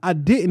on this. I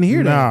didn't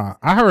hear that. Nah,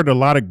 I heard a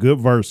lot of good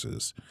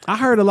verses. I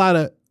heard a lot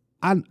of.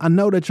 I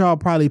know that y'all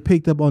probably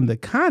picked up on the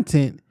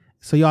content,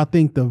 so y'all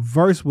think the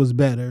verse was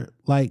better.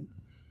 Like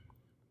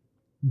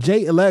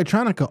Jay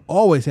Electronica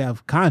always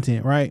have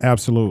content, right?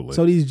 Absolutely.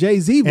 So these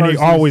Jay-Z verses, and he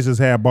always has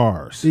had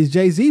bars. These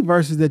Jay-Z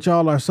verses that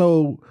y'all are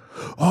so,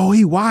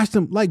 he watched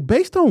them. Like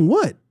based on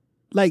what?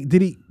 Like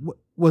did he?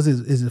 Was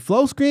is it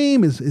flow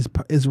scheme?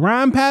 Is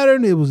rhyme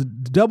pattern? It was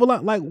double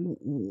like.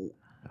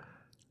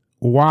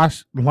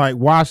 Wash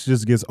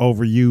just gets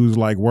overused,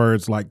 like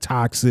words like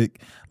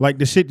toxic, like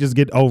the shit just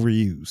get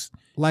overused.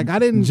 Like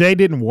Jay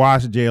didn't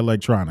wash Jay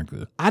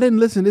Electronica. I didn't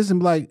listen to this and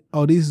be like,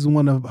 oh, this is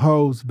one of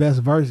Ho's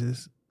best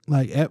verses.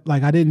 Like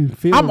I didn't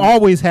feel. I'm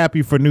always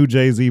happy for new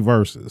Jay-Z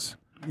verses.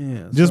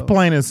 Yeah, just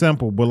plain and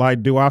simple. But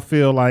like, do I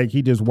feel like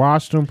he just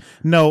washed them?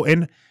 No,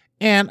 and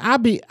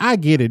I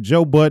get it.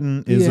 Joe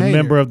Budden is a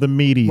member of the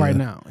media right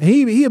now.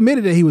 He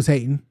admitted that he was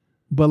hating,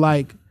 but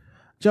like,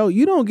 Joe,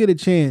 you don't get a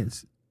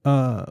chance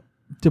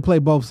to play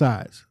both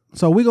sides.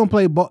 So we're gonna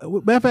play both.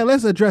 Matter of fact,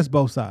 let's address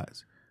both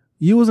sides.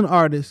 You was an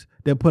artist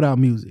that put out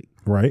music,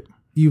 right?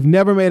 You've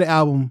never made an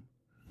album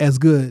as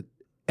good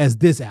as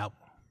this album.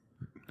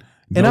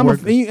 And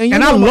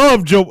I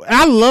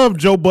love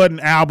Joe Budden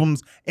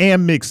albums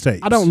and mixtapes.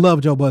 I don't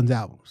love Joe Budden's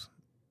albums.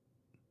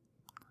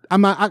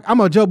 I'm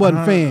a Joe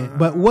Budden fan,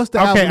 but what's the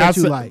album that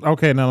you like?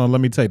 Okay, no,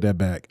 let me take that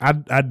back.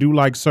 I do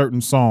like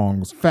certain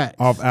songs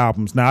off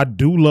albums. Now I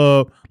do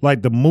love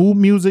like the Mood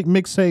Music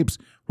mixtapes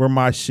were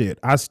my shit.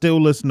 I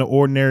still listen to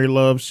Ordinary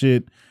Love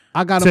shit.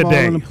 I got them all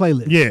on the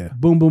playlist. Yeah,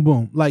 boom, boom,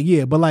 boom. Like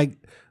but like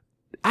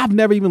I've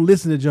never even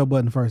listened to Joe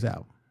Budden's first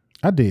album.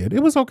 I did.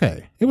 It was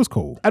okay. It was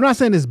cool. I'm not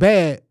saying it's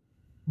bad.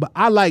 But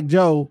I like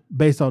Joe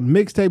based on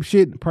mixtape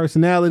shit,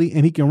 personality,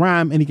 and he can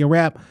rhyme and he can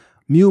rap.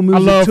 Mule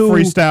Music I love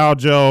Freestyle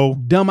Joe.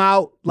 Dumb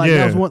Out. Like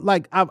that was one.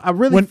 Like I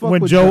really fuck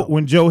with Joe.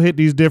 When Joe hit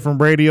these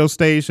different radio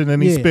stations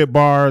and he spit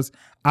bars,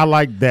 I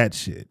like that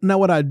shit. Now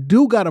what I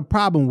do got a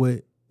problem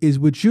with is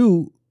with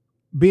you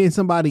being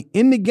somebody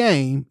in the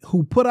game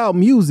who put out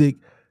music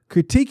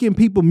critiquing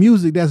people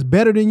music that's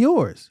better than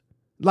yours.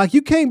 Like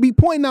you can't be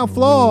pointing out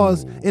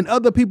flaws in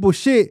other people's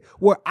shit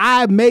where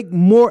I make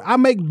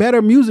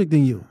better music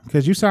than you.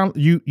 Because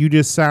you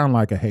just sound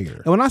like a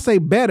hater. And when I say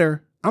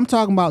better, I'm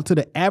talking about to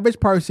the average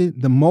person,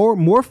 the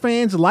more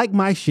fans like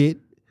my shit,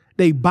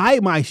 they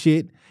buy my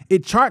shit,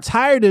 it charts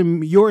higher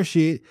than your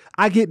shit.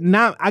 I get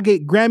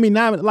Grammy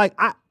nominated. Like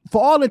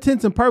for all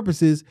intents and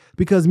purposes,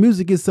 because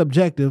music is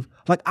subjective,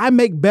 like I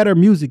make better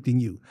music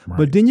than you. Right.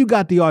 But then you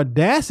got the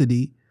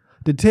audacity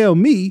to tell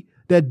me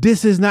that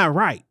this is not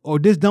right or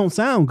this don't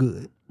sound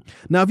good.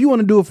 Now, if you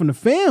want to do it from the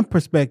fan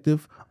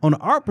perspective, on the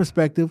art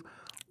perspective,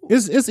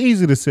 it's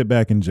easy to sit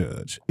back and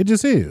judge. It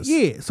just is.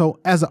 Yeah. So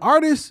as an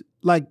artist,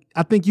 like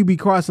I think you be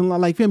crossing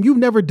line like him. You've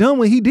never done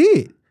what he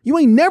did. You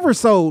ain't never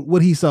sold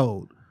what he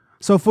sold.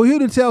 So for you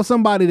to tell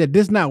somebody that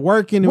this not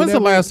working, when's the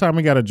last time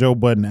we got a Joe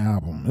Budden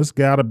album? It's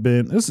gotta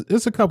been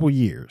it's a couple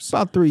years.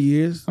 About 3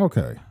 years.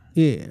 Okay.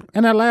 Yeah.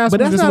 And that last one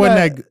just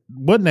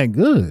wasn't that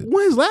good.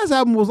 Well, his last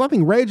album was, I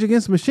think, Rage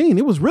Against the Machine.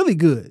 It was really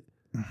good.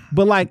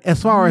 But like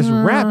as far as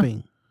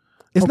rapping,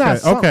 it's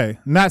not okay.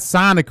 Not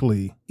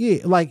sonically. Yeah,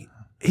 like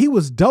he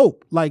was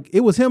dope. Like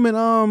it was him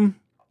and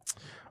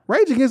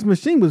Rage Against the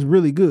Machine was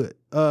really good.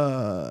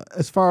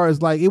 As far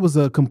as like it was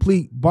a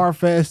complete bar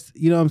fest,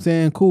 you know what I'm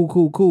saying?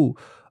 Cool.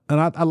 And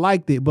I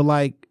liked it, but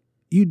like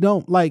you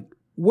don't like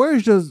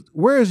where's your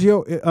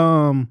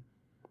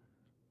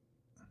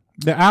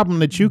the album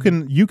that you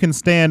can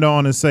stand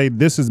on and say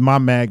this is my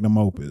magnum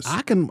opus.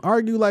 I can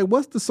argue like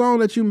what's the song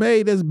that you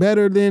made that's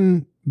better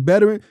than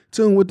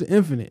Tune with the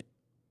Infinite?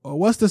 Or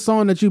what's the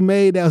song that you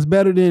made that's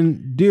better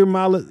than Dear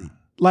Mila?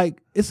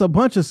 Like it's a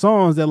bunch of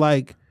songs that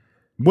like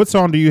what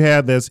song do you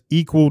have that's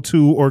equal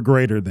to or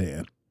greater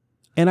than?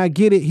 And I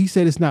get it. He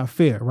said it's not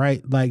fair,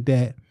 right? Like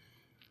that.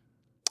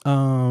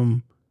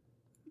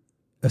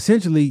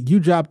 Essentially you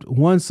dropped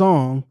one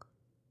song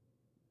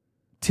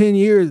 10,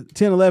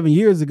 11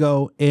 years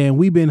ago, and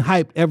we've been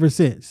hyped ever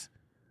since.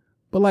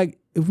 But like,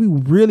 if we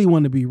really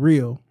want to be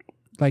real,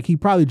 like he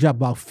probably dropped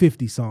about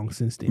 50 songs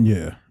since then.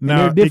 Yeah.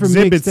 Now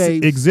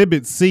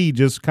Exhibit C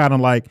just kind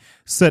of like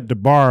set the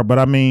bar, but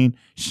I mean,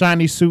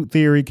 Shiny Suit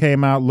Theory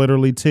came out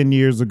literally 10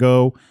 years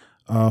ago.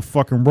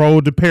 Fucking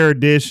Road to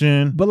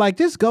Perdition. But like,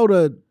 just go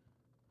to.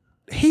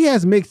 He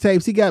has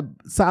mixtapes. He got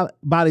solid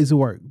bodies of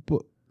work.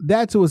 But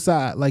that to a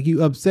side, like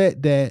you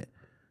upset that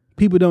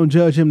people don't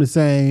judge him the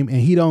same, and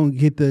he don't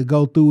get to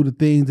go through the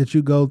things that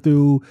you go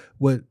through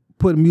with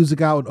putting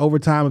music out over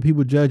time and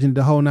people judging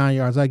the whole 9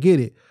 yards. I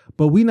get it.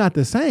 But we not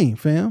the same,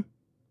 fam.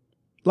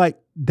 Like,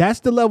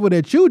 that's the level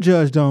that you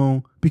judged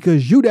on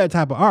because you that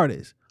type of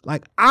artist.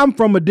 Like, I'm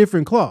from a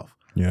different cloth.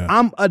 Yeah.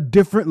 I'm a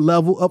different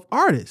level of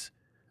artist.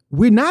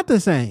 We're not the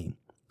same.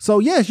 So,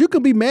 yes, you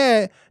can be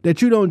mad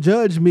that you don't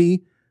judge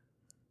me.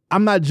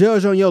 I'm not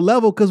judged on your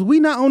level because we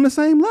not on the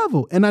same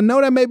level. And I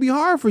know that may be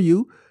hard for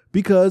you,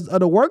 because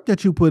of the work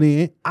that you put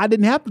in. I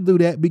didn't have to do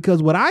that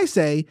because what I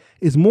say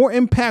is more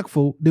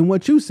impactful than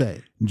what you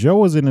say.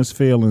 Joe is in his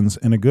feelings,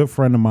 and a good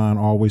friend of mine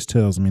always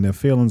tells me that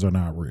feelings are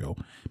not real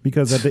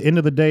because at the end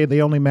of the day,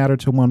 they only matter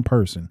to one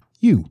person.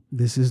 You.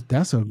 That's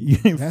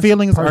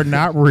feelings are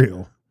not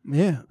real.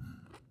 Yeah.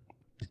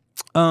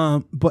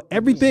 But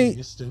everything.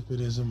 This nigga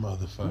stupid as a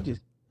motherfucker.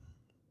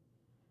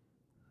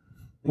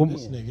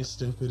 This nigga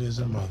stupid as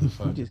a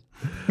motherfucker.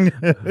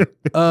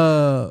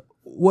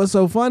 What's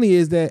so funny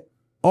is that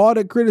all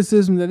the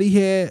criticism that he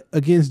had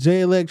against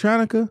Jay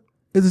Electronica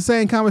is the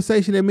same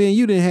conversation that me and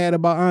you didn't had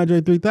about Andre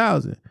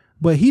 3000.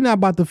 But he not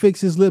about to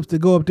fix his lips to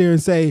go up there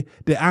and say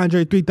that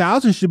Andre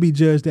 3000 should be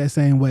judged that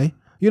same way.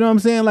 You know what I'm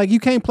saying? Like, you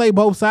can't play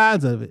both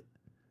sides of it.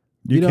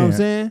 You know what I'm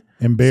saying?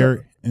 And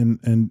Barry,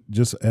 and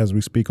just as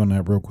we speak on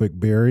that real quick,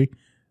 Barry,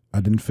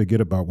 I didn't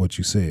forget about what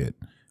you said.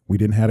 We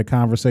didn't have a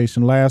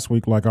conversation last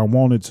week like I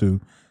wanted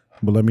to,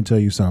 but let me tell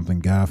you something.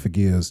 God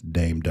forgives,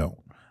 Dame don't.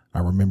 I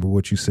remember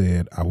what you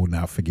said. I will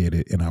not forget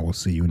it, and I will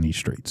see you in these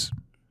streets.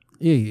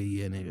 Yeah,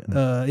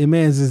 nigga. It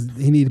man's just,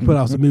 he need to put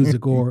out some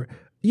music or,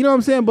 you know what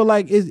I'm saying? But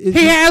like, he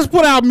has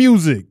put out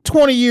music.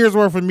 20 years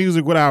worth of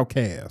music with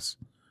Outkast.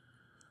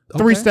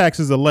 Okay. 3 Stacks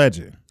is a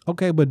legend.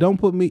 Okay, but don't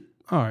put me.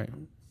 All right,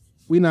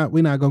 we not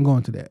gonna go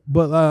into that.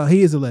 But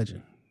he is a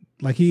legend,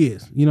 like he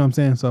is. You know what I'm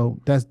saying? So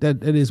that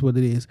is what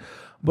it is.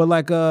 But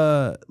like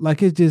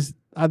it's just.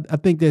 I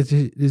think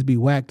that just be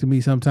whack to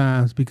me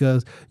sometimes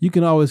because you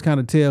can always kind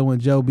of tell when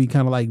Joe be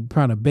kind of like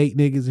trying to bait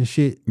niggas and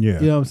shit. Yeah.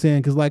 You know what I'm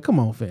saying? Because like, come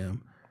on,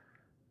 fam.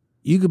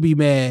 You could be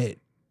mad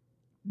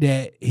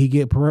that he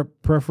get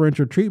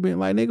preferential treatment.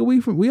 Like, nigga,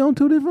 we on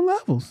 2 different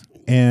levels.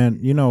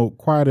 And, you know,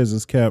 quiet as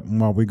it's kept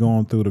while we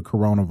going through the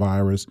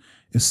coronavirus,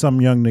 is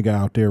some young nigga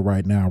out there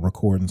right now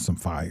recording some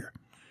fire.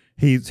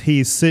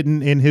 He's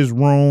sitting in his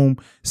room,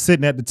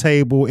 sitting at the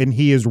table, and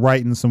he is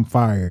writing some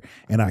fire.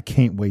 And I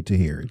can't wait to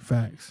hear it.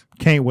 Facts.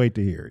 Can't wait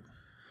to hear it.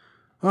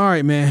 All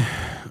right,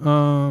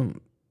 man.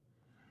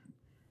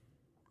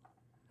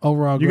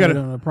 Overall grade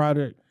on the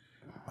project.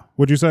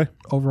 What'd you say?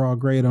 Overall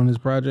grade on this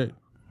project.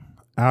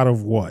 Out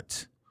of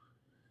what?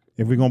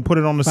 If we're going to put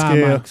it on the 5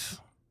 scale. Mics.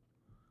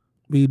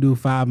 We do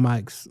 5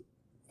 mics.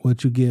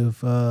 What you give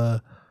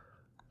the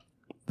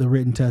the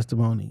written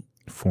testimony?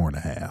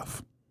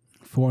 4.5.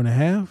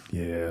 4.5?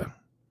 Yeah.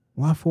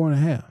 Why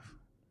 4.5?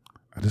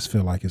 I just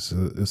feel like it's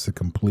a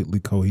completely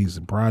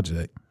cohesive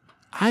project.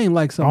 I ain't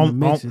like some of the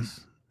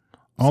mixes.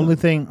 Only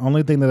thing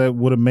that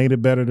would have made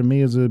it better to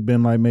me is it had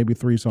been like maybe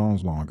 3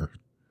 songs longer.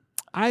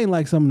 I ain't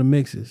like some of the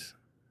mixes.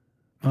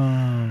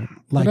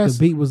 Like the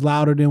beat was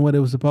louder than what it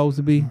was supposed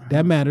to be.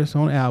 That matters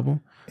on the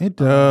album. It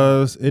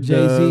does.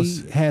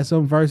 Jay-Z had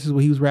some verses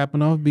when he was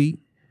rapping off beat.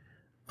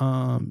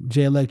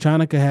 Jay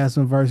Electronica had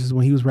some verses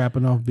when he was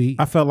rapping off beat.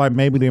 I felt like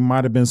maybe there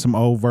might have been some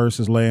old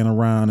verses laying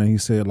around, and he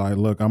said like,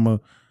 "Look, I'm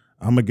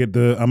gonna get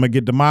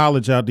the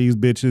mileage out these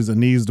bitches,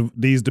 and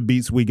these the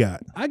beats we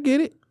got." I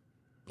get it.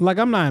 Like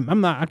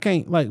I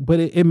can't like, but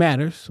it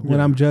matters when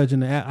I'm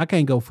judging the. I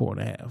can't go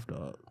 4.5,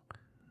 dog.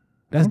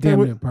 That's Okay,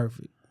 damn near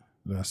perfect.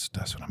 That's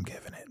what I'm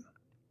giving it.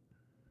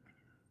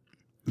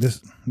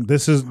 This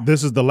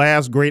is the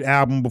last great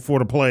album before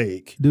the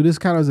plague. Do this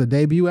count as a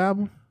debut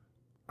album?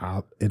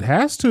 It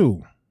has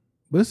to.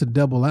 But it's a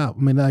double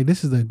album. I mean, like,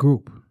 this is a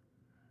group.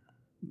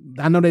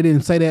 I know they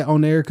didn't say that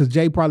on there because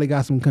Jay probably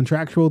got some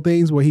contractual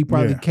things where he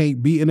probably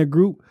can't be in a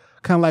group.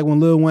 Kind of like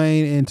when Lil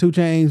Wayne and 2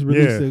 Chainz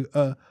released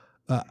a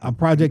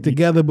project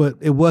together, but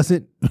it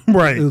wasn't.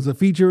 Right. It was a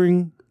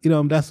featuring.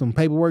 That's some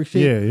paperwork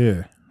shit.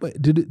 Yeah.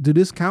 But do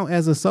this count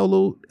as a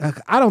solo?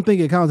 I don't think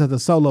it counts as a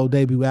solo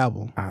debut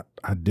album.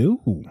 I do.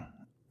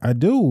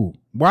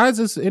 Why is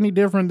this any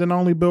different than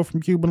Only Built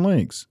from Cuban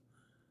Links?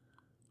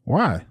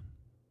 Why?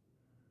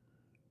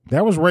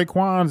 That was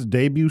Raekwon's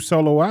debut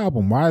solo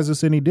album. Why is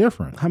this any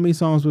different? How many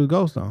songs was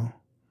Ghost on?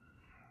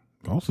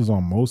 Ghost is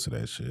on most of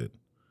that shit.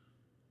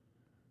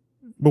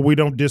 But we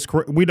don't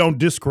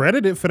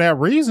discredit it for that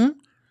reason.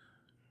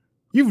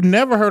 You've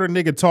never heard a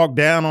nigga talk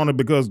down on it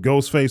because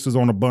Ghostface is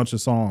on a bunch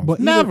of songs.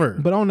 But never.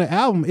 But on the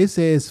album, it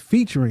says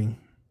featuring.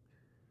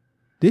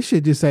 This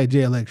should just say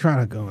Jay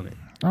Electronica on it.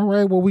 All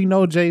right, well, we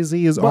know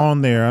Jay-Z is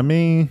on there. I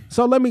mean,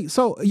 so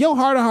your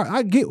heart of heart,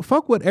 I get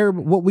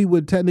what we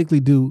would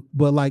technically do,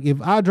 but like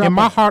if I drop in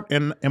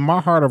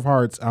my heart of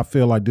hearts, I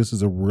feel like this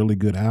is a really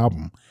good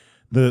album.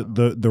 The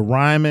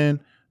rhyming,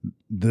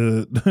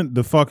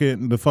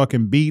 the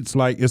fucking beats,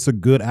 like it's a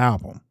good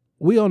album.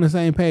 We on the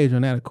same page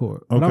on that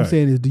accord. What I'm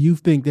saying is, do you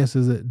think does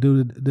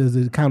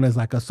it count as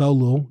like a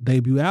solo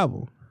debut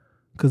album?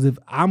 Because if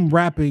I'm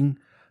rapping,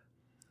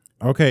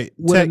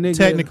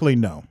 technically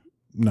no.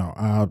 No,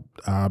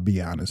 I'll be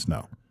honest,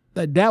 no.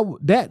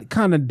 That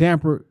kind of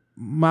dampened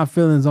my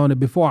feelings on it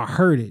before I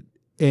heard it.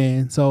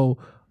 And so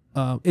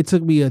it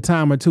took me a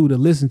time or two to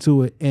listen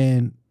to it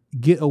and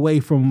get away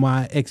from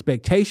my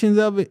expectations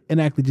of it and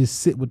actually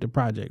just sit with the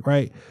project,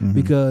 right? Mm-hmm.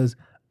 Because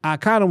I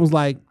kind of was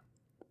like,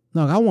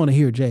 no, I want to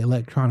hear Jay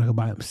Electronica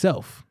by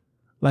himself.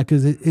 Like,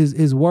 cause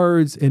his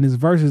words and his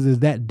verses is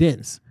that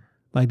dense.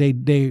 Like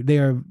they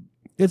are,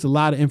 it's a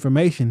lot of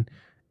information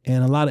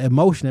and a lot of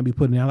emotion that be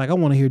put in there. Like, I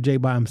want to hear Jay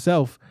by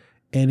himself.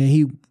 And then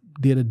he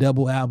did a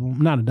double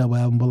album, not a double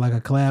album, but like a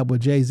collab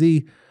with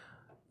Jay-Z,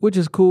 which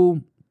is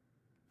cool.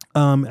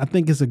 I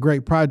think it's a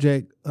great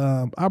project.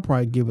 I'll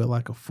probably give it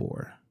like a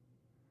 4.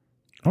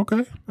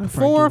 Okay.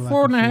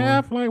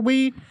 4.5. Like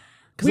we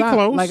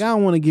close. Like, I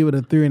don't want to give it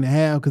a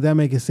 3.5 because that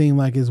make it seem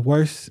like it's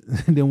worse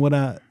than what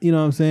you know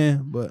what I'm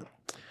saying? But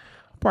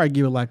I'll probably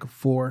give it like a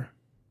 4.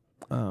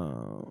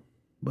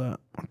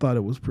 But I thought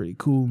it was pretty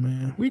cool,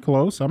 man. We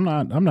close. I'm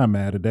not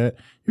mad at that.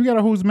 You got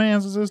a Whose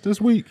Mans Is This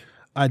week?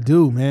 I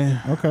do,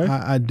 man. Okay.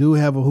 I do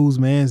have a Whose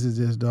Mans Is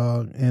This,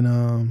 dog. And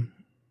I'm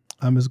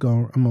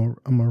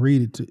gonna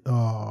read it to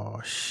oh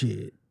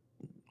shit.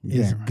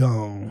 It's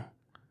gone.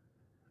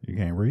 You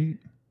can't read?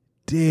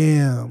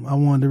 Damn. I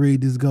wanted to read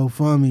this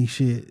GoFundMe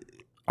shit.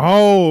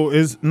 Oh,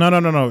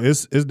 no.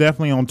 It's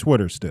definitely on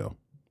Twitter still.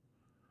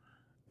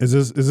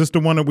 Is this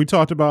the one that we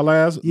talked about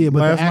last? Yeah,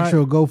 but last the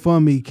actual night?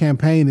 GoFundMe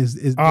campaign is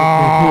they pulled it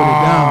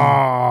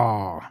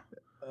down.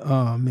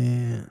 Oh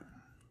man.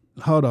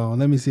 Hold on.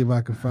 Let me see if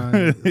I can find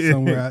it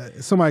somewhere.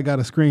 Somebody got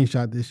to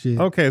screenshot this shit.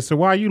 Okay, so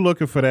while you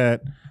looking for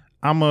that,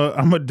 I'm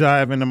a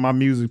dive into my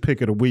music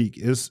pick of the week.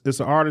 It's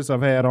an artist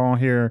I've had on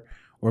here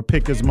or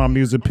picked as my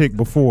music pick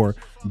before.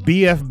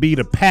 BFB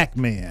the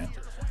Pac-Man.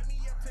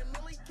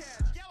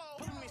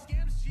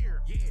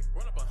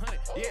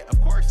 Yeah,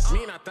 of course.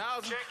 Me and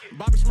 1,000.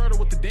 Bobby Shmurda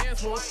with the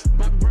dance moves.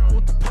 Bobby Brown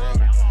with the pub.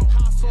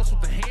 Hot sauce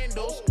with the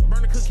handles.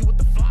 Burn a cookie with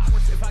the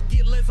flowers. If I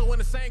get Lizzo in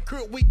the same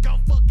crew, we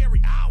gon' fuck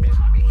every hour.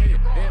 Yeah,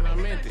 and I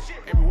meant it.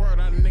 Every word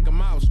out of nigga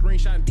mouth.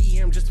 Screenshot and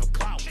DM just for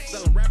clout.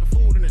 Selling rapid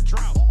food in a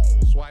drought.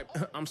 Swipe.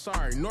 I'm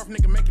sorry. North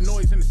nigga making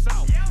noise in the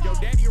south. Yo,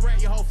 daddy, you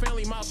rat your whole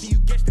family mouth. So you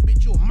guess the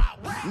bitch you a mouth.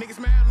 Niggas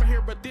mad I'm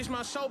here, but this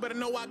my show. Better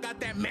know I got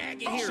that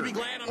mag in here. Should be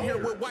glad I'm here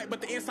with white,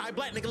 but the inside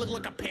black nigga look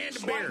like a panda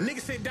bear.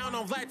 Niggas sit down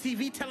on Vlad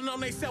TV telling on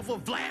they self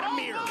with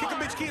Vladimir. Kick a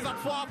bitch kids up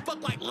before I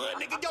fuck like little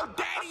nigga, yo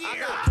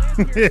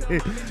daddy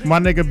here. My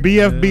nigga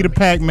BFB the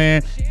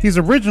Pac-Man. He's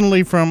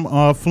originally from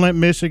Flint,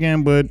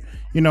 Michigan, but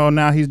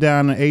now he's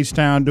down in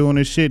H-Town doing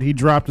his shit. He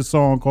dropped a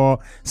song called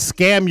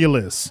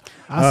Scamulous.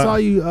 I saw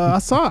you. I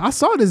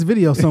saw this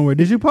video somewhere.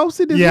 Did you post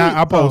it? Yeah,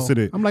 I posted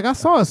it. I'm like, I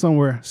saw it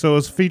somewhere. So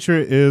his feature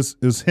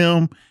is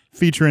him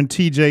featuring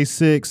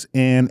TJ6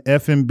 and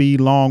FMB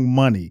Long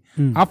Money.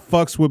 I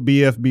fucks with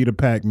BFB the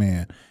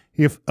Pac-Man.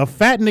 If a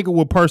fat nigga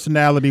with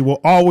personality will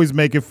always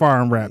make it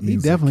fire and rap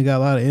music. He definitely got a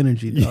lot of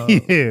energy, dog.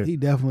 Yeah. He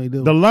definitely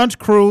do. The Lunch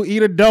Crew,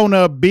 eat a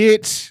donut,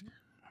 bitch.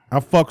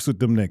 I fucks with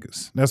them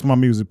niggas. That's my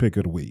music pick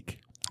of the week.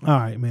 All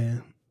right,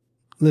 man.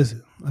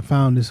 Listen, I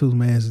found this. Whose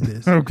man's is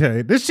this?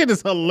 Okay. This shit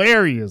is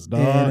hilarious,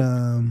 dog.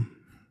 And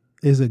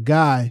is a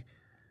guy,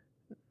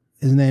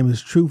 his name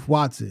is Truth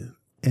Watson,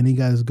 and he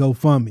got his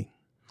GoFundMe.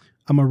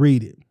 I'm going to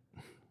read it.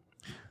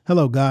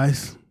 Hello,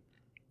 guys.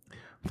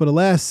 For the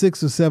last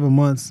 6 or 7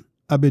 months,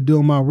 I've been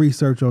doing my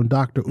research on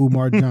Dr.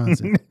 Umar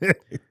Johnson,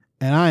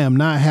 and I am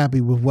not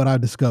happy with what I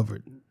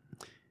discovered.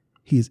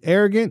 He is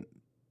arrogant,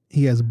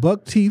 he has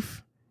buck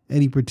teeth,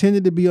 and he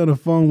pretended to be on the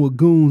phone with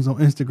goons on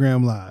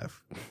Instagram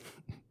Live.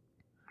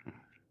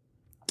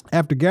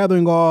 After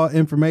gathering all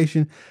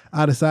information,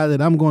 I decided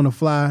I'm going to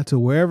fly to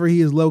wherever he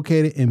is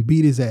located and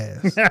beat his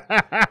ass.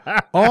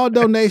 All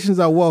donations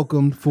are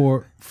welcomed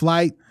for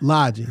flight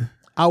lodging.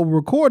 I will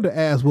record the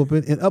ass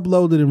whooping and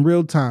upload it in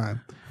real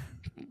time.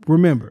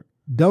 Remember,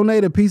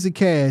 donate a piece of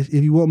cash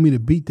if you want me to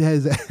beat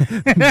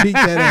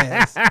that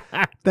ass.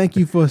 Thank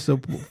you for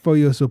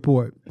your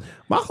support.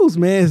 My whose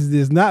man is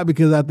this not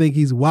because I think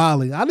he's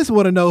wilding. I just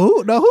want to know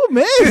who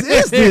man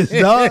is this,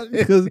 dog?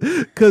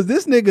 Because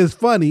this nigga is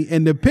funny,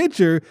 and the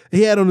picture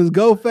he had on his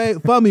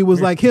GoFundMe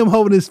was like him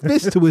holding his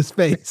fist to his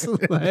face.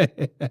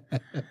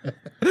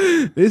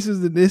 This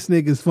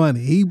nigga's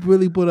funny. He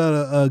really put out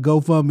a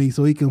GoFundMe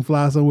so he can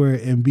fly somewhere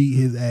and beat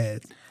his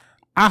ass.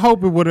 I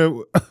hope it would have.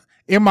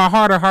 In my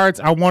heart of hearts,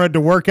 I wanted to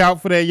work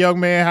out for that young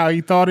man how he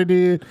thought it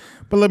did.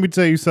 But let me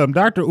tell you something.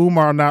 Dr.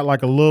 Umar not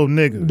like a little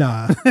nigga.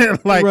 Nah.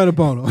 Like, run up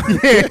on him.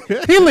 Yeah,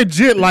 he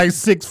legit like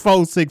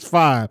 6'4",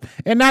 6'5".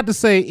 And not to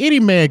say any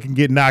man can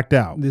get knocked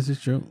out. This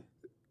is true.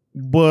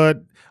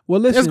 But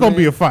listen, it's going to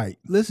be a fight.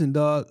 Listen,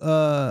 dog.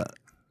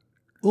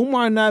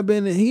 Umar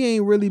he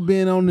ain't really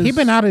been on this. He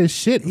been out of his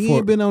shit. He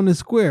ain't been on this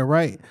square,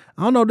 right?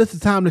 I don't know. This is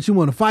the time that you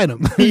want to fight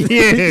him.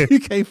 Yeah. You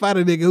can't fight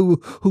a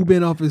nigga who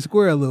been off his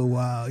square a little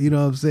while. You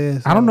know what I'm saying?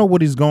 So, I don't know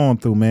what he's going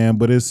through, man,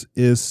 but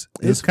it's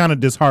kind of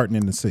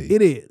disheartening to see.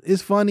 It is.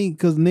 It's funny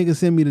because niggas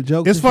send me the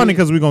jokes. It's funny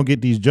because we're going to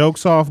get these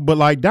jokes off. But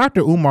like Dr.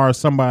 Umar is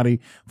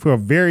somebody for a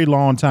very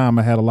long time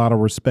I had a lot of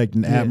respect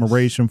and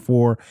admiration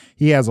for.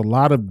 He has a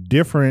lot of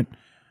different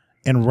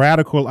and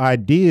radical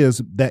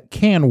ideas that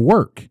can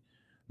work.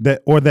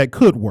 That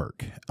could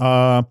work,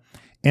 and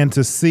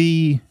to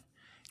see,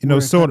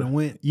 sort of,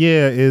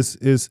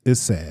 is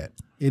sad.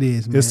 It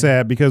is, man. It's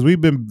sad because we've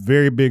been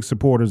very big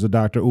supporters of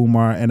Dr.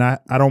 Umar, and I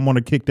don't want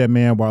to kick that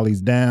man while he's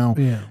down.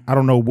 Yeah. I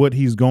don't know what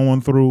he's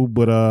going through,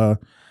 but I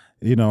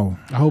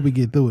hope he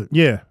get through it.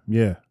 Yeah,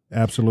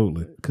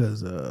 absolutely.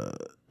 Because I'm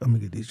gonna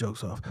get these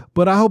jokes off,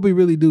 but I hope he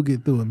really do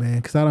get through it,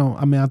 man. Because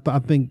I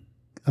think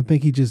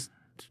he just.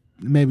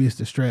 Maybe it's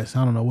the stress.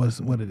 I don't know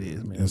what it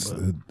is, man.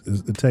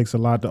 It takes a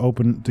lot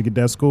to get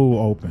that school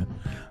open.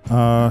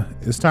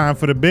 It's time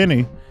for the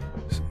Benny.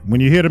 When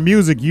you hear the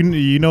music,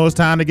 you know it's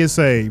time to get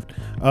saved.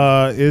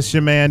 It's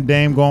your man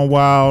Dame Gone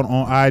Wild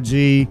on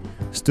IG.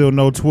 Still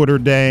no Twitter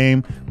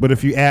Dame, but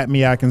if you at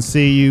me, I can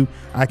see you.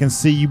 I can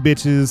see you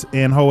bitches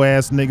and hoe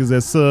ass niggas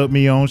that sub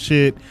me on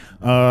shit.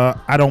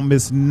 I don't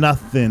miss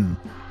nothing.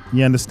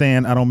 You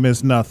understand? I don't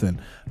miss nothing.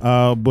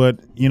 But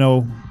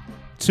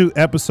to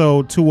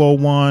episode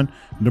 201,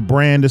 the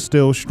brand is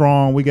still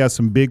strong. We got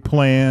some big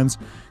plans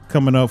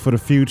coming up for the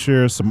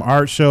future, some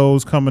art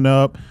shows coming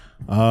up.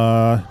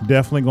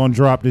 Definitely gonna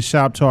drop this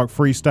Shop Talk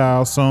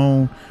freestyle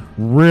soon,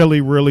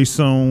 really, really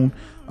soon.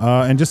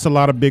 And just a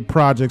lot of big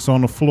projects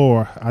on the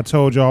floor. I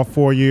told y'all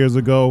 4 years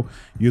ago,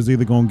 you was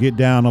either gonna get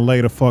down or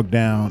lay the fuck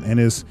down. And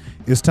it's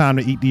time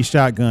to eat these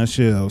shotgun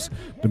shells.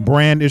 The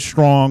brand is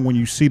strong. When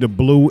you see the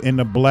blue and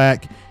the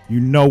black, you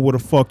know where the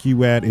fuck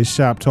you at. It's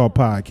Shop Talk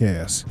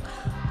Podcast.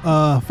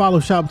 Follow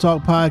Shop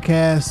Talk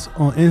Podcast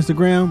on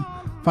Instagram.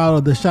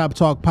 Follow the Shop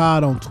Talk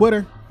Pod on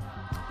Twitter.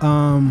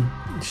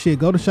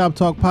 Go to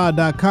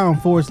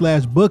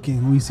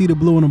shoptalkpod.com/booking. When you see the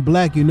blue and the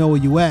black, you know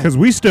where you at. Because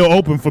we still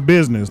open for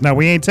business. Now,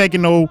 we ain't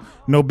taking no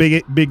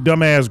big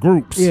dumbass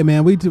groups. Yeah,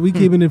 man. We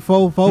keeping it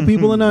four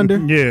people and under.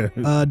 Yeah.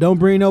 Don't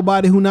bring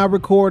nobody who not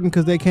recording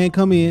because they can't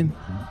come in.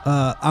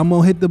 I'm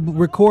going to hit the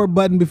record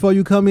button before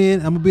you come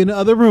in. I'm going to be in the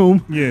other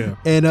room. Yeah.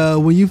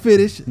 And when you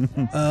finish, you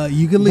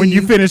can leave. When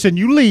you finish and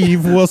you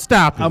leave, we'll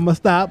stop it. I'm going to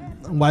stop.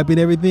 I'm wiping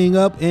everything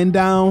up and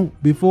down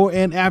before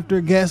and after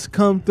guests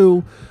come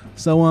through.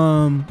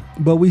 So,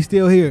 but we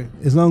still here.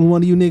 As long as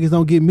one of you niggas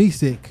don't get me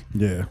sick.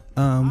 Yeah.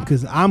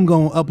 Because I'm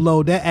going to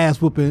upload that ass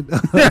whooping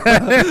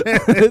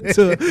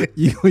to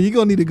you. You're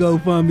going to need to go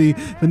fund me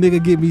if a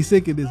nigga get me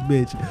sick in this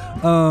bitch.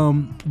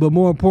 But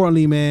more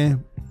importantly,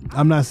 man,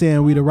 I'm not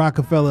saying we the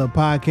Rockefeller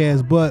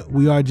podcast, but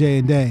we are Jay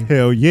and Dame.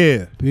 Hell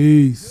yeah.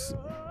 Peace.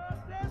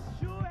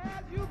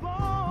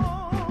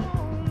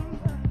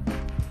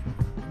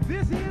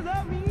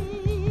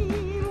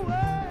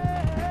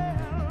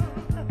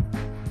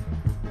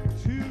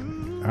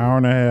 Hour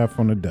and a half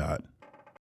on the dot.